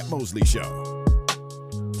on the Matt Mosley Show.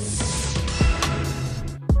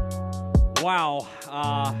 Wow.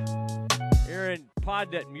 Aaron,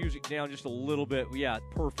 pod that music down just a little bit. Yeah,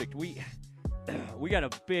 perfect. We got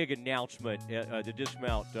a big announcement at the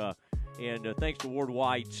Dismount, and thanks to Ward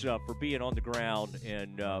White's for being on the ground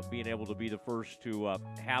and being able to be the first to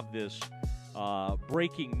have this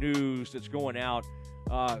breaking news that's going out.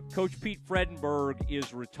 Coach Pete Fredenberg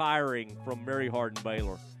is retiring from Mary Hardin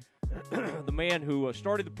Baylor. The man who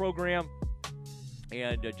started the program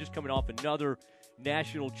and just coming off another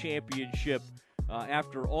national championship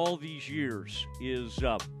after all these years,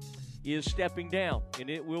 is stepping down, and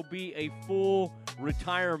it will be a full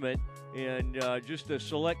retirement. And just a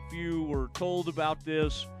select few were told about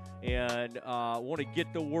this, and want to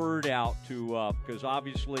get the word out to because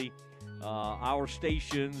obviously our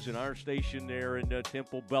stations and our station there in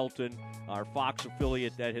Temple Belton, our Fox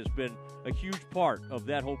affiliate, that has been a huge part of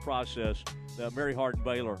that whole process, Mary Hardin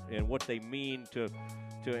Baylor, and what they mean to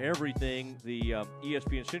everything, the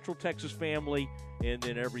ESPN Central Texas family, and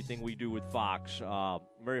then everything we do with Fox.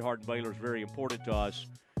 Mary Hardin Baylor is very important to us.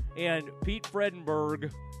 And Pete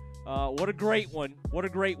Fredenberg, what a great one. What a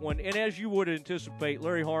great one. And as you would anticipate,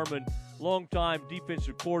 Larry Harmon, longtime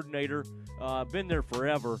defensive coordinator, been there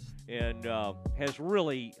forever, and has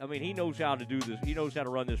really, he knows how to do this. He knows how to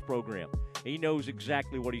run this program. He knows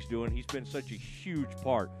exactly what he's doing. He's been such a huge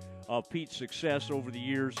part of Pete's success over the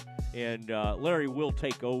years, and Larry will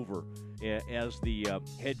take over as the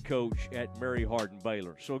head coach at Mary Hardin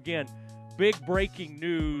Baylor. So again, big breaking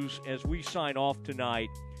news as we sign off tonight.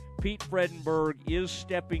 Pete Fredenberg is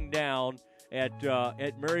stepping down at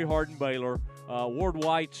Mary Hardin Baylor. Ward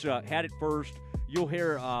White's had it first. You'll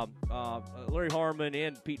hear Larry Harmon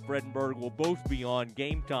and Pete Fredenberg will both be on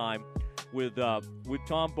Game Time with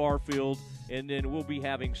Tom Barfield, and then we'll be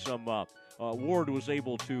having some. Ward was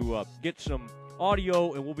able to get some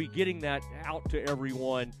audio, and we'll be getting that out to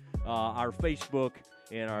everyone, our Facebook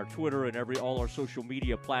and our Twitter and all our social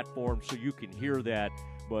media platforms, so you can hear that.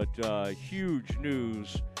 But huge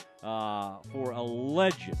news for a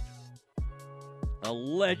legend.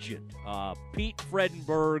 Pete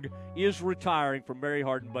Fredenberg is retiring from Mary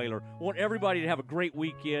Hardin Baylor. I want everybody to have a great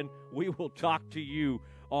weekend. We will talk to you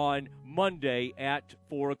on Monday at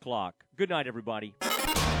 4 o'clock. Good night, everybody.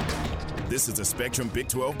 This is the Spectrum Big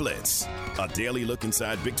 12 Blitz, a daily look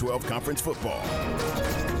inside Big 12 Conference football.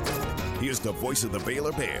 Here's the voice of the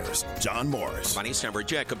Baylor Bears, John Morris. My name's Hammer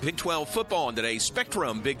Jack of Big 12 football on today's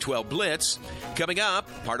Spectrum Big 12 Blitz. Coming up,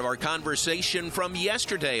 part of our conversation from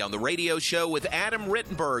yesterday on the radio show with Adam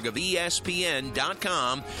Rittenberg of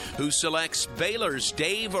ESPN.com, who selects Baylor's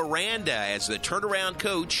Dave Aranda as the turnaround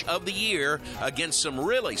coach of the year against some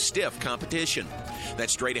really stiff competition.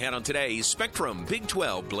 That's straight ahead on today's Spectrum Big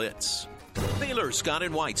 12 Blitz. Baylor Scott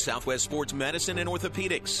 & White, Southwest Sports Medicine and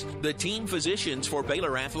Orthopedics, the team physicians for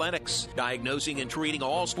Baylor Athletics, diagnosing and treating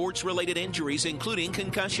all sports-related injuries, including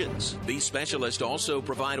concussions. These specialists also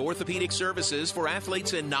provide orthopedic services for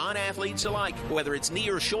athletes and non-athletes alike, whether it's knee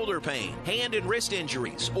or shoulder pain, hand and wrist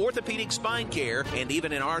injuries, orthopedic spine care, and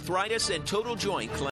even an arthritis and total joint